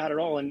definitely wasn't bad at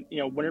all. And,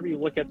 whenever you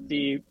look at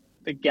the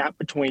gap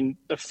between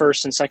the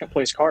first and second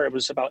place car, it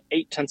was about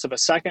 0.8 of a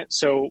second.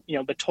 So,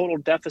 the total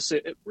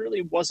deficit, it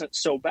really wasn't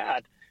so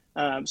bad.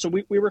 So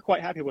we were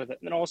quite happy with it.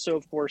 And then also,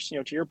 of course,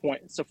 to your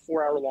point, it's a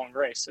 4-hour long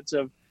race. It's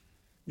a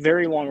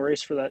very long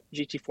race for that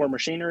GT4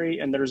 machinery.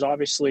 And there's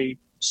obviously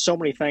so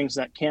many things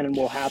that can and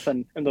will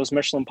happen in those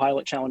Michelin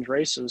Pilot Challenge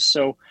races.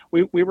 So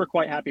we were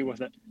quite happy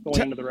with it going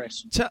into the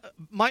race.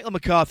 Michael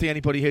McCarthy,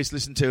 anybody who's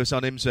listened to us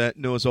on IMSA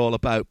knows all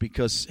about,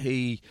 because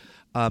he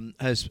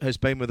has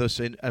been with us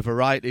in a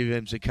variety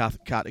of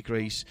IMSA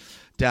categories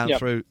down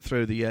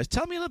through the years.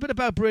 Tell me a little bit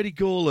about Brady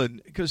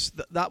Golan, because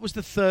that was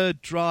the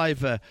third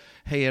driver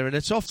here, and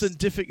it's often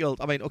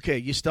difficult. I mean, okay,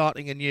 you're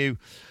starting a new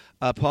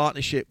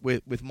partnership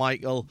with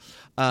Michael,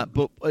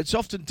 but it's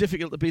often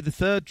difficult to be the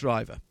third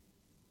driver.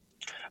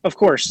 Of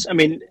course. I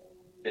mean,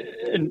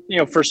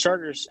 for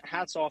starters,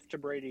 hats off to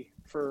Brady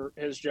for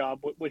his job,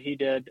 what he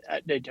did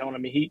at Daytona. I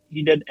mean,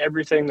 he did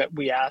everything that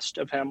we asked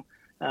of him.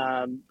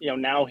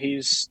 Now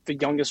he's the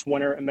youngest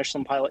winner in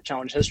Michelin Pilot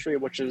Challenge history,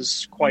 which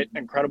is quite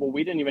incredible.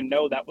 We didn't even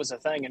know that was a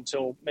thing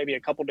until maybe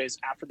a couple days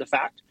after the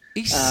fact.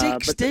 He's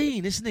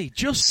 16, isn't he?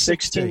 Just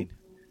 16.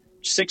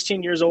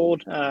 16 years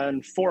old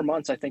and 4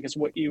 months, I think, is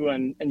what you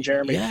and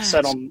Jeremy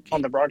said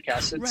on the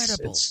broadcast.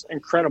 It's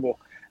incredible.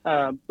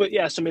 But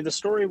yes, I mean, the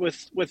story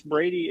with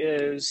Brady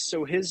is,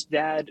 so his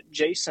dad,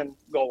 Jason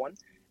Golan,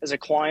 is a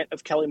client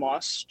of Kelly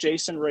Moss.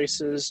 Jason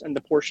races in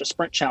the Porsche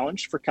Sprint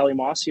Challenge for Kelly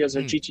Moss. He has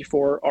a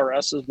GT4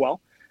 RS as well.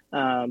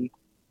 And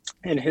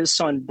his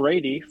son,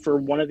 Brady, for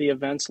one of the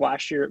events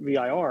last year at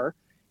VIR,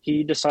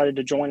 he decided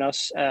to join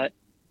us at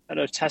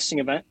a testing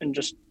event and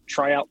just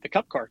try out the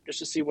Cup car just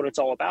to see what it's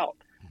all about.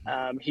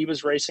 He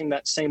was racing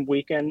that same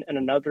weekend in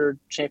another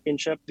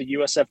championship, the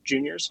USF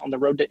Juniors, on the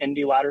Road to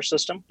Indy ladder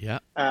system. Yeah.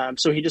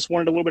 So he just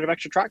wanted a little bit of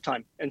extra track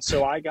time. And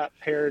so I got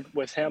paired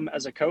with him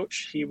as a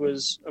coach. He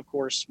was, of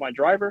course, my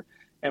driver.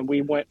 And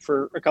we went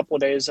for a couple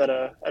of days at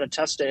a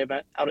test day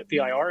event out at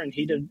VIR, and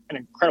he did an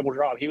incredible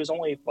job. He was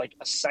only like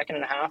a second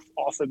and a half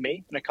off of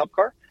me in a Cup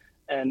car.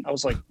 And I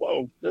was like,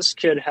 whoa, this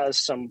kid has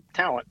some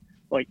talent,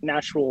 like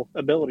natural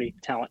ability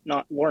talent,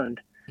 not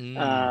learned.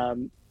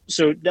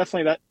 So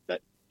definitely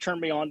that turned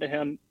me on to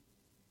him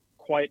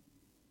quite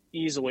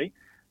easily.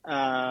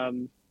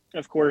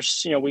 Of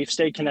course, we've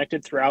stayed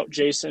connected throughout.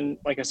 Jason,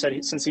 like I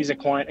said, since he's a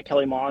client of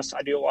Kelly Moss,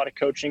 I do a lot of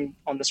coaching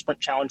on the Sprint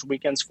Challenge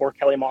weekends for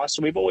Kelly Moss.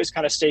 So we've always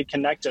kind of stayed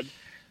connected.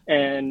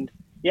 And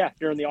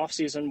during the off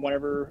season,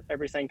 whenever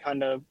everything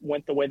kind of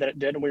went the way that it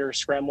did, and we were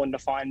scrambling to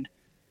find,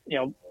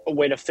 a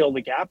way to fill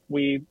the gap,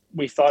 we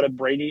thought of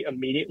Brady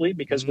immediately,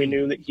 because we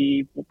knew that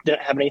he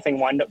didn't have anything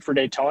lined up for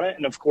Daytona.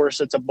 And of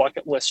course, it's a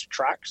bucket list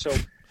track. So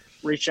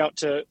reached out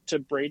to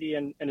Brady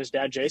and his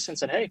dad, Jason, and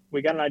said, hey,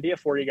 we got an idea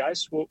for you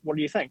guys. What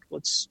do you think?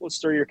 Let's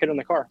throw your kid in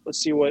the car. Let's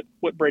see what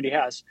Brady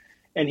has.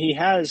 And he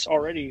has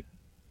already,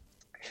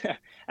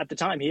 at the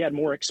time, he had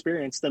more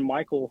experience than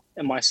Michael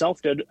and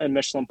myself did in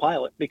Michelin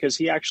Pilot, because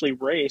he actually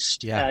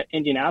raced at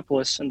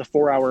Indianapolis in the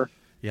 4-hour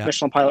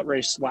Michelin Pilot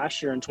race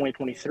last year in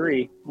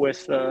 2023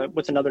 with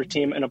another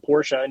team in a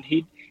Porsche. And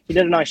he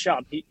did a nice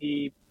job.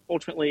 He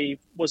ultimately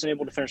wasn't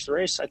able to finish the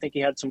race. I think he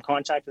had some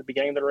contact at the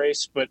beginning of the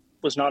race, but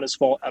was not his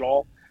fault at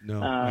all.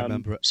 No, I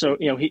remember it. So,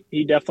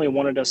 he definitely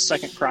wanted a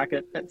second crack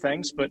at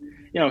things, but,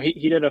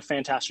 he did a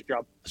fantastic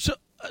job.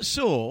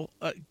 So,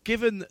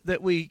 given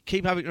that we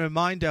keep having to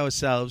remind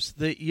ourselves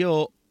that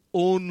you're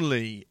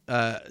only...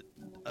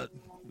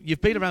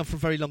 you've been around for a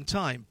very long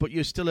time, but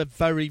you're still a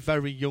very,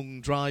 very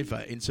young driver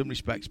in some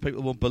respects.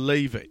 People won't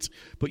believe it.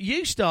 But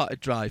you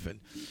started driving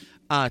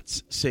at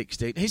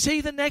 16. Is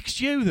he the next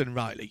you then,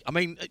 Riley? I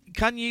mean,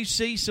 can you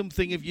see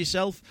something of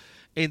yourself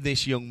in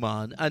this young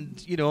man?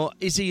 And,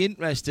 is he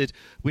interested?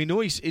 We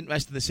know he's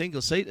interested in the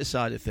single-seater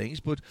side of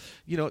things, but,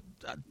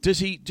 does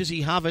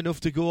he have enough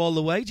to go all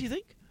the way, do you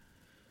think?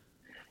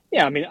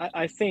 Yeah, I mean,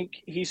 I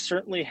think he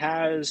certainly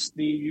has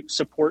the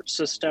support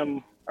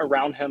system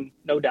around him,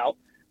 no doubt.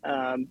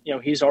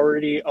 He's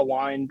already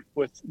aligned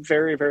with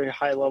very, very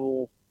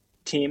high-level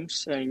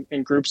teams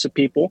and groups of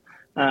people.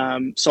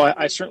 So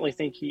I certainly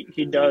think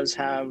he does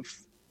have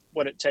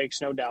what it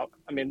takes, no doubt.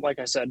 I mean, like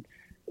I said,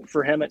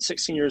 for him at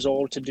 16 years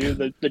old to do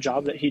the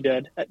job that he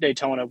did at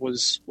Daytona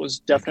was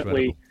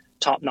definitely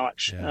top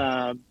notch.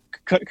 Yeah.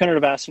 Couldn't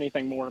have asked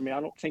anything more. I mean, I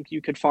don't think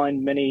you could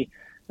find many,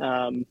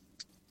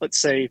 let's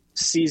say,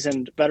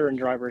 seasoned veteran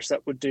drivers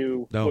that would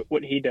do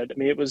what he did. I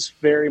mean, it was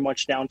very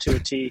much down to a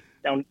T,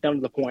 down to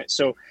the point.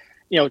 So,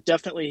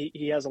 definitely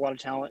he has a lot of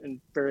talent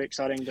and very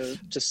exciting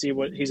to see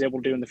what he's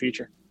able to do in the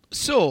future.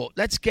 So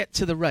let's get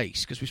to the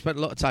race, because we spent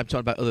a lot of time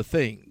talking about other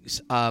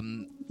things.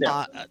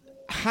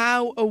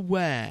 How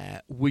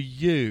aware were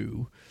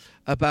you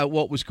about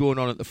what was going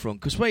on at the front?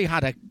 Because we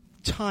had a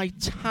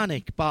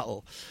titanic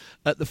battle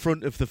at the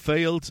front of the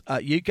field.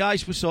 You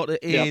guys were sort of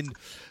in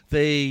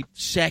the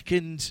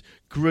second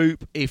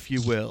group, if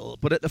you will.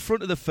 But at the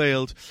front of the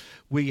field,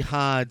 we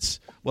had,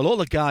 all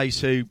the guys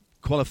who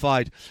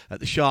qualified at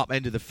the sharp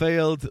end of the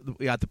field.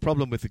 We had the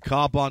problem with the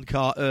carbon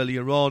car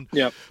earlier on.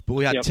 But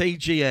we had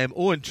TGM,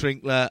 Owen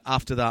Trinkler,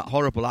 after that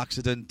horrible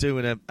accident,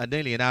 doing a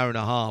nearly an hour and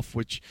a half,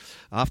 which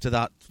after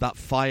that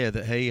fire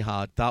that he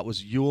had, that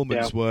was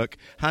yeoman's work.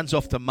 Hands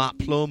off to Matt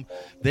Plum.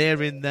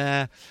 They're in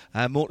there.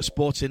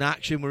 Motorsports in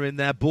Action were in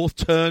there. Both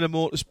Turner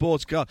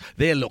Motorsports cars.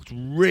 They looked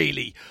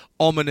really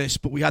ominous,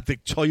 but we had the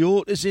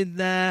Toyotas in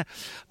there.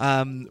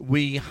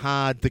 We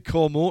had the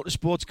Core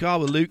Motorsports car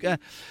with Luca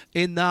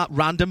in that.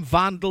 Random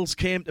Vandals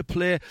came to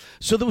play.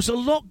 So there was a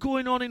lot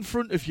going on in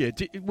front of you.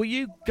 Were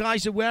you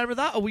guys aware of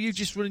that, or were you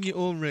just running your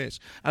own race?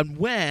 And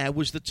where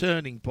was the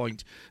turning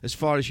point as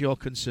far as you're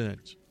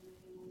concerned?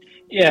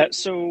 Yeah,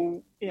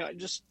 so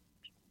just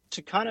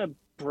to kind of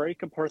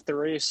break apart the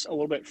race a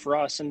little bit for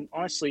us, and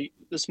honestly,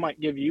 this might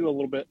give you a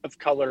little bit of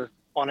color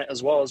on it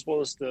as well as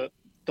the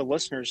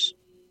listeners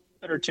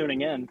that are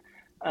tuning in.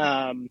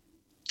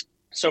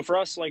 So for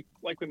us, like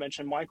we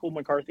mentioned, Michael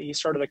McCarthy, he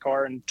started the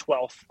car in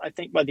 12th. I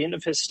think by the end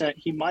of his stint,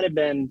 he might have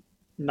been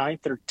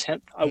 9th or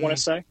 10th, I want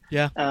to say.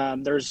 Yeah.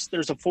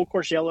 There's a full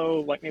course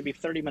yellow, like maybe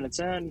 30 minutes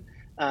in.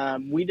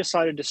 We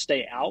decided to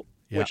stay out,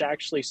 which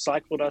actually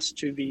cycled us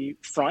to the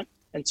front.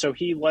 And so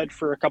he led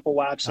for a couple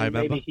laps, and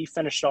maybe he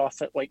finished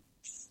off at like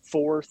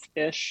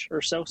 4th-ish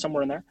or so,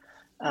 somewhere in there.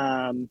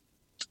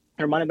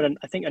 There might have been,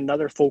 I think,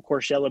 another full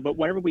course yellow. But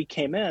whenever we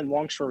came in,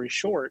 long story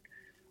short,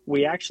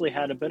 we actually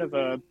had a bit of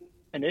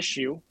an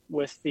issue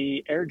with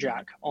the air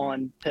jack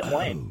on pit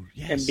lane.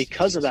 And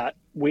because of that,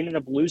 we ended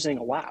up losing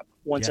a lap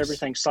once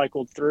everything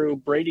cycled through.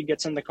 Brady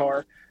gets in the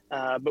car,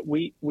 but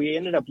we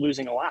ended up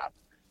losing a lap.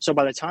 So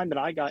by the time that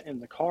I got in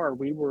the car,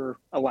 we were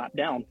a lap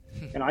down.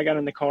 And I got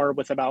in the car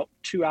with about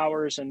 2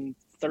 hours and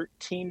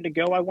 13 to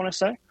go, I want to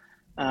say.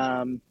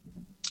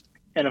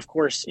 And of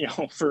course,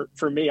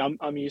 for me,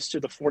 I'm used to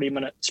the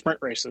 40-minute sprint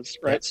races,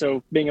 right? Yep.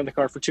 So being in the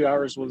car for 2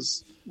 hours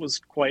was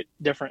quite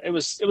different. It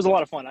was a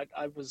lot of fun.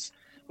 I was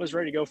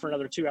ready to go for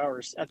another 2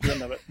 hours at the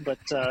end of it, but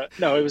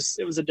no, it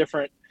was a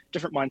different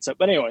mindset.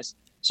 But anyways,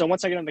 so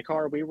once I get in the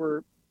car, we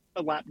were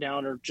a lap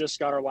down or just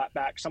got our lap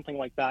back, something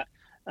like that.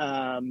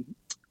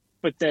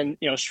 But then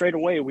straight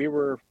away we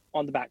were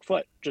on the back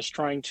foot, just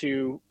trying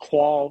to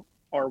claw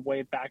our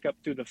way back up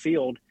through the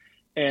field.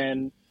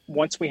 And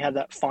once we had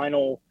that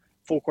final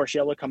full course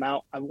yellow come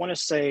out, I want to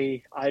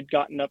say I'd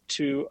gotten up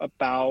to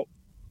about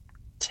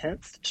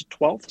 10th to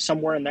 12th,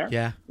 somewhere in there.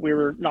 Yeah. We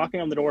were knocking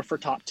on the door for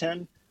top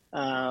 10.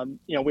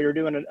 We were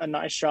doing a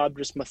nice job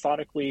just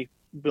methodically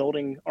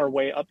building our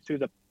way up through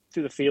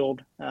the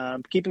field,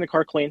 keeping the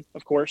car clean,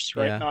 of course,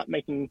 right? Yeah. Not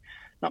making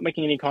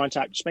any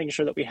contact, just making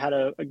sure that we had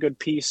a good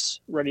piece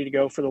ready to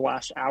go for the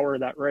last hour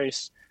of that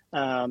race.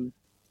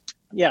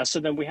 So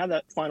then we had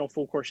that final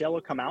full course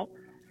yellow come out.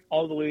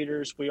 All the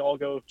leaders, we all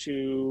go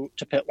to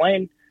pit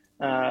lane.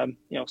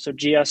 So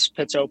GS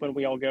pits open,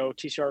 we all go.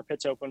 TCR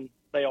pits open,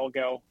 they all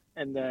go.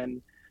 And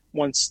then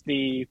once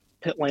the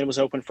pit lane was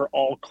open for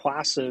all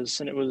classes,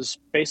 and it was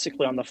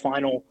basically on the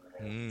final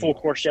full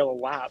course yellow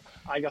lap,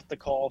 I got the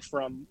call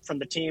from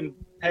the team,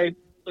 hey,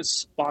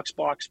 let's box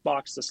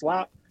this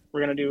lap. We're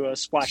going to do a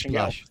splash and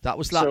go. That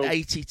was lap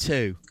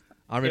 82.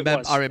 I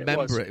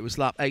remember it. It was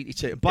lap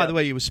 82. And by the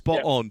way, you were spot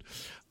on.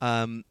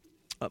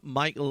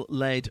 Michael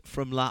led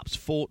from laps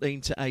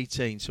 14 to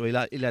 18. So he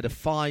led a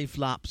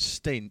 5-lap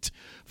stint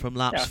from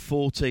laps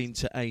 14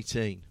 to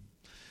 18.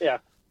 Yeah.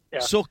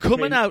 So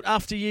coming out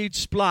after you'd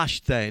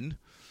splashed then,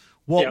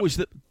 what was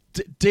the...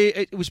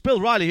 it was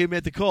Bill Riley who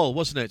made the call,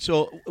 wasn't it?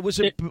 So was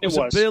it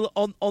Bill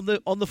on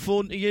the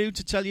phone to you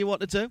to tell you what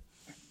to do?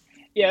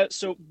 Yeah,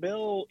 so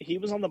Bill, he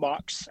was on the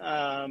box,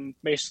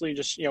 basically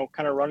just,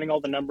 kind of running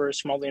all the numbers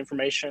from all the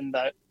information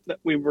that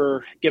we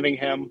were giving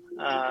him.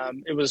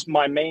 It was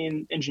my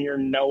main engineer,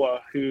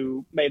 Noah,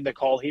 who made the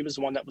call. He was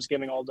the one that was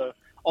giving all the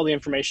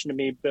information to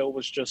me. Bill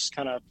was just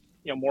kind of,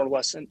 more or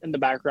less in the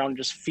background,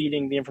 just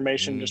feeding the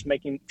information, just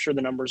making sure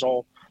the numbers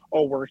all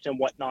worked and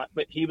whatnot.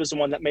 But he was the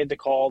one that made the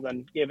call,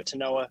 then gave it to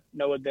Noah.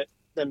 Noah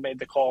then made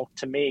the call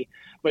to me.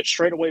 But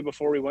straight away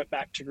before we went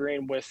back to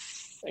green with,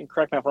 and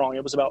correct me if I'm wrong,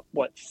 it was about,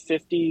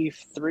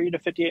 53 to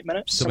 58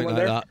 minutes? Something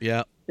like that,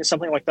 yeah.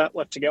 Something like that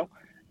left to go.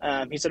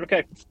 He said,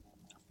 okay,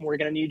 we're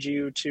going to need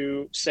you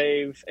to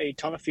save a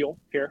ton of fuel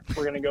here.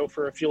 We're going to go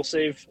for a fuel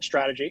save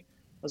strategy.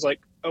 I was like,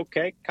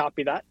 okay,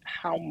 copy that.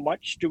 How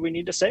much do we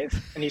need to save?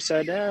 And he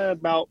said,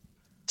 about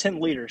 10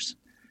 liters.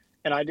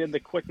 And I did the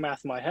quick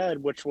math in my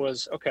head, which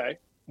was, okay,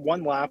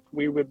 one lap,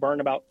 we would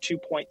burn about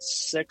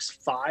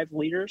 2.65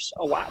 liters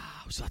a lap.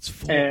 Wow, so that's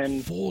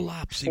four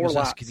laps he was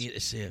asking you to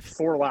save.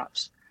 4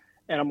 laps.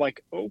 And I'm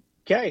like,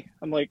 okay.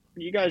 I'm like,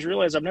 you guys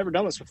realize I've never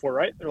done this before,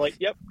 right? They're like,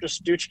 yep,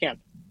 just do what you can.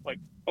 I'm like,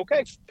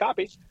 okay,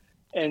 copy.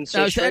 And so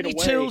now, is there any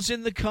tools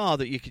in the car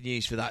that you can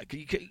use for that?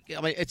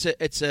 I mean, it's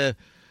a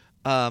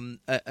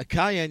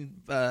Cayenne.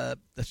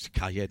 That's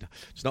Cayenne.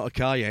 It's not a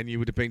Cayenne. You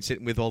would have been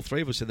sitting with all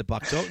three of us in the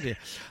back talking to you.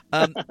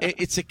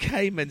 It's a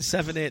Cayman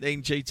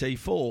 718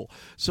 GT4.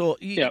 So,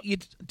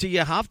 do you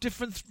have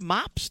different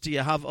maps? Do you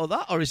have all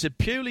that, or is it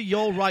purely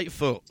your right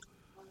foot?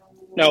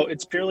 No,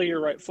 it's purely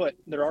your right foot.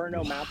 There are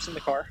no maps in the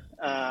car.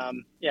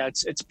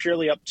 It's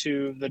purely up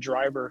to the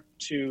driver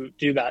to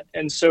do that.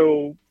 And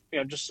so,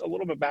 just a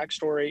little bit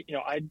backstory.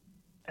 I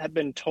had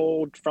been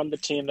told from the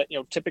team that,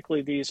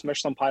 typically these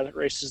Michelin Pilot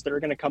races, they're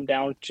going to come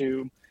down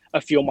to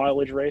a fuel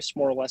mileage race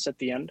more or less at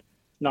the end,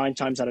 9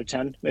 times out of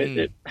 10.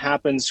 It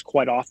happens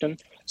quite often.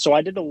 So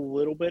I did a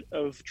little bit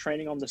of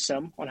training on the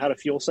sim on how to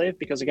fuel save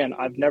because, again,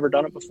 I've never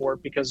done it before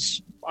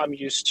because I'm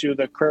used to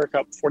the Carrera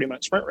Cup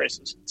 40-minute sprint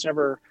races. It's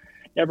never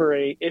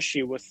a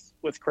issue with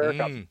Carrera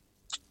Cup.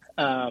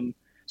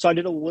 So I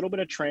did a little bit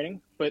of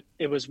training, but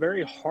it was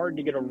very hard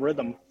to get a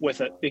rhythm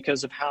with it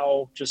because of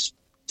how just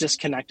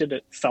disconnected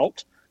it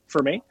felt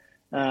for me.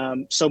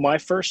 So my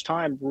first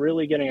time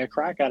really getting a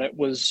crack at it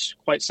was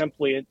quite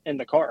simply in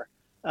the car.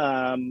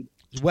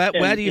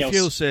 Where do you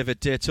fuel save at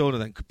Daytona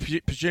then?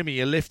 Presumably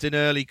you're lifting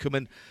early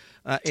coming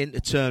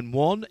into turn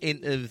 1,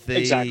 into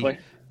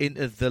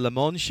the Le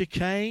Mans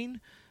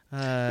chicane.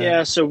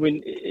 So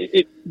when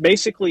it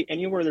basically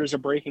anywhere there's a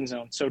braking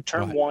zone. So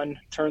turn 1,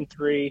 turn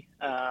 3.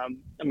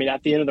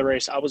 At the end of the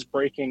race, I was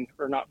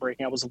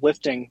I was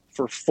lifting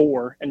for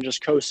 4 and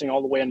just coasting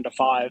all the way into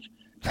 5.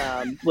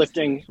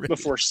 Lifting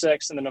before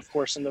 6, and then of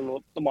course in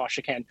the Mans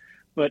chicane.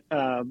 But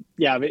the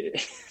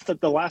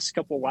last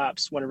couple of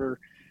laps, whenever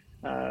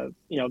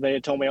they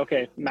had told me,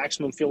 okay,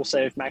 maximum fuel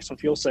save.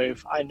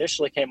 I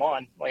initially came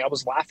on, I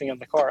was laughing in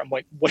the car. I'm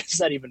like, what does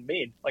that even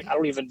mean? I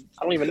don't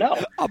even know.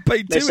 I've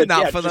been doing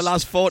that for the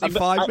last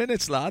 45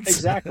 minutes, lads.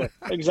 Exactly.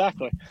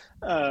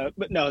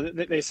 But no,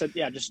 they said,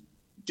 just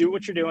do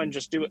what you're doing.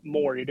 Just do it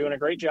more. You're doing a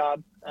great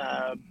job.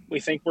 We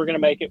think we're going to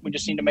make it. We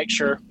just need to make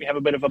sure we have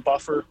a bit of a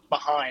buffer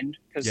behind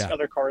because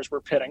other cars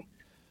were pitting.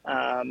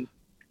 I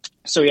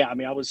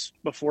was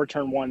before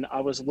turn 1,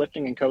 I was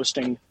lifting and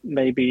coasting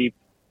maybe,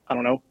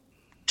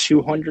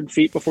 200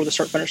 feet before the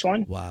start-finish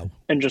line. Wow.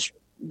 And just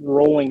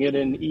rolling it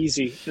in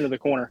easy into the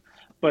corner.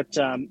 But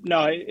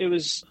it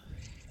was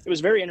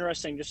very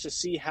interesting just to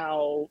see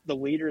how the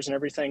leaders and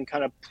everything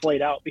kind of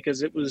played out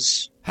because it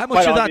was. How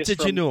much of that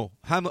did you know?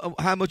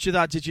 How much of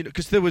that did you know?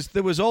 Because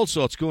there was all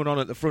sorts going on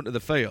at the front of the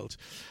field.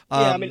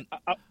 I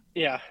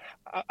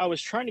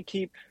was trying to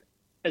keep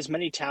as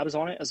many tabs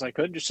on it as I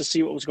could just to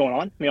see what was going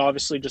on.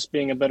 Obviously, just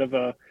being a bit of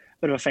a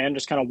fan,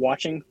 just kind of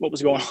watching what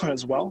was going on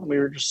as well. We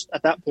were just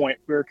at that point,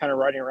 we were kind of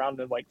riding around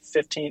to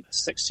 15th,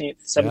 16th,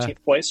 17th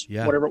place,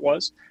 whatever it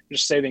was,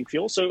 just saving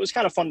fuel. So it was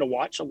kind of fun to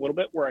watch a little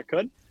bit where I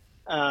could.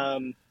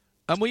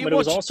 And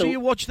do you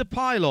watch the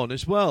pylon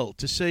as well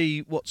to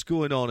see what's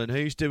going on and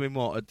who's doing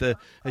what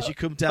as you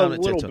come down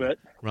at Daytona? A little bit,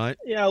 right?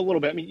 Yeah, a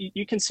little bit.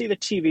 You can see the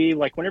TV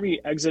whenever you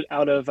exit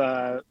out of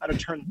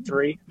turn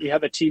 3, you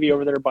have a TV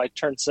over there by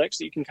turn 6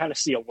 that you can kind of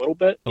see a little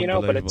bit, but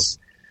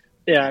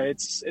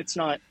it's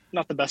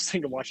not the best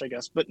thing to watch, I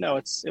guess. But no,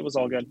 it was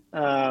all good.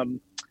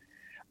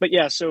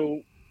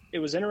 So it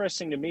was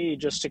interesting to me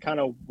just to kind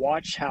of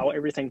watch how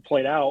everything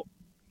played out.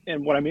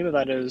 And what I mean by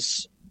that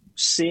is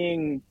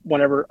seeing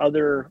whenever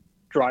other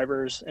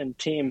drivers and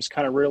teams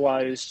kind of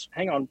realize,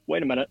 hang on,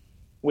 wait a minute,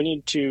 we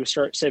need to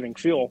start saving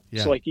fuel.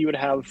 Yeah. So you would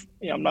have,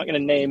 I'm not going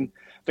to name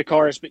the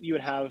cars, but you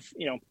would have,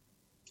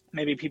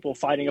 maybe people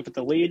fighting up at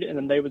the lead, and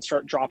then they would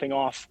start dropping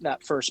off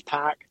that first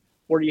pack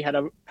or you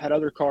had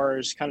other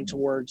cars kind of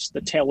towards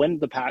the tail end of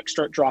the pack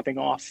start dropping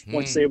off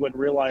once they would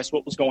realize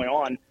what was going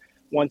on.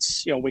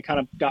 Once, we kind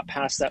of got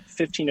past that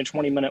 15 to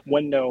 20 minute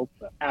window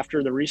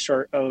after the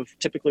restart of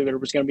typically there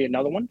was going to be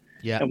another one.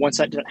 Yeah. And once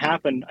that didn't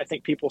happen, I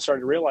think people started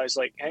to realize,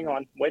 like, hang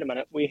on, wait a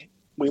minute, we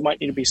might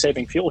need to be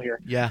saving fuel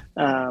here. Yeah.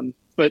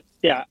 But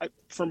yeah,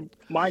 from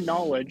my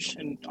knowledge,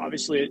 and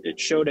obviously it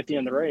showed at the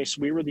end of the race,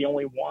 we were the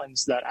only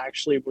ones that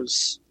actually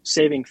was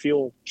saving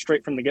fuel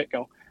straight from the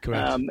get-go.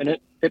 Correct. And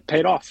it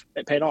paid off.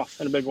 It paid off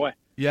in a big way.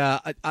 Yeah,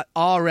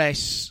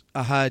 RS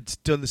had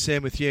done the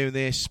same with you, and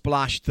they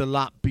splashed the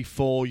lap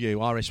before you,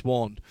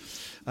 RS1.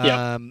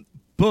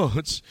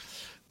 But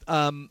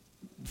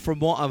from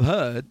what I've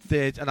heard,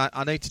 and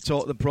I need to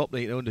talk to them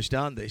properly to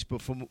understand this,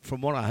 but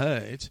from what I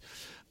heard,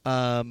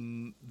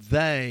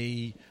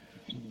 they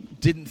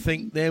didn't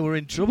think they were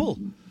in trouble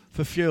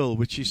for fuel,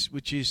 which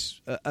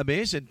is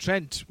amazing.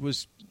 Trent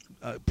was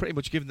pretty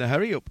much given the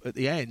hurry up at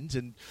the end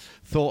and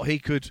thought he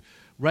could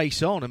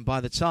race on, and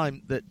by the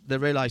time that they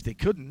realised they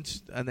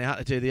couldn't and they had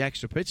to do the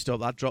extra pit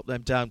stop, that dropped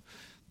them down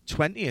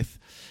 20th.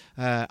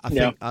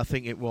 I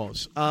think it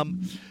was.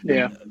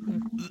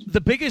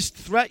 The biggest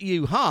threat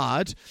you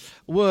had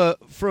were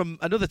from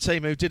another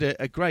team who did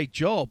a great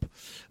job,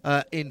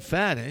 in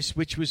fairness,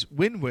 which was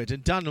Winward,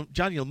 and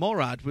Daniel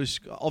Morad was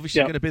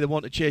obviously going to be the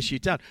one to chase you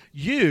down.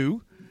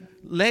 You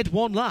led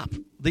one lap,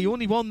 the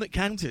only one that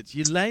counted.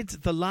 You led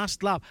the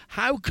last lap.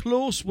 How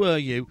close were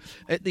you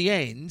at the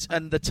end?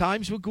 And the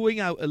times were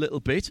going out a little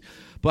bit,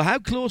 but how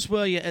close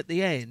were you at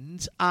the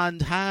end?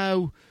 And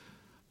how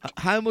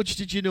much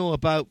did you know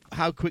about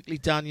how quickly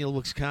Daniel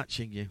was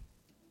catching you?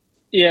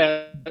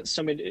 Yeah,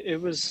 so I mean,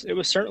 it was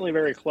certainly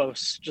very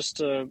close. Just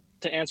to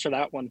answer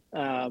that one,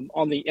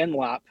 on the end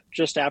lap,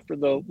 just after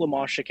the Le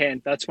Mans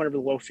chicane, that's whenever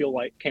the low fuel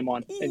light came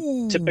on.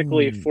 And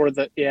typically for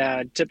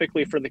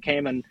the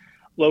Cayman,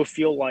 low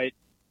fuel light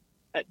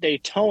at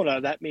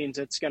Daytona, that means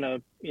it's going to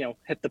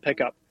hit the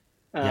pickup.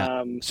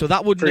 So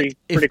that wouldn't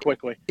pretty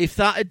quickly. If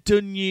that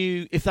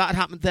had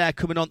happened there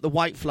coming on the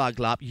white flag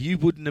lap, you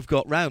wouldn't have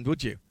got round,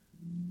 would you?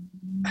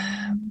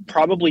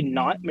 Probably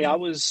not. I mean, I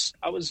was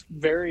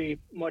very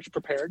much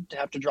prepared to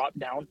have to drop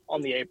down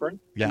on the apron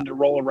and to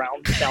roll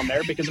around down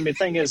there, because I mean, the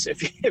thing is,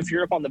 if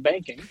you're up on the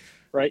banking,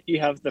 right, you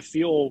have the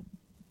fuel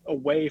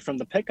away from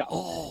the pickup.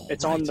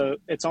 It's on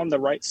the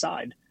right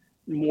side,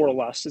 more or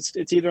less.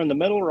 It's either in the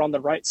middle or on the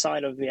right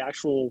side of the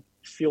actual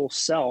fuel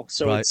cell.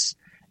 So it's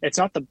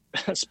not the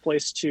best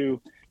place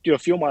to do a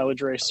fuel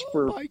mileage race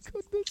for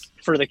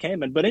the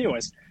Cayman. But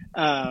anyways,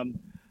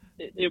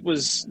 it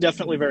was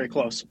definitely very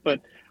close. But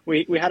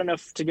we had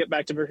enough to get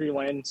back to Victory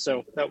Lane,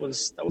 so that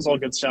was all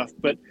good stuff.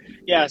 But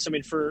yeah, so I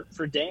mean, for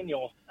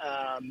Daniel,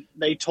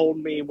 they told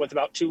me with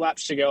about 2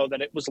 laps to go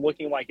that it was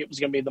looking like it was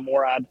going to be the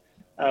Morad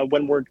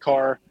Windward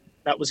car.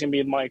 That was going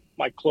to be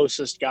my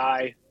closest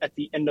guy at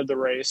the end of the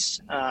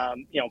race.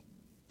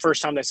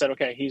 First time they said,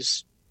 okay,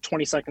 he's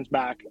 20 seconds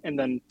back, and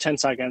then 10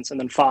 seconds, and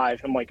then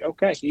 5. I'm like,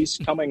 okay, he's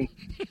coming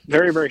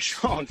very, very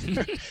strong.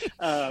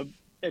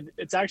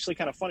 It's actually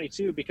kind of funny,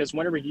 too, because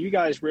whenever you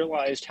guys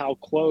realized how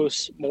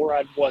close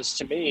Morad was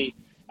to me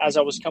as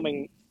I was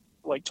coming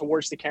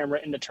towards the camera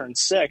into turn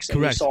 6,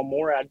 and you saw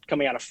Morad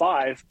coming out of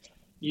 5,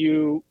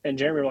 you and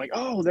Jeremy were like,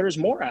 oh, there's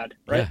Morad,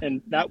 right? Yeah.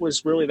 And that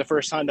was really the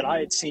first time that I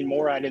had seen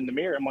Morad in the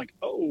mirror. I'm like,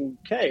 oh,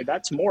 okay,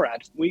 that's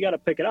Morad. We got to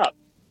pick it up.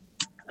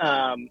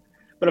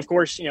 But, of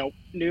course,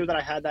 knew that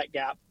I had that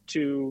gap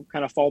to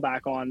kind of fall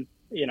back on,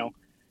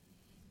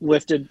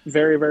 lifted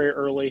very, very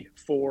early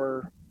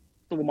for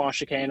the Le Mans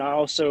chicane. I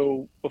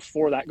also,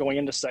 before that, going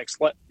into 6,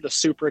 let the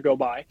Supra go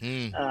by.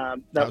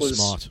 That was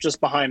smart. Just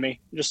behind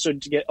me, just to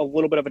get a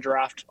little bit of a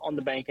draft on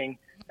the banking,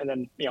 and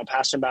then,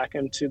 passed him back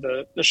into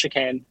the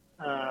chicane.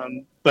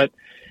 But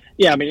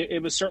yeah, I mean,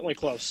 it was certainly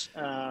close,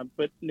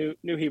 but knew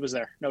he was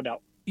there, no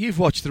doubt. You've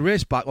watched the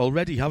race back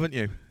already, haven't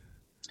you?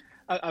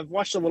 I've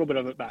watched a little bit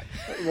of it back.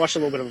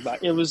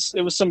 It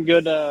was some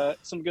good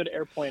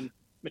airplane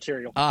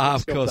material.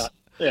 Of course.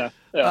 Yeah.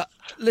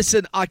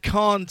 Listen, I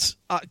can't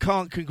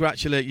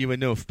congratulate you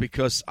enough,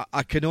 because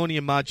I can only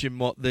imagine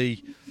what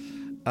the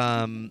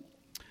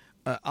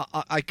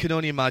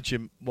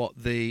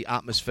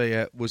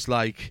atmosphere was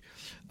like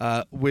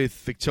with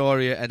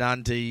Victoria and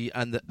Andy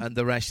and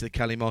the rest of the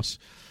Kelly Moss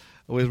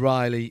with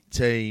Riley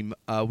team.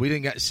 We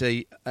didn't get to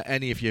see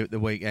any of you at the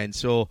weekend,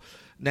 so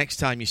next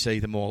time you see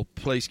them all,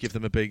 please give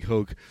them a big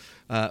hug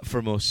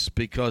from us,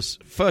 because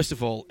first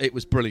of all, it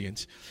was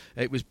brilliant.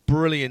 It was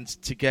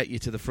brilliant to get you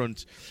to the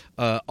front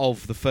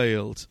of the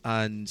field,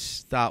 and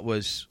that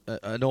was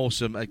an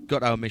awesome,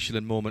 got our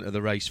Michelin moment of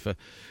the race for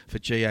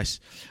GS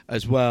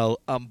as well.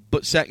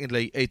 But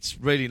secondly, it's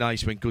really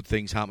nice when good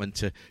things happen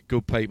to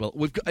good people.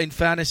 We've got, in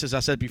fairness, as I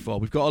said before,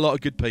 we've got a lot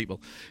of good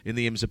people in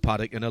the IMSA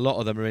paddock, and a lot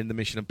of them are in the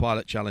Michelin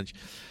Pilot Challenge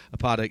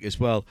paddock as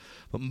well.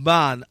 But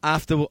man,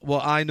 after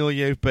what I know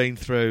you've been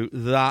through,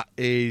 that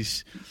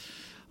is...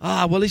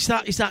 well, is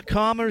that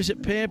karma? Is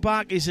it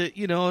payback? Is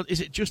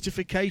it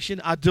justification?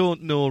 I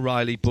don't know,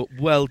 Riley, but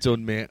well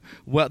done, mate.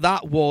 Well,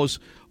 that was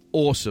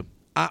awesome.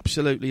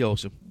 Absolutely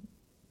awesome.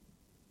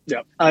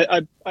 Yeah,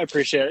 I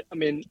appreciate it. I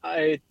mean,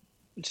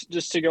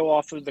 just to go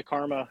off of the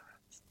karma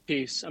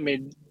piece, I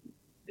mean,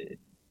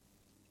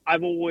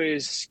 I've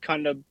always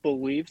kind of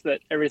believed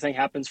that everything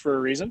happens for a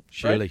reason.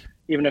 Surely. Right?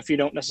 Even if you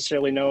don't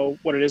necessarily know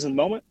what it is in the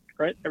moment,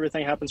 right?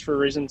 Everything happens for a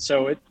reason.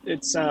 So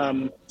it's I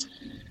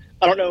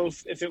don't know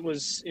if it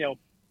was,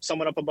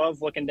 someone up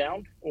above looking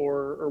down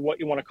or what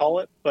you want to call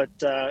it, but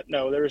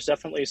no, there's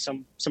definitely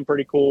some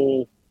pretty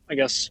cool, I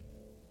guess,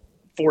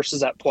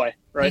 forces at play,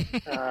 right?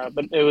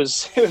 But it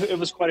was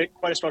quite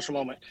a special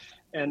moment.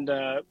 And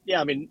I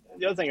mean,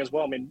 the other thing as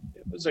well, I mean,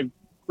 it was a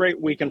great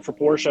weekend for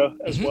Porsche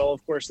as well.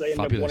 Of course, they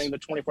ended up winning the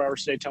 24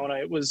 Hours to Daytona.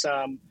 It was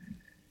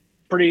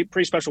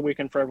pretty special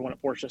weekend for everyone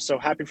at Porsche. So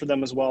happy for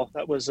them as well.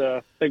 That was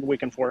a big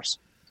weekend for us.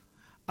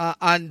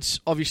 And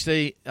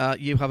obviously,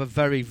 you have a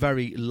very,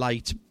 very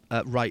light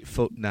right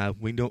foot now.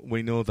 We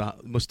know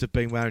that. Must have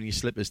been wearing your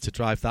slippers to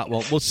drive that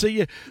one. We'll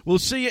see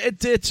you at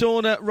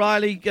Daytona,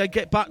 Riley.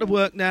 Get back to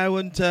work now,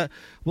 and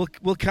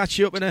we'll catch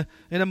you up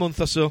in a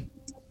month or so.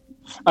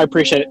 I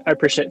appreciate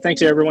it.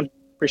 Thanks, everyone.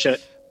 Appreciate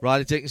it.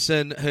 Riley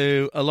Dickinson,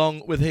 who,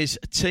 along with his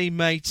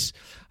teammates,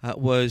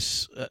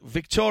 was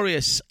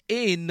victorious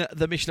in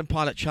the Michelin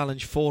Pilot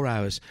Challenge 4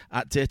 hours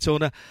at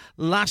Daytona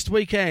last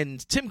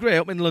weekend. Tim Gray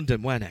up in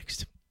London. Where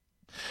next?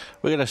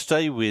 We're going to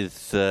stay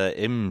with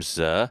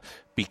IMSA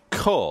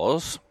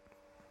because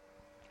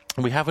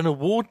we have an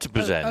award to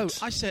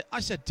present. I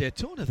said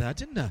Daytona there,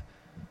 didn't I?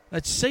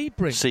 It's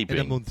Sebring in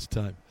a month's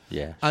time.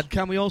 Yeah. And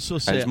can we also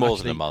say... And it's more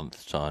than a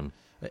month's time.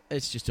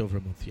 It's just over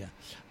a month,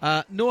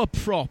 yeah. Noah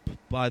Prop,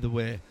 by the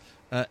way,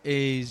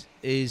 is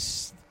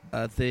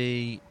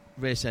the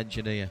race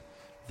engineer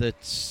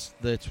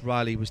that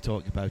Riley was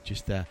talking about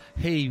just there.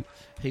 He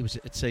was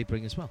at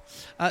Sebring as well.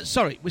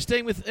 Sorry, we're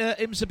staying with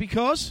IMSA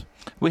because...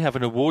 We have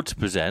an award to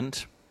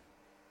present.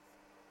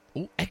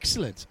 Oh,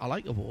 excellent. I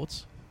like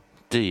awards.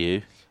 Do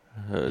you?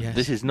 Yes.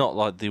 This is not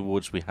like the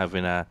awards we have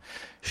in our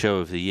show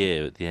of the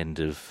year at the end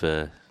of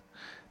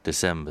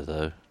December,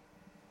 though.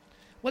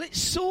 Well, it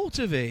sort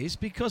of is,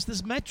 because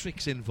there's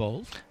metrics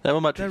involved. There are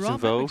metrics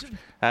involved,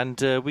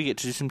 and we get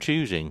to do some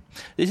choosing.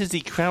 This is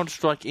the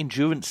CrowdStrike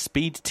Endurance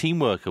Speed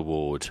Teamwork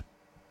Award.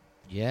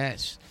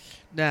 Yes.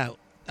 Now,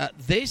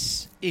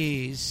 there's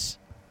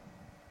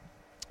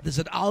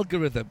an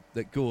algorithm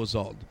that goes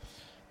on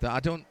that I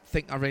don't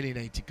think I really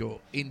need to go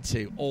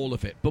into all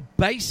of it. But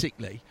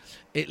basically,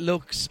 it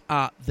looks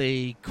at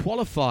the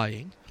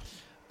qualifying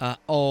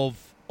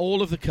of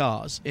all of the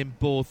cars in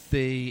both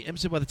the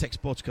IMSA WeatherTech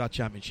Sports Car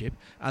Championship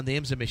and the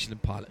IMSA Michelin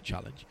Pilot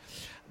Challenge.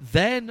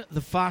 Then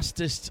the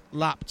fastest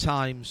lap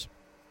times,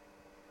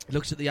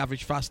 looks at the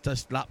average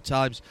fastest lap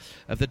times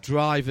of the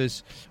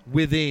drivers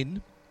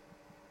within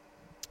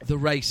the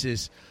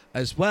races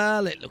as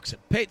well. It looks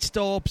at pit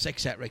stops,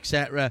 etc.,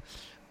 etc.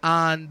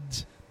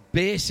 And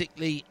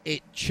basically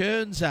it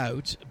churns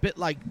out, a bit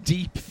like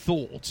deep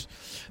thought,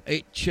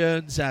 it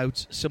churns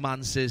out some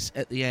answers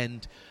at the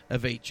end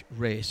of each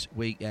race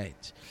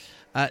weekend.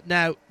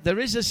 Now, there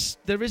is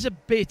a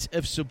bit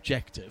of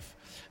subjective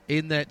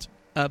in that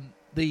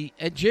the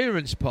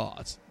endurance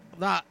part,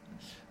 that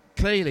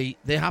clearly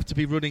they have to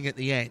be running at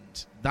the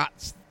end.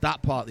 That's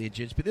that part of the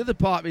endurance. But the other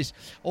part is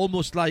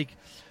almost like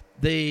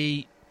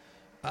the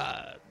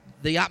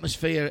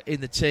atmosphere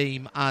in the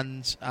team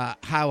and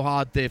how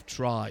hard they've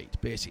tried,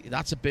 basically.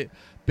 That's a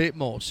bit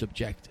more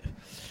subjective.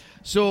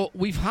 So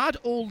we've had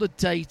all the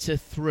data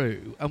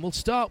through, and we'll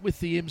start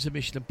with the IMSA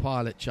Michelin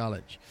Pilot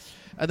Challenge.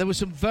 And there were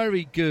some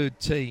very good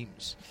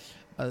teams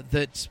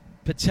that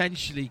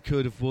potentially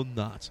could have won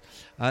that.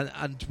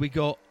 And we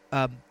got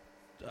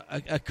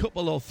a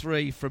couple or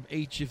three from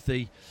each of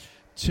the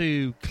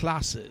two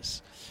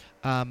classes.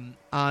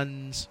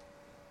 And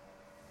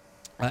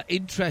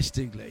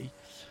interestingly,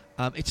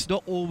 it's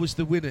not always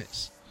the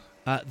winners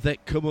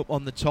that come up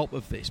on the top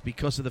of this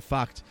because of the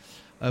fact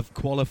of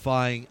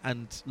qualifying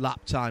and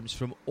lap times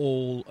from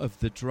all of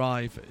the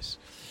drivers.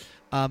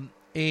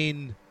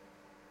 In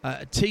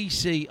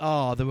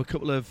TCR, there were a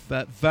couple of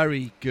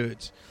very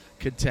good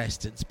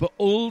contestants, but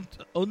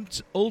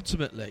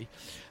ultimately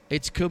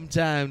it's come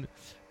down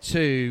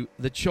to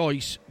the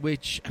choice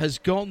which has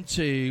gone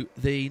to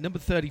the number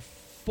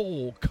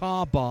 34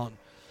 car barn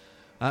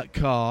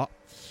car,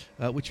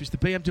 which was the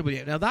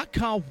BMW. Now, that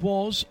car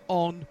was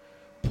on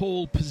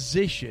pole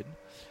position,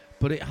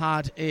 but it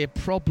had a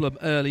problem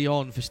early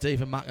on for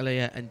Stephen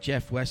McAleer and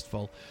Jeff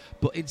Westphal.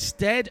 But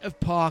instead of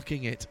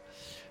parking it,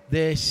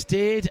 they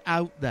stayed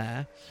out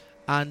there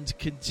and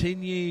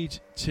continued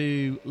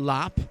to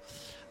lap.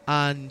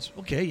 And,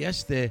 okay,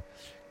 yes, they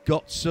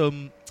got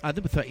some...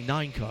 number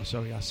 39 car,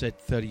 sorry, I said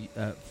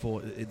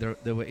 34.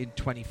 They were in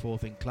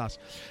 24th in class.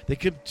 They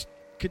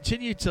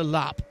continued to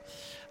lap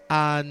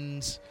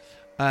and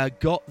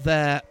got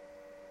their...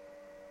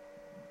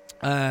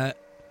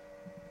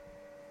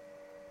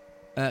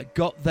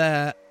 got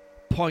their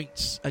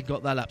points and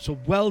got their lap. So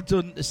well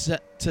done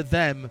to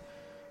them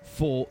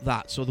for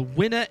that. So the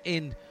winner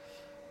in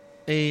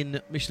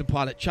Michelin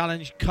Pilot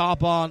Challenge, car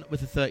barn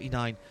with a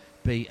 39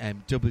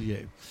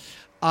 BMW.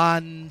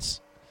 And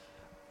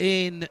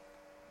in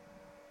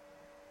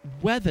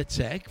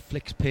WeatherTech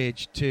flicks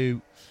page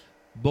to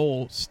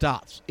more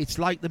stats. It's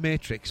like the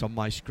Matrix on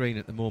my screen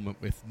at the moment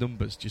with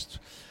numbers just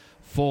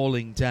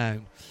falling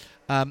down.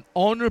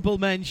 Honourable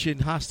mention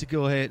has to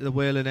go here to the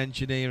Whelen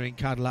Engineering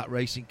Cadillac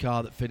racing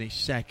car that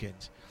finished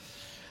second.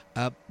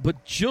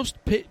 But just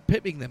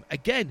pipping them.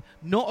 Again,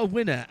 not a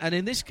winner. And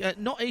in this,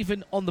 not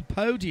even on the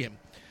podium.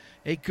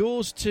 It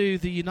goes to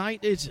the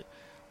United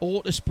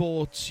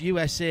Autosports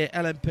USA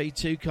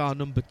LMP2 car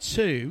number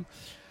 2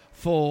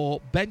 for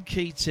Ben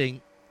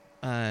Keating,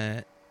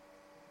 Nico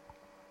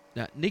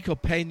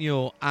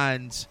Peño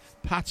and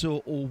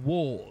Pato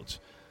O'Ward.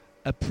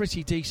 A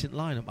pretty decent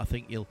lineup, I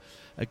think you'll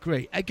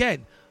agree.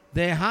 Again,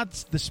 they had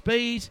the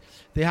speed,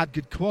 they had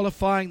good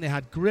qualifying, they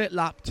had great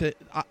lap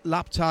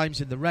times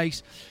in the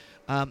race,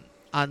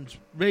 and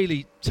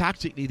really,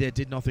 tactically, they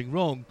did nothing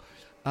wrong.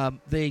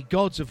 The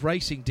gods of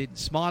racing didn't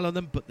smile on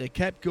them, but they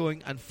kept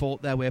going and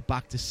fought their way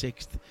back to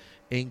 6th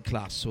in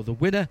class. So the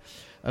winner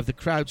of the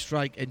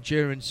CrowdStrike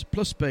Endurance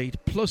plus Speed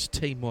plus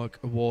Teamwork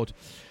Award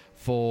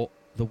for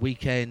the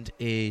weekend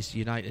is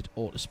United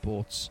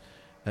Autosports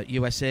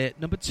USA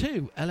number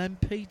 2,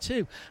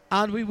 LMP2.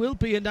 And we will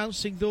be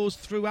announcing those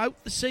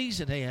throughout the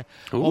season here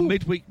on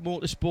Midweek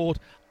Motorsport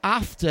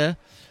after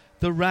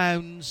the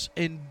rounds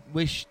in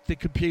which the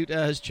computer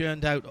has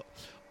churned out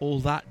all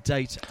that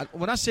data. And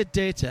when I said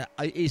data,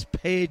 it is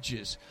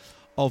pages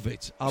of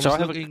it. I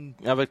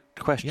have a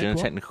question, a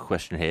technical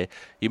question here.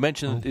 You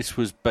mentioned that this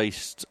was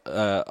based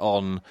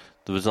on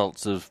the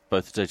results of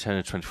both the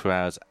Daytona 24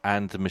 Hours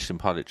and the Michelin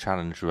Pilot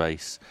Challenge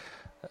race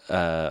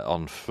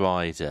on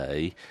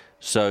Friday.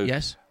 So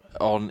yes.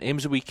 On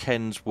IMSA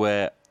weekends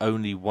where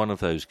only one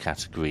of those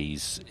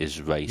categories is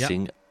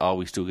racing, are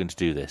we still going to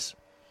do this?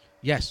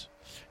 Yes.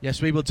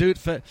 Yes, we will do it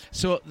for...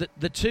 So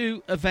the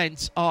two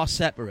events are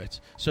separate.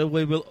 So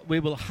we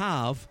will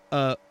have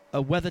a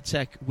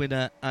WeatherTech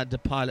winner and a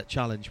Pilot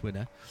Challenge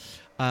winner.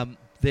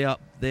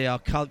 They are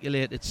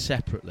calculated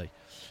separately.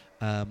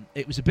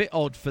 It was a bit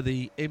odd for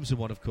the IMSA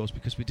one, of course,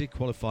 because we did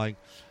qualifying...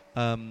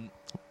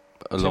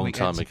 a long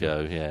time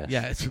ago,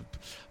 yes.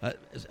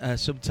 Yeah,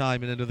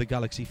 sometime in another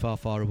galaxy far,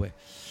 far away.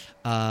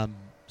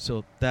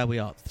 So there we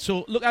are.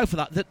 So look out for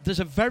that. There's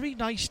a very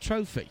nice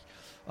trophy.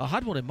 I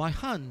had one in my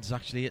hands,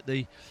 actually, at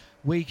the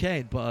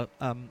weekend, but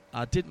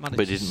I didn't manage to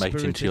But it didn't make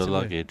it into your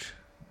luggage?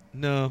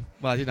 No.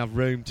 Well, I didn't have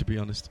room, to be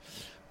honest,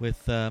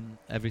 with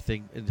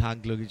everything in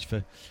hand luggage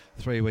for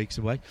 3 weeks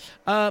away.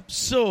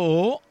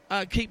 So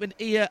keep an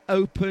ear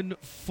open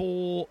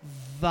for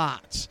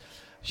that.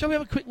 Shall we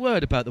have a quick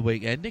word about the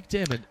weekend? Nick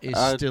Daman is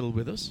still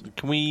with us.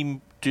 Can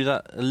we do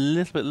that a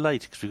little bit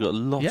later? Because we've got a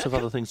lot of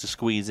other things to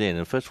squeeze in.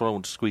 And first of all, I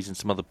want to squeeze in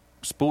some other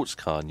sports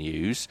car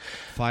news.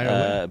 Fire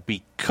away.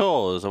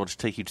 Because I want to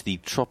take you to the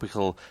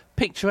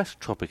picturesque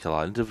tropical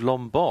island of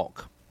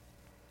Lombok.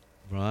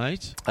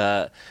 Right.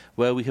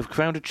 Where we have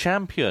crowned a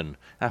champion.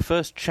 Our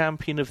first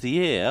champion of the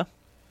year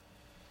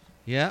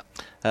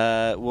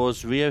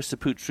was Rio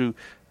Saputru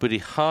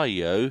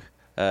Budihayo,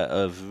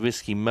 of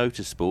Risky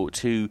Motorsport,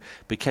 who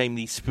became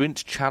the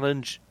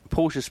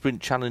Porsche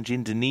Sprint Challenge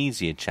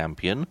Indonesia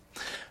champion,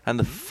 and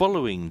the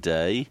following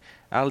day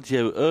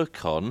Aldio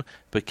Ercon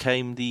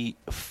became the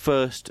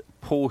first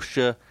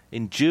Porsche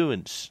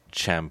Endurance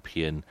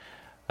champion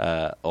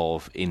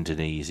of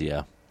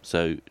Indonesia.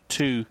 So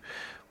 2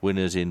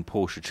 winners in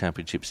Porsche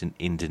championships in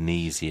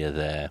Indonesia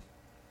there.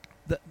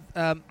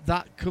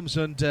 That comes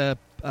under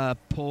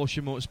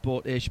Porsche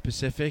Motorsport Asia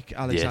Pacific,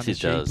 Alexander Yes,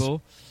 it does.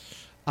 Schipo.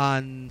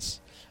 And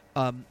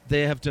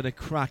they have done a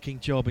cracking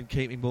job in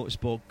keeping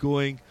motorsport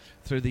going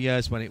through the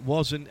years when it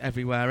wasn't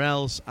everywhere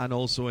else, and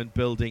also in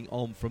building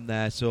on from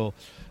there. So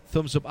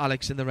thumbs up,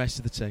 Alex, and the rest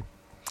of the team.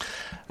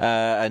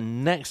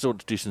 And next, I want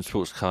to do some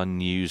sports car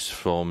news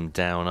from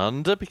Down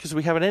Under, because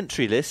we have an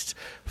entry list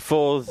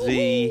for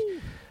the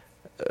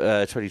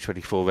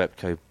 2024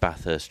 Repco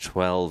Bathurst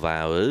 12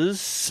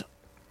 Hours.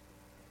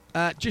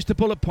 Just the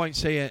bullet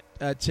points here,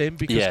 Tim,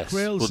 because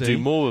Crailsey we'll do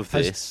more of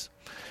this.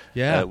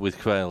 With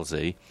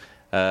Crailsey.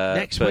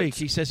 Next week,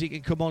 he says he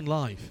can come on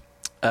live.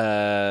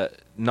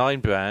 9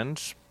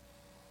 brands.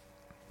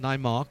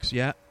 9 marks,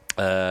 yeah.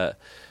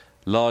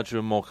 Larger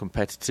and more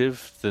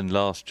competitive than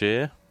last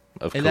year,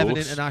 of 11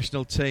 course.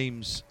 international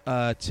teams,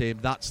 Tim.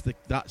 That's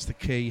the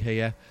key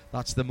here.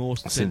 That's the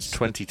most since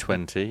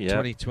 2020, yeah.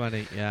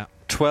 2020, yeah.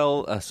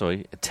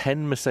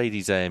 10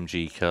 Mercedes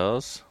AMG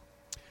cars.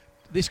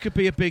 This could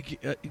be a big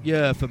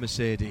year for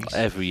Mercedes.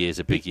 Every year is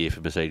a big year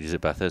for Mercedes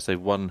at Bathurst. They've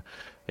won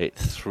it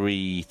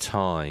 3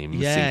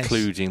 times,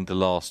 including the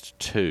last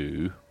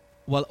 2.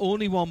 Well,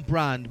 only one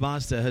brand,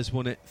 Mazda, has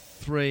won it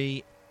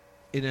 3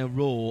 in a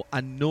row,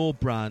 and no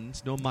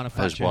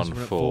manufacturer has won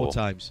it 4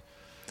 times.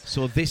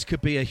 So this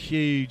could be a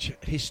huge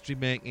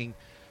history-making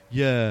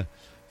year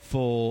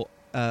for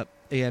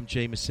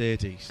AMG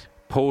Mercedes.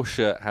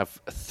 Porsche have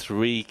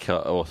 3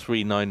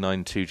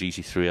 992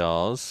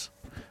 GT3Rs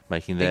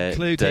making their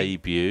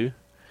debut,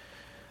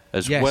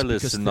 as well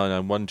as the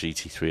 991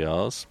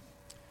 GT3Rs.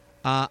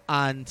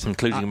 And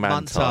including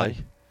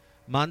Monte.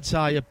 Monte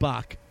are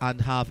back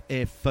and have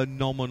a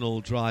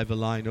phenomenal driver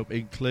lineup,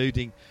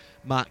 including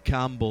Matt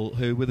Campbell,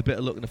 who, with a bit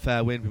of luck and a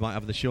fair wind, we might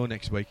have on the show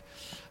next week.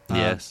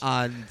 Yes.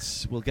 And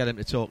we'll get him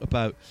to talk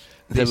about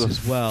there this were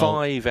as well.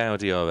 5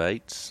 Audi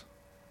R8s.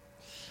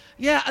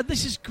 Yeah, and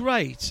this is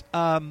great.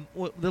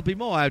 There'll be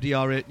more Audi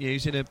R8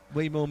 news in a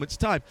wee moment's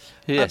time.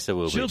 Yes, there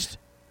will be. Just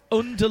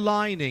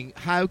underlining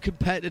how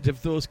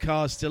competitive those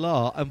cars still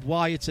are and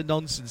why it's a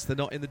nonsense they're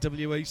not in the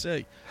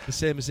WEC, the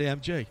same as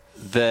AMG.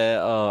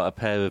 There are a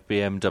pair of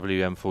BMW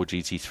M4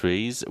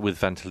 GT3s with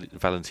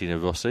Valentino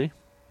Rossi.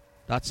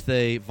 That's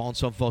the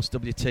Vincent Voss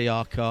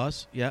WTR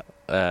cars, yeah.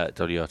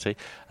 WRT.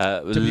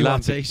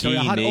 WRT, sorry,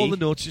 I had all the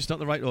notes, just not in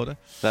the right order.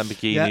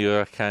 Lamborghini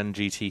Huracan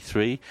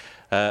GT3.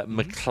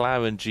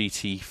 McLaren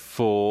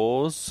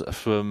GT4s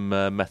from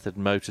Method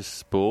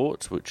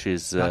Motorsport, which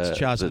is... That's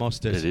Chaz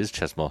Mostert. It is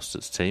Chaz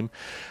Mostert's team.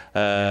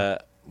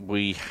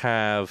 We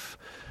have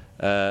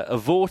a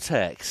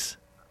Vortex.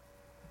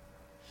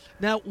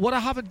 Now, what I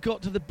haven't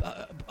got to the...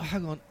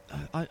 hang on,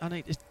 I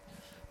need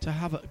to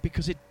have it,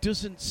 because it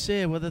doesn't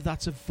say whether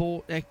that's a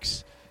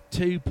Vortex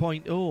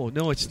 2.0.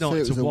 No, it's not.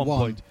 It's a 1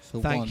 point.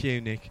 Thank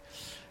you, Nick.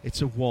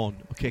 It's a 1.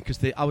 Okay, because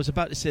I was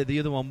about to say the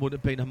other one would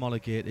have been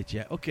homologated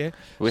yet. Okay.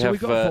 We have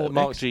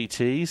Mark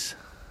GTs.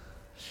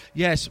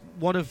 Yes,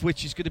 one of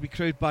which is going to be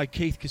crewed by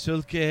Keith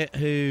Kasulke,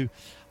 who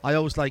I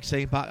always like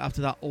saying back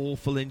after that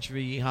awful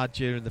injury he had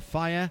during the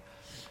fire.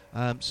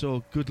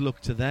 So good luck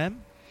to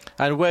them.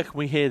 And where can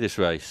we hear this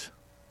race?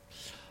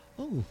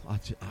 Oh,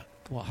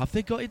 what, have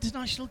they got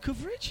international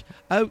coverage?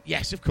 Oh,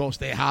 yes, of course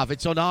they have.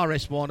 It's on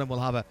RS1, and we'll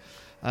have a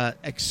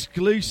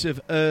exclusive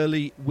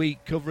early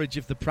week coverage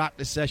of the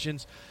practice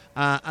sessions,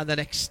 and then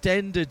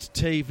extended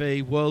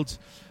TV, world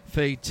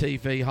feed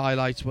TV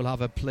highlights. We'll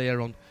have a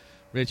player on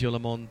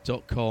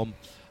radiolemans.com,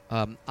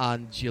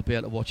 and you'll be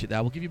able to watch it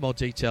there. We'll give you more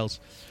details.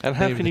 And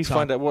how can you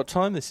find out what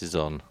time this is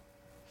on?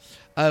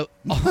 On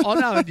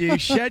our new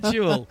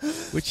schedule,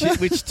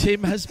 which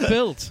Tim has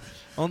built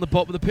on the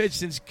bottom of the page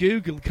since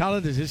Google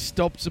Calendars has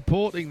stopped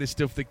supporting the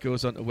stuff that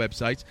goes onto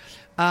websites,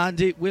 and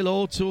it will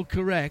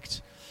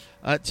auto-correct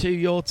to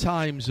your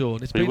time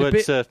zone. It's we been weren't a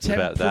bit certain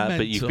about that,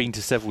 but you've been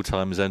to several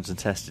time zones and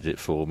tested it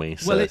for me,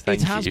 so it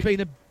thank you. has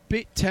been a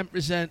bit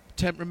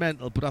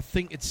temperamental, but I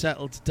think it's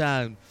settled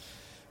down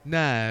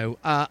now.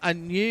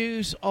 And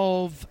news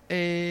of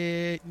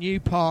a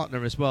new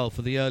partner as well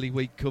for the early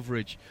week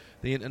coverage,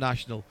 the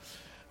international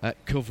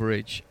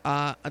coverage.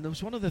 And there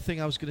was one other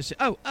thing I was going to say.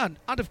 Oh, and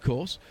of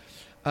course,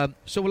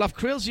 so we'll have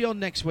Krilsey on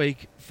next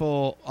week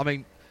for, I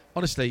mean,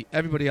 honestly,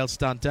 everybody else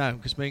stand down,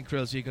 because me and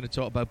Krilsey are going to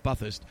talk about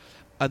Bathurst,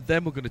 and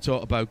then we're going to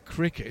talk about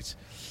cricket.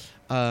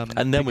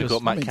 And then we've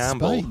got Matt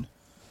Campbell. Spain.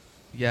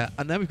 Yeah,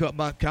 and then we've got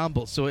Matt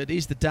Campbell. So it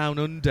is the Down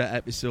Under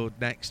episode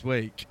next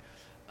week.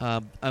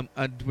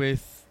 And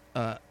with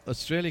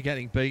Australia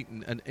getting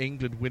beaten and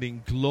England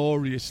winning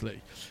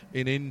gloriously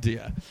in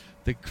India,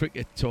 the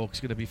cricket talk's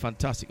going to be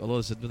fantastic. Although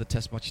there's another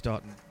test match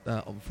starting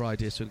on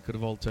Friday, so it could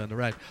have all turned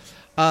around.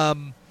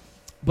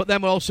 But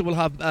then we'll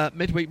have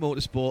Midweek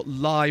Motorsport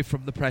live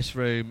from the press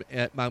room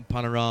at Mount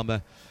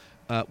Panorama,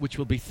 which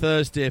will be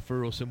Thursday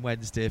for us and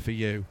Wednesday for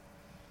you.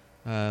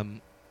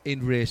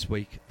 In race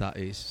week, that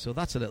is. So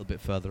that's a little bit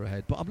further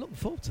ahead, but I'm looking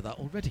forward to that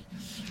already.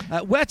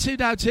 Where to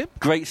now, Tim?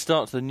 Great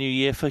start to the new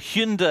year for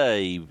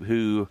Hyundai,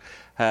 who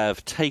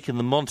have taken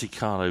the Monte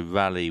Carlo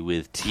rally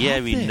with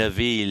Thierry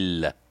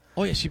Neuville.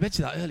 Oh, yes, you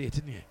mentioned that earlier,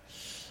 didn't you?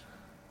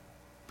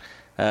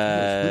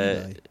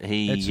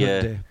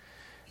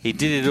 He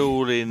did it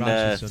all in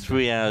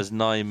 3 hours,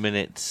 9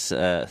 minutes,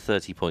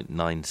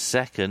 30.9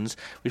 seconds,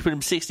 which put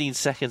him 16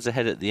 seconds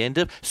ahead at the end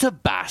of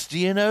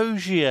Sebastian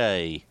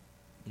Ogier.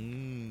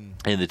 In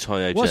the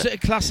Toyota. Was it a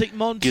classic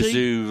Monte?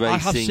 Gazoo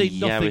Racing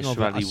Yaris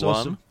Rally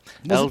 1.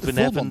 Elvin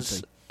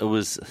Evans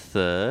was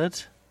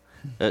third.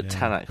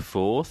 Tanak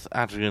fourth.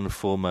 Adrian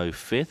Formeau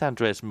fifth.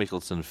 Andreas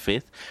Mikkelsen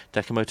fifth.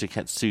 Takamoto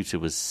Katsuta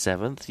was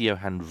seventh.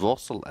 Johan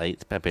Vossel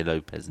eighth. Pepe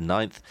Lopez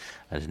ninth.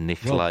 And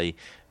Nikolai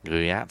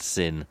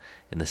Gryatsin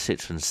in the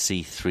Citroen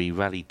C3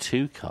 Rally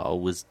 2 car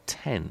was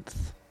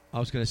 10th. I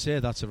was going to say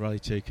that's a Rally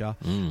 2 car.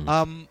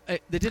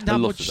 They didn't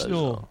have much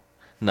snow.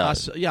 No. I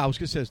was going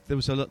to say there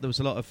was a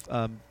lot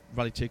of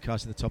Rally 2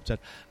 cars in the top 10.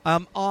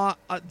 I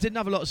didn't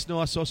have a lot of snow.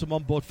 I saw some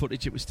onboard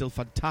footage. It was still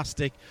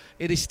fantastic.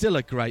 It is still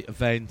a great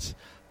event.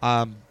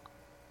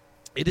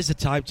 It is a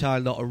time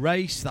trial, not a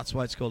race. That's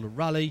why it's called a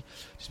rally,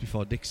 just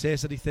before Nick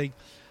says anything.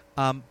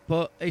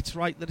 But it's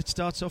right that it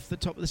starts off the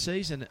top of the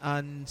season.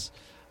 And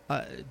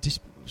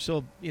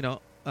so, you know,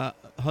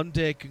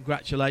 Hyundai,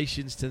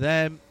 congratulations to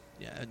them.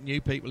 Yeah, new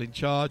people in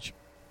charge.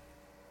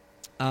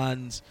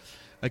 And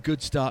a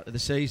good start to the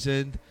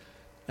season.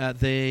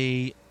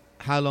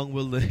 How long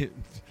will the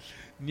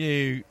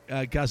new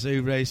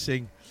Gazoo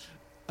Racing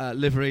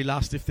livery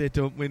last if they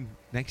don't win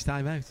next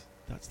time out?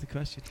 That's the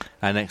question.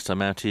 And next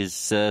time out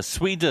is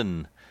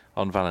Sweden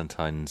on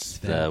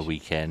Valentine's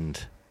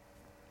weekend.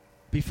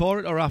 Before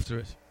it or after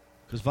it?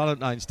 Because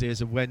Valentine's Day is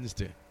a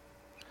Wednesday.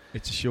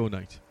 It's a show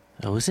night.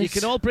 Oh, is it? You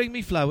can all bring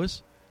me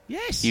flowers.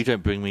 Yes. You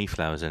don't bring me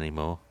flowers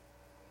anymore.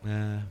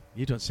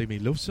 You don't sing me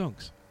love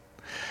songs.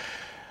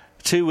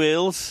 2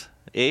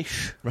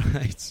 wheels-ish.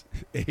 Right.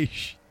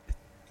 Ish.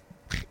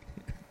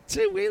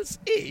 2 wheels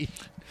each?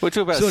 We're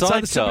talking about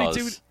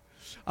sidecars.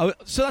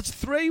 So that's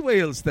 3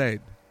 wheels then?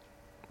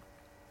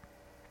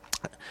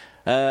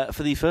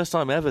 For the first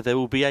time ever, there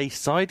will be a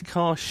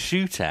sidecar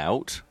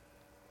shootout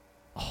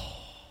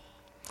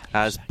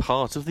as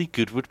part of the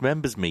Goodwood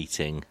members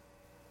meeting.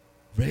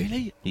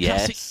 Really?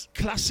 Yes.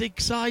 Classic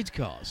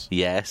sidecars?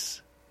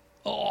 Yes.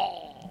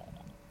 Oh,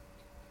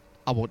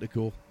 I want to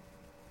go.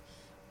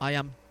 I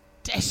am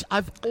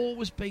I've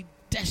always been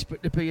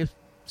desperate to be a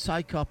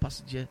sidecar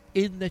passenger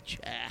in the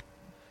chair.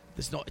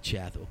 There's not a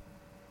chair, though.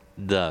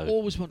 No.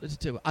 Always wanted to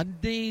do it. I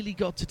nearly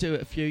got to do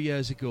it a few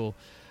years ago.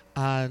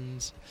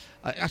 And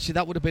actually,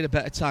 that would have been a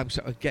better time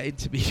so I could get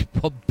into me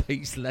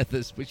one-piece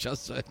leathers, which I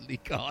certainly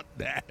can't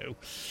now.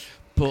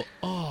 But,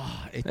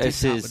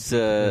 this is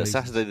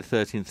Saturday the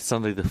 13th,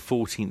 Sunday the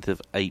 14th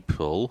of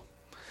April.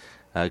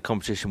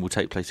 Competition will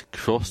take place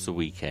across the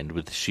weekend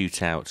with the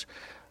shootout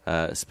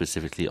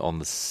specifically on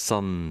the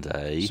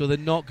Sunday. So they're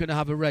not going to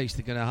have a race,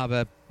 they're going to have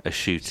a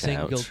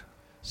shootout.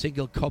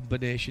 Single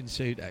combination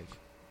shootout.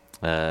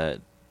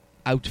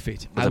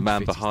 Outfit. The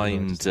man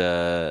behind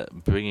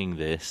bringing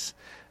this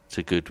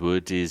to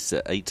Goodwood is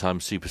 8-time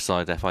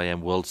Superside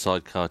FIM World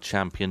Sidecar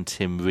Champion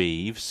Tim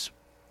Reeves,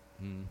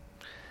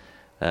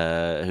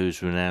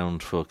 who's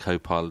renowned for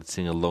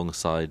co-piloting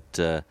alongside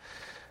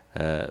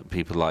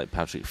people like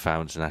Patrick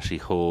Fownes and Ashley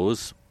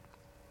Hawes.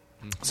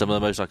 Some of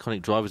the most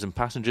iconic drivers and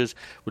passengers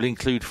will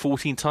include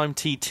 14-time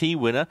TT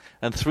winner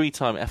and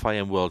 3-time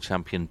FIM World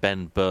Champion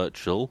Ben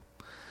Birchall.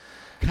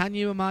 Can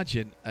you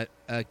imagine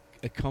a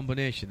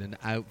combination, an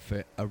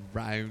outfit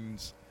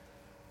around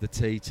the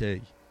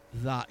TT?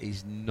 That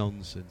is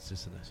nonsense,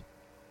 isn't it?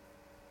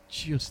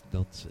 Just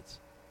nonsense.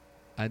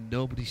 And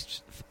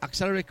nobody's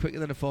accelerate quicker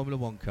than a Formula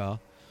 1 car,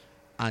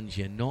 and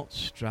you're not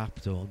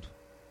strapped on.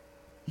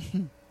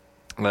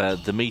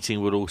 The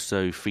meeting will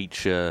also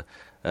feature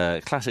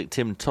classic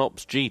Tim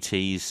Tops,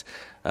 GTs,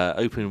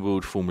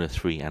 open-wheeled Formula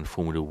 3 and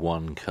Formula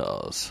 1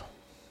 cars.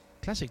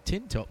 Classic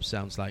Tin Top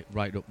sounds like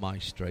right up my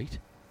street.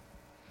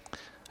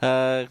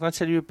 Can I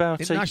tell you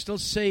about International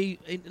C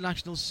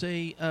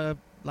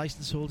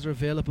licence holder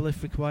available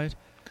if required,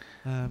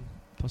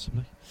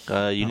 possibly.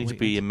 You need to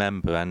be a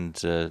member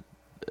and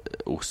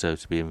also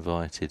to be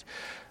invited.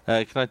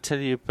 Can I tell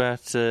you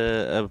about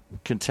a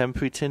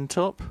contemporary tin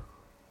top?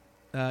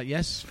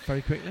 Yes,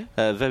 very quickly.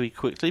 Very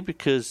quickly,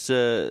 because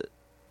where's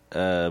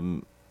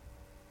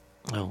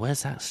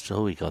that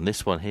story gone?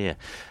 This one here.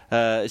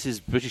 This is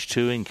British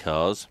Touring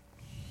Cars.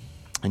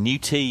 A new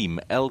team,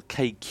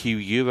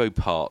 LKQ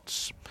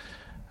Europarts,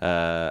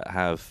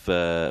 have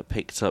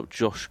picked up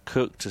Josh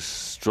Cook to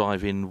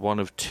drive in one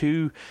of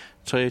 2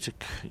 Toyota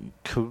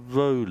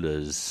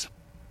Corollas.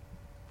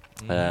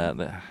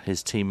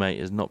 His teammate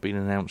has not been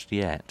announced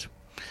yet.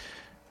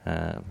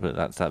 But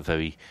that's that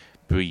very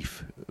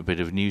brief bit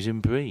of news in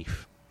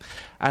brief.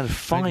 And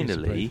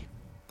finally,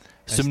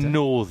 some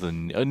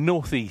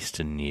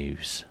northeastern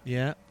news.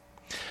 Yeah.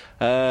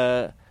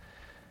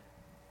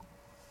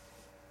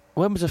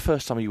 When was the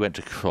first time you went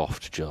to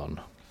Croft, John?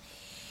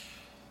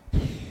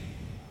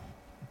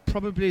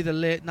 Probably the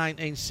late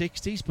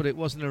 1960s, but it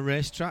wasn't a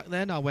racetrack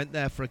then. I went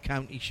there for a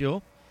county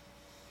show.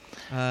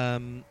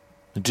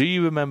 Do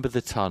you remember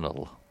the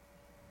tunnel?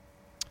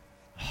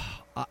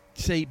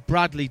 See,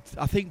 Bradley.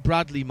 I think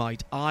Bradley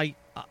might.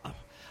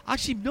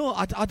 Actually, no.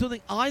 I don't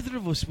think either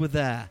of us were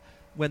there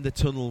when the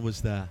tunnel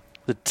was there.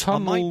 The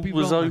tunnel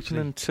was wrong, open actually.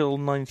 until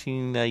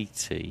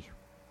 1980.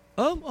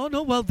 Oh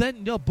no. Well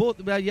then, no. Both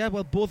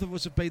of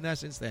us have been there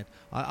since then.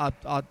 I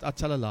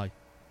tell a lie.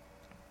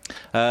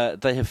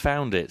 They have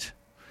found it.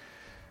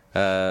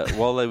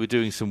 While they were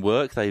doing some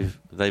work, they've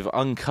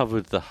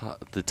uncovered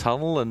the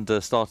tunnel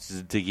and started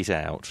to dig it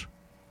out.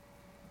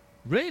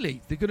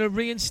 Really? They're going to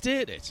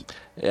reinstate it?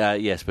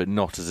 Yes, but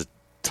not as a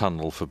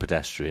tunnel for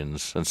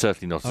pedestrians, and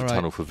certainly not as a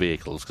tunnel for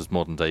vehicles, because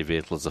modern-day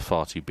vehicles are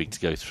far too big to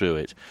go through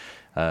it.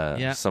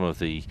 Some of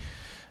the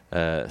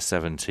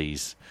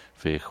 70s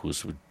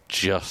vehicles were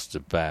just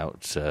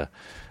about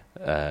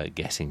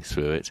getting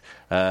through it.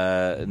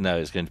 No,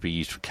 it's going to be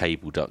used for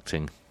cable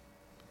ducting.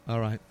 All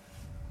right.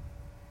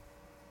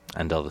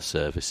 And other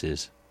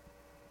services.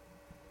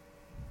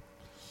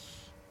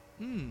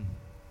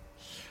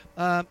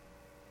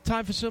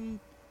 Time for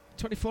some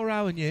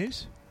 24-hour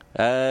news?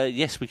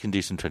 Yes, we can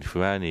do some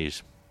 24-hour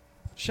news.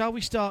 Shall we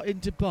start in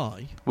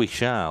Dubai? We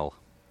shall.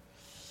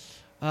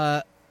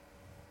 Thank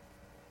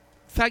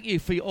you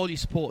for all your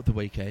support at the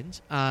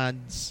weekend,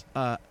 and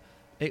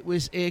it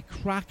was a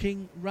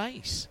cracking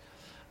race.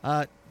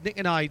 Nick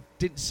and I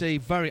didn't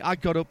see I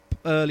got up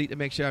early to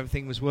make sure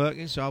everything was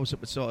working, so I was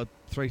up at sort of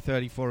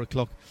 3:30, 4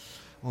 o'clock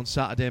on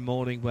Saturday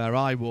morning where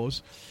I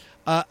was.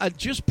 And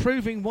just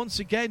proving once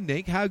again,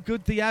 Nick, how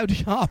good the Audi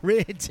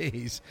R8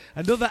 is.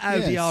 Another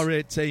Audi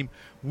R8 team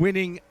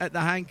winning at the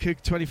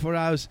Hankook 24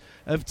 Hours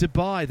of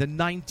Dubai, the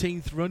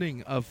 19th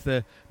running of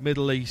the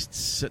Middle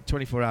East's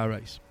 24-hour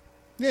race.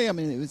 Yeah, I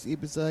mean, it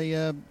was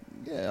a.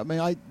 I mean,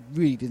 I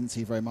really didn't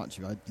see very much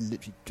of it. I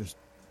literally just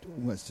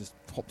almost just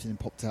popped in and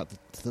popped out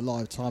to the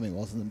live timing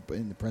wasn't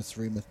in the press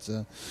room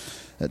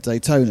at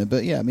Daytona.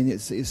 But yeah, I mean,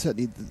 it's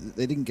certainly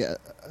they didn't get.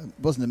 It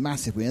wasn't a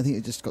massive win. I think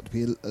it just got to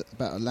be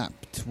about a lap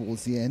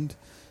towards the end.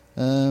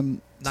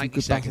 90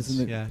 seconds.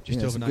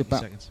 Just over 90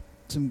 seconds.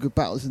 Some good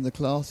battles in the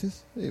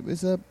classes. It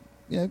was I'm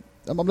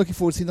looking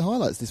forward to seeing the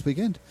highlights this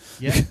weekend.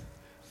 Yeah.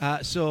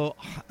 So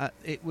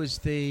it was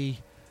the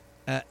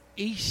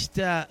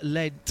Easter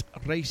Lent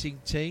Racing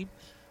Team.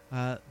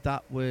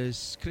 That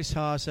was Chris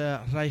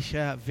Haase,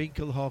 Reicher,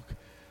 Winkelhock,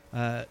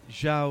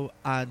 Zhou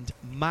and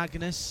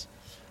Magnus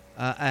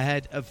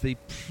ahead of the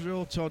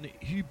Proton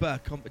Huber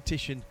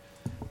competition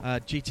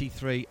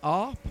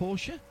GT3R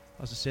Porsche.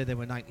 As I say, they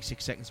were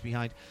 96 seconds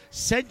behind.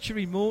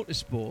 Century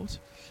Motorsport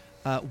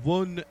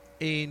won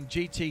in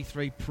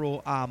GT3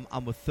 Pro-Am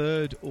and were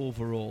third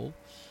overall.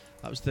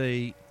 That was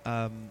the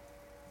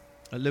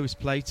Lewis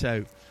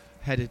Plato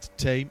headed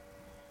team.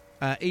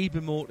 Eber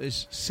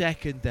Motors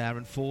second there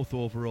and fourth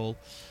overall.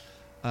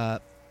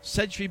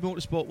 Century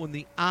Motorsport won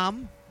the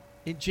AM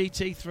in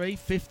GT3,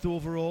 fifth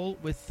overall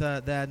with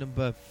their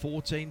number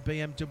 14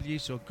 BMW,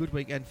 so a good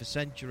weekend for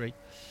Century,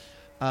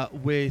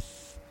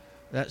 with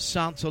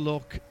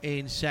Santolok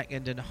in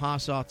second and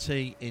Haas RT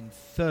in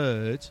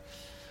third.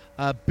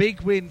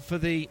 Big win for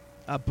the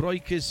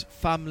Breukers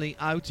family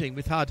outing.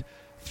 We've had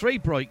 3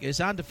 Breukers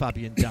and a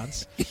Fabian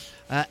Dance.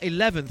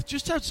 11th,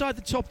 just outside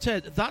the top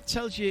 10. That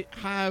tells you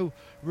how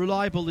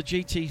reliable the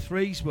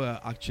GT3s were,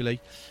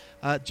 actually.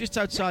 Just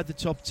outside the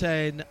top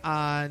 10,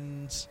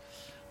 and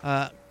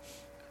how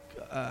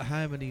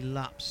many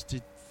laps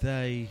did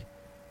they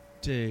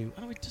do?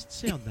 Oh, it doesn't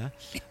say on there.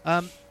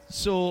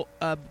 So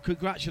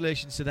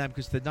congratulations to them,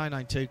 because the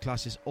 992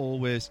 class is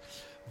always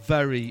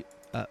very,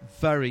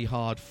 very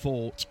hard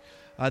fought.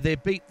 They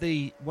beat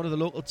one of the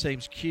local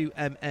teams,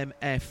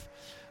 QMMF,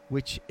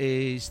 which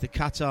is the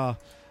Qatar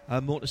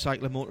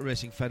Motorcycle and Motor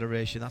Racing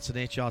Federation. That's an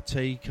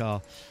HRT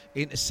car,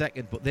 into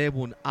second, but they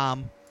won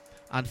AM,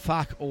 and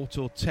FAC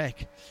Auto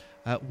Tech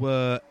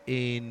were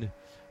in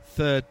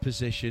third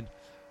position.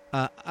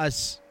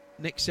 As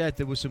Nick said,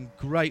 there was some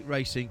great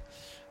racing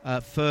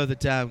further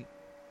down.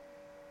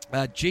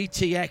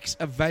 GTX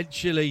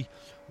eventually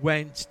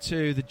went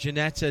to the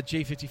Ginetta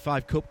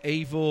G55 Cup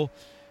Evo.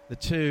 The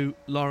two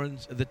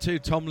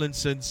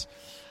Tomlinsons,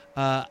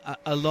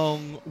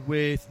 along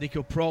with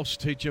Nico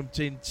Prost, who jumped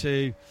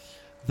into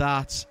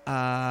that,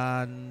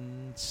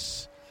 and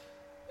which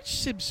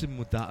Simpson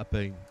would that have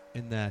been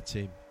in their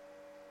team?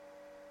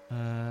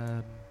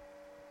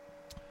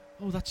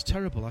 That's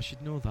terrible. I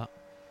should know that.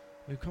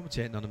 We were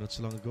commentating on it not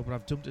so long ago, but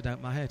I've dumped it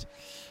out my head.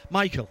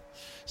 Michael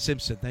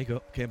Simpson, there you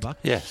go, came back.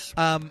 Yes.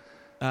 And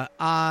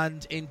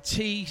in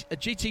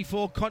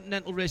GT4,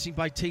 Continental Racing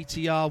by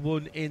TTR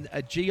won in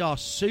a GR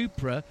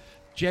Supra,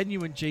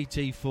 genuine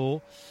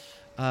GT4.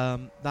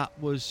 That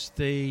was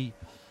the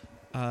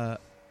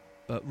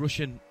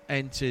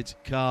Russian-entered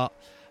car.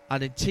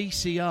 And in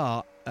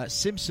TCR,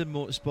 Simpson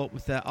Motorsport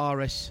with their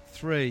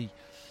RS3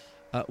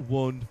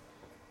 won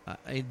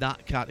in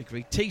that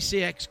category.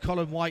 TCX,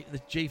 Colin White, the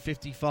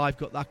G55,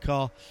 got that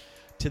car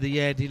to the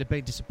end. He'd have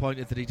been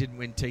disappointed that he didn't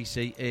win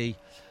TCE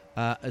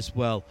as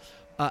well.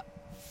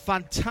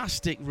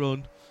 Fantastic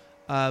run,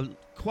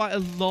 quite a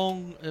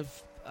long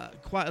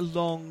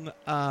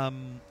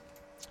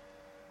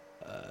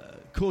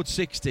Code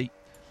 60,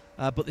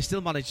 but they still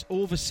managed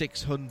over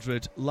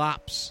 600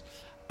 laps,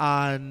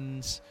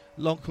 and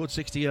long Code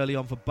 60 early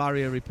on for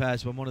barrier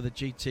repairs when one of the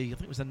GT, I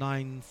think it was the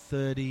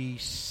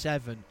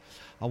 937,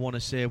 I want to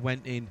say,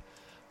 went in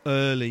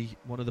early,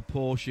 one of the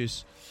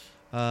Porsches,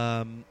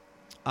 and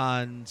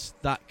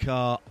that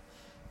car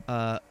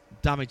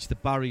damaged the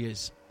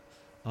barriers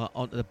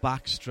onto the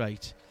back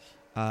straight,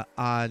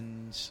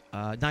 and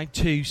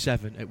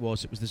 927 it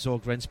was the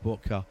Zorg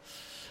Rennsport car,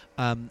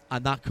 and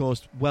that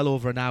caused well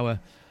over an hour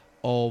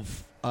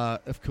of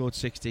Code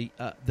 60.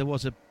 There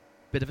was a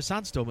bit of a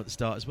sandstorm at the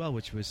start as well,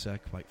 which was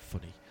quite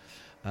funny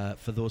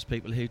for those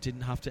people who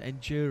didn't have to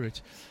endure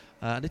it,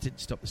 and it didn't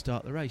stop the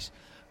start of the race.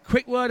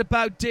 Quick word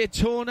about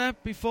Daytona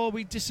before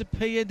we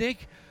disappear,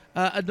 Nick.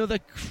 Another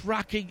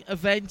cracking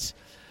event.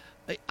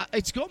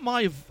 It's got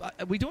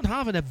we don't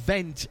have an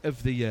event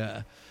of the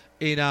year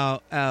in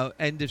our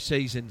end of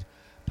season.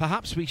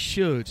 Perhaps we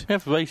should. We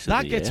have race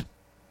of the year.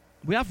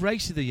 We have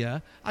race of the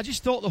year. I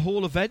just thought the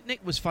whole event, Nick,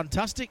 was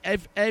fantastic.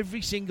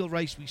 Every single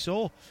race we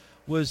saw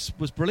was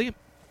brilliant.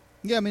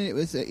 Yeah, I mean, it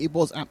was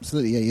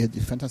absolutely. Yeah, you had a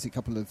fantastic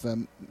couple of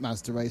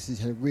Mazda races.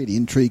 You had a really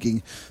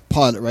intriguing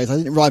pilot race. I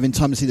didn't arrive in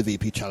time to see the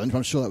VP Challenge, but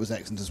I'm sure that was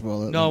excellent as well.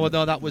 No,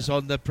 that was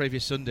on the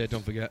previous Sunday.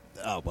 Don't forget.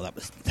 Oh well, that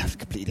was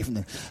completely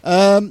different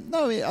then.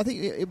 No, I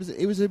think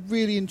it was a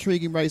really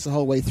intriguing race the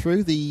whole way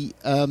through. The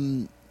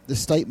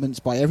statements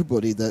by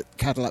everybody that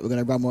Cadillac were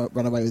going to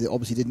run away with it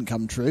obviously didn't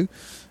come true.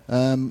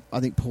 I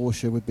think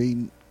Porsche would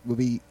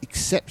be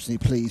exceptionally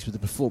pleased with the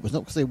performance,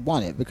 not because they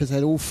won it, because they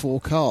had all 4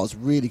 cars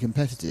really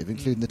competitive,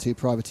 including the 2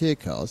 privateer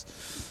cars.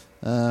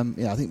 I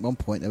think at one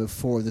point there were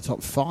 4 of the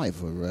top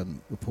 5 were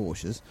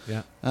Porsches.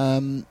 Yeah.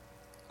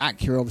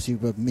 Acura obviously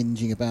were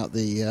minging about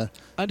the...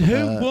 and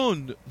who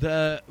won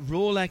the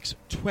Rolex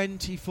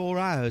 24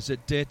 Hours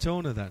at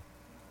Daytona then?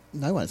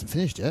 No one hasn't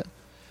finished yet.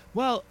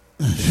 Well,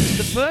 the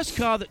first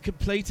car that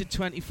completed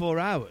 24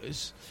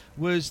 Hours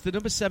was the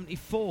number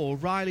 74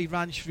 Riley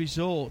Ranch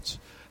Resort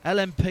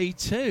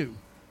LMP2.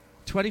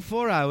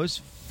 24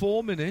 hours,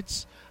 4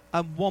 minutes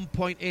and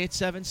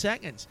 1.87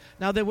 seconds.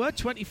 Now, there were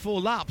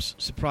 24 laps,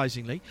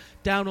 surprisingly,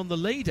 down on the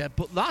leader,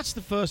 but that's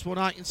the first one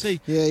I can see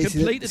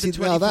completed the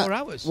 24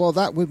 hours. Well,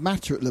 that would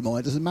matter at Le Mans.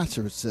 It doesn't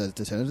matter at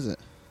Daytona, does it?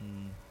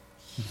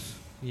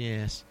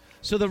 Yes.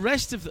 So the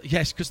rest of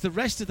because the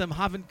rest of them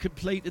haven't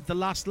completed the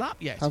last lap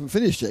yet. Haven't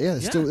finished it. Yeah,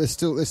 they're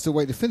still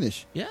waiting to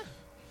finish. Yeah.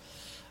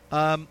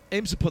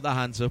 IMSA put their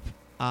hands up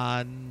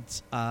and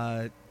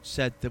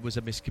said there was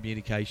a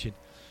miscommunication,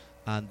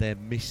 and they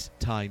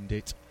mistimed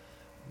it.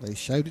 They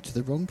showed it to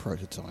the wrong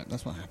prototype.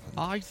 That's what happened.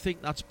 I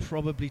think that's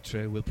probably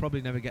true. We'll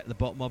probably never get to the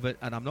bottom of it,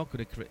 and I'm not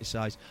going to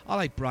criticise. I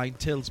like Brian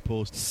Till's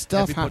post.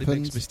 Stuff Everybody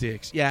happens. makes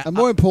mistakes. Yeah. And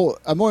more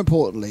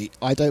importantly,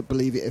 I don't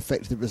believe it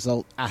affected the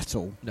result at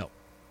all. No,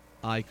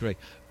 I agree.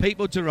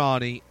 Pipo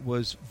Derani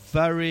was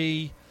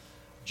very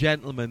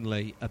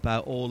gentlemanly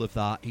about all of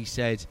that. He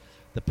said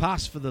the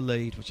pass for the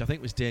lead, which I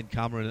think was Dane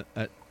Cameron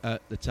at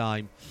the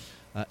time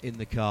in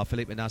the car.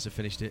 Felipe Nasser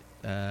finished it.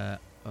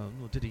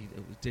 Did he?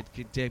 Did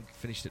Dane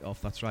finished it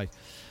off? That's right.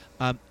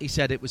 He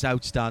said it was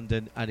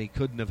outstanding and he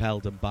couldn't have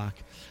held them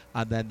back.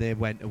 And then they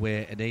went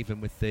away, and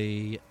even with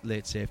the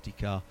late safety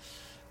car,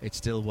 it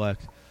still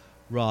worked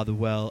rather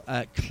well.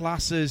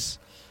 Classes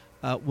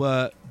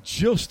were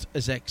just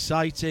as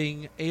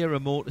exciting. Era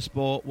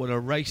Motorsport won a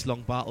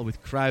race-long battle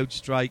with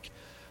CrowdStrike,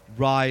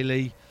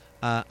 Riley,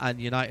 and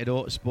United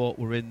Autosport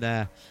were in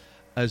there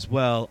as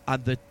well.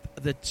 And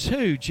the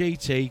two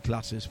GT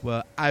classes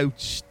were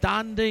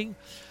outstanding.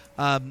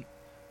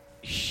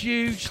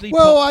 Hugely.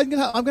 Well, I'm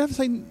gonna have to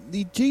say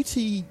the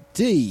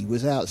GTD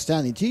was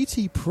outstanding.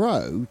 GT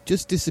Pro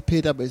just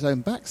disappeared up its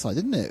own backside,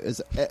 didn't it?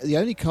 As the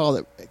only car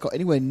that got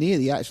anywhere near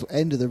the actual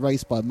end of the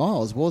race by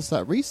miles was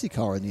that Risi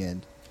car in the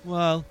end.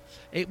 Well,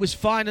 it was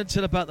fine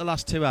until about the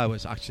last 2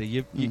 hours.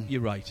 Actually,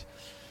 you're right.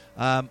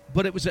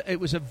 But it was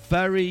a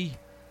very,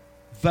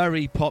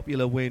 very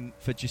popular win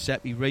for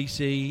Giuseppe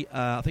Risi.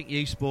 I think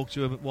you spoke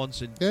to him at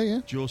once, and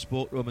Joe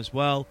spoke to him as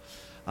well.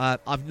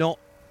 I've not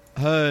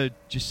heard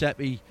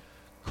Giuseppe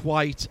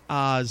quite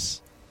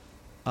as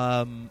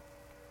I've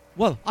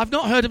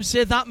not heard him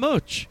say that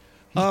much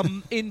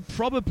in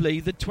probably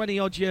the 20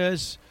 odd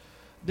years,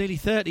 nearly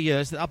 30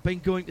 years that I've been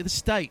going to the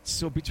States.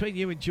 So between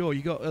you and Joe,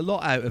 you got a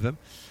lot out of him.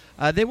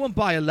 They won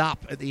by a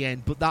lap at the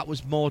end, but that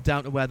was more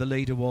down to where the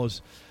leader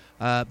was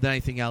than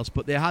anything else.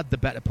 But they had the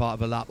better part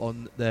of a lap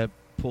on the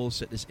pole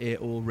sitters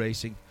e04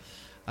 racing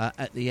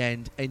at the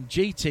end. In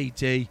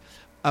GTD,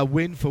 a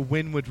win for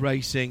Winward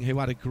Racing, who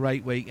had a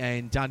great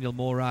weekend. Daniel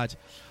Morad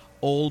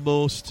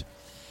almost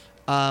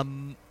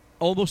doing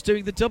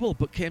the double,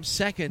 but came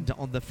second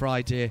on the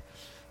Friday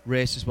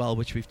race as well,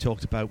 which we've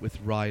talked about with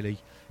Riley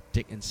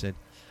Dickinson.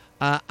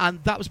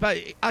 And that was about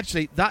it.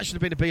 Actually, that should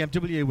have been a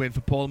BMW win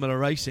for Paul Miller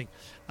Racing,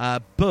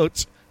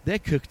 but they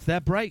cooked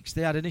their brakes.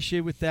 They had an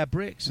issue with their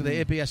brakes, so the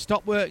ABS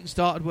stopped working,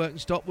 started working,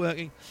 stopped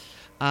working,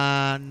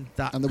 and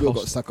the wheel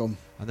got stuck on.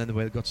 And then the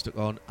wheel got stuck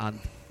on, and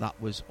that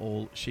was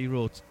all she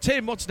wrote.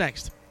 Tim, what's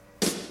next?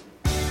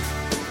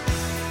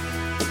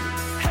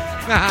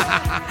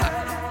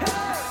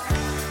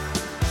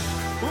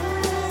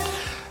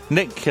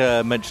 Nick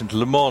mentioned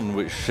Le Mans,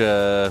 which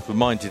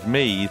reminded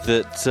me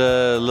that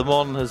Le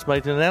Mans has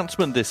made an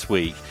announcement this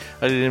week,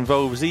 and it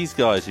involves these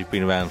guys who've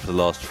been around for the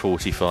last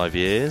 45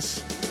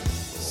 years.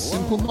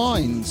 Simple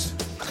Minds.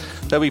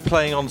 They'll be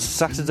playing on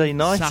Saturday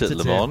night at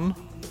Le Mans.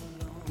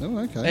 Oh,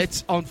 okay.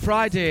 It's on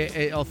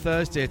Friday or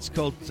Thursday. It's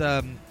called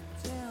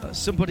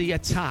Somebody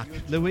Attack.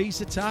 Louise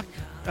Attack.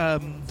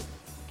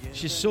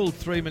 She's sold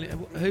 3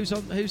 million. Who's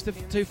the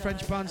two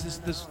French bands?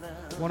 There's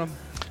one on.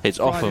 It's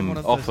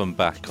Friday, often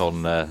back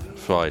on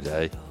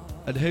Friday.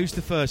 And who's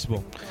the first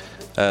one?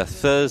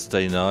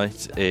 Thursday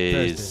night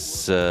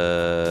is who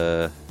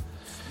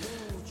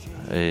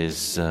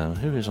is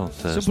on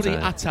Thursday? Somebody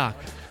Attack.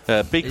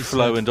 Big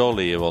Flo and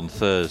Ollie are on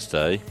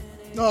Thursday.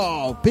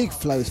 Oh, Big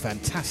Flo is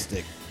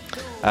fantastic.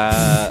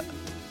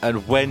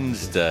 And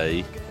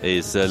Wednesday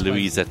is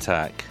Louise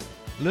Attack.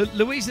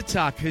 Louise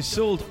Attack has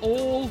sold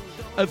all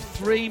of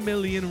 3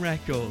 million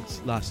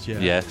records last year.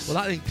 Yes.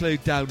 Well, that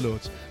include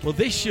downloads. Well,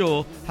 this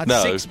show had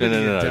 6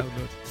 million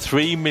downloads.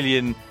 3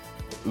 million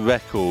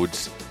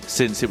records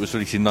since it was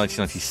released in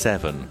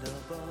 1997.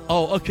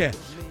 Oh, okay.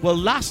 Well,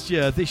 last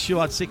year, this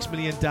show had 6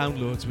 million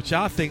downloads, which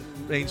I think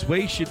means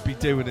we should be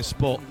doing a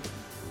spot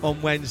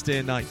on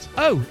Wednesday night.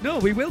 Oh, no,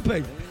 we will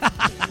be.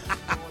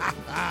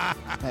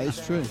 That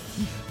is true.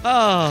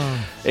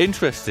 Oh.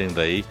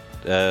 Interestingly,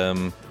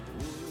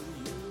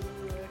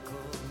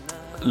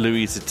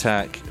 Louise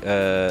Attack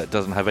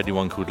doesn't have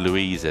anyone called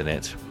Louise in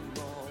it.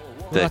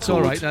 Well, that's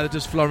all right. Now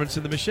does Florence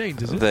and the Machine,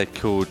 does it? They're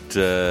called...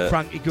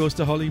 Frankie Goes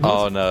to Hollywood?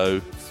 Oh, no.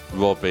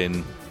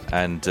 Robin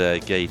and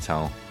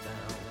Gaetan.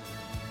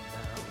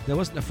 There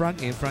wasn't a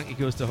Frankie in Frankie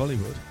Goes to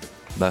Hollywood.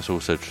 That's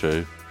also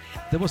true.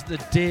 There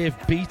wasn't a Dave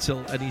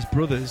Beatle and his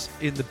brothers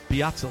in the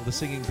Beatle, the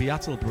singing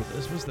Beatle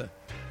brothers, was there?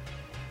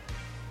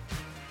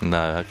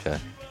 No, okay.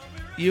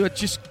 You are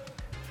just...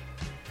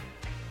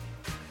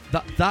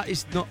 That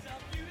is not...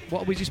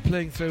 What are we just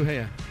playing through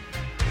here?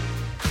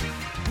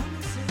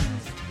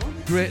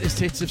 Greatest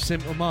hits of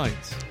Simple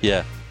Minds.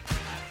 Yeah.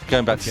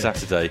 Going back to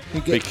Saturday.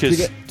 Do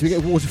we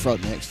get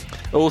Waterfront next?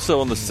 Also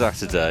on the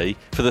Saturday,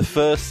 for the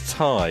first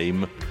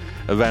time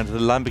around, the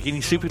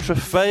Lamborghini Super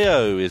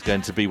Trofeo is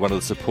going to be one of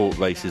the support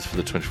races for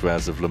the 24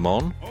 Hours of Le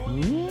Mans.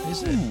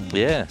 Is it?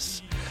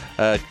 Yes.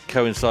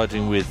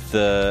 Coinciding with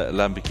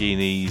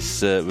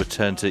Lamborghini's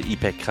return to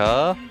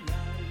IPCAR.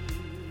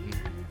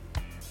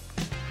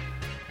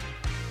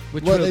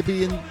 Will they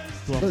be in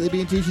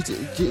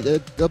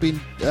GT? They'll be in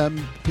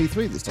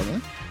P3 this time,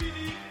 won't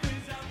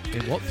they?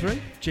 In what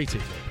 3?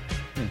 GT3.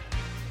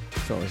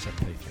 Sorry, I said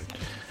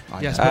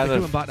P3. Yes, know. but they're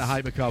coming back to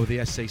hypercar with the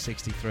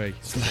SC63.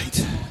 It's late.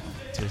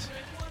 It is.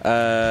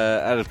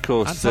 And of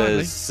course,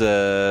 there's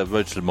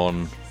Road to Le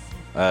Mans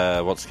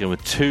once again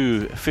with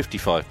 2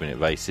 55-minute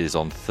races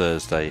on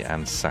Thursday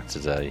and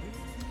Saturday.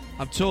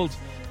 I'm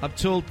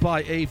told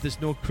by Eve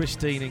there's no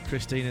Christine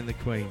in the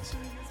Queens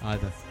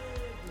either.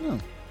 Oh,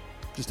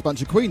 just a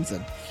bunch of Queens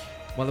then.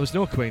 Well, there was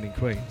no Queen in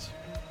Queens.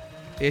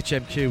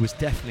 HMQ was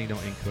definitely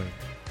not in Queen.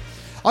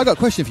 I got a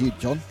question for you,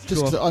 John.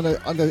 Just 'cause I'm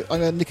going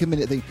to nick a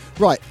minute thing.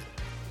 Right,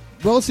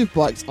 World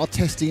Superbikes are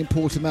testing in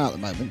Portimao at the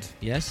moment.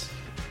 Yes.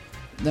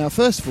 Now,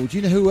 first of all, do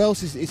you know who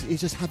else is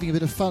just having a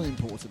bit of fun in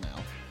Portimao?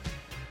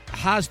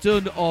 Has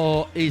done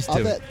or is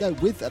doing? At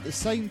the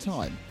same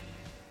time.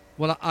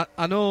 Well,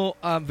 I know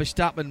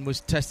Verstappen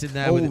was testing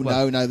there.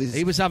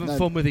 He was having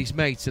fun with his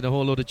mates in a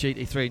whole load of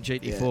GT3 and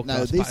GT4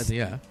 cars back in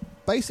the air.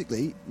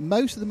 Basically,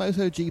 most of the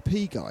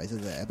MotoGP guys are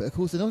there, but of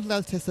course they're not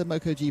allowed to test their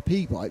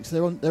MotoGP bikes.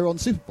 They're on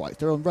superbikes.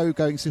 They're on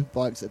road-going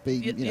superbikes that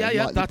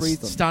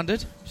that's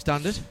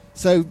standard.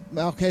 So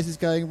Marquez is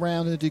going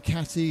round in a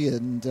Ducati,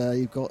 and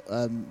you've got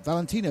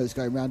Valentino's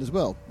going round as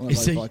well on a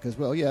road bike as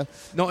well. Yeah,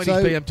 not in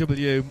his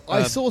BMW.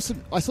 I saw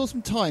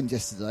some times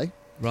yesterday.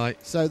 Right.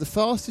 So the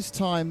fastest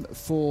time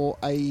for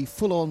a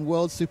full-on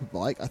world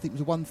superbike, I think,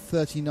 was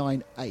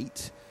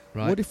 1:39.8.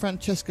 Right. What did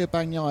Francesco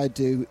Bagnaia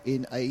do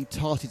in a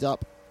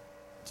tarted-up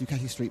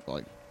Ducati street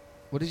bike?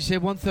 What did you say?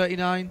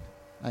 1:39.8.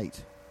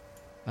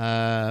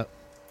 8.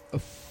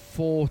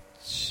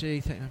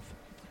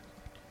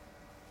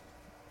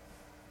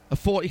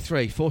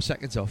 43. 4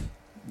 seconds off.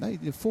 No, he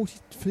did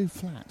 42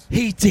 flat.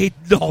 He did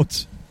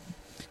not.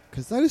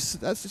 Because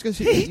that's just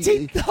he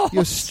did not.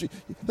 Obviously,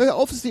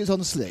 it's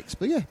on slicks,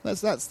 but yeah,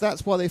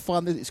 that's why they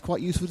find that it's quite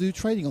useful to do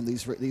training on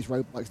these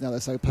road bikes now. They're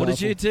so powerful. What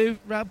did you do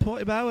round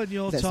Portimao and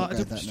your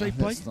tarted up street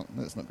bike?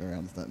 Let's not go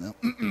around with that now.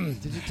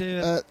 Did you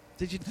do?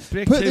 Did you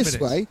break put 2 it this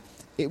minutes? way,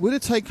 it would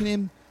have taken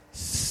him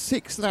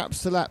 6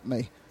 laps to lap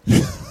me.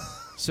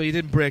 So you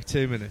didn't break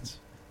 2 minutes?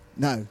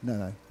 No.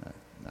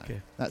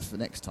 Okay. That's for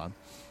next time.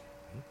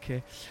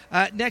 Okay.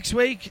 Next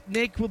week,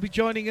 Nick will be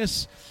joining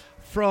us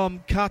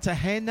from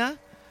Cartagena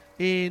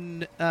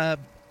in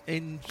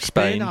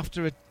Spain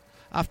after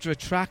a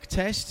track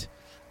test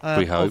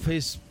of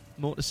his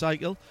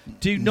motorcycle.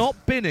 Do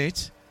not bin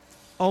it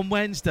on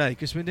Wednesday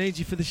because we need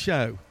you for the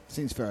show.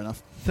 Seems fair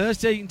enough.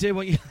 Thursday you can do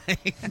what you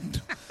like.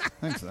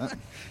 Thanks for that.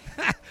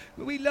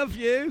 We love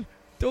you.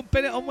 Don't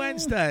bin it on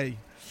Wednesday.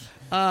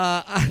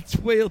 And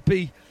we'll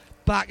be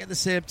back at the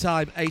same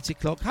time, 8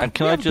 o'clock. And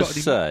can I just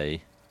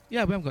say...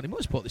 Yeah, we haven't got any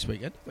motorsport this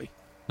weekend, have we?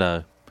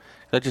 No. Can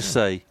I just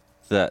say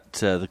that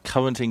the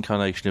current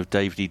incarnation of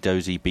Dave D,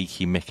 Dozy,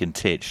 Beaky, Mick and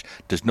Titch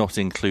does not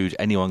include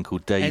anyone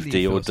called Dave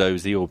D or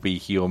Dozy or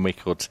Beaky or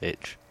Mick or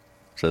Titch.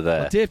 So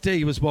there. Well, Dave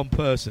D was one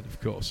person,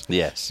 of course.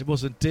 Yes. It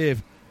wasn't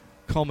Dave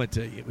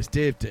Comedy. It was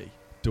Dave D,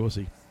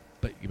 Dozy,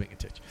 Beaky, Mick and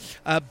Titch.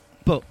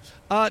 But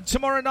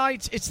tomorrow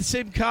night, it's the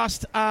same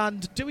cast.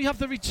 And do we have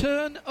the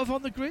return of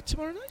On the Grid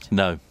tomorrow night?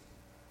 No.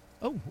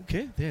 Oh,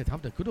 okay. They're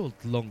having a good old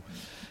long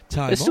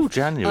time It's still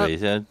January.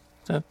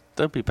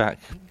 They'll be back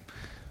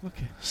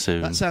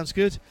soon. That sounds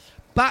good.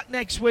 Back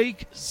next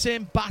week,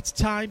 same bat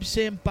time,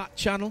 same bat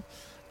channel.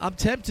 I'm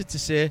tempted to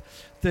say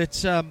that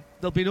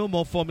there'll be no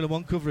more Formula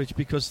One coverage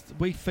because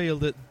we feel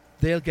that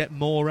they'll get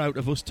more out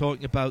of us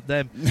talking about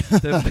them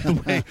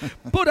than we.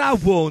 But I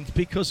won't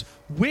because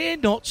we're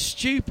not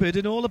stupid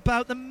and all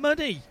about the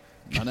money.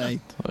 Money.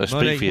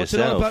 Speak for yourself. What's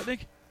it all about,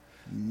 Nick?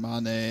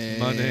 Money.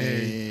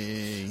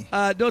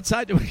 No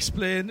time to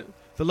explain.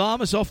 The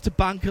llama's off to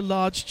bank a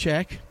large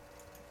cheque.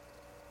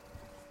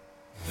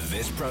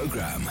 This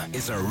program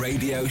is a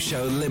Radio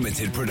Show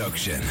Limited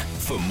production.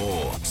 For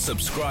more,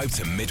 subscribe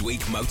to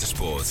Midweek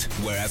Motorsport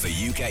wherever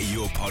you get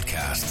your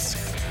podcasts.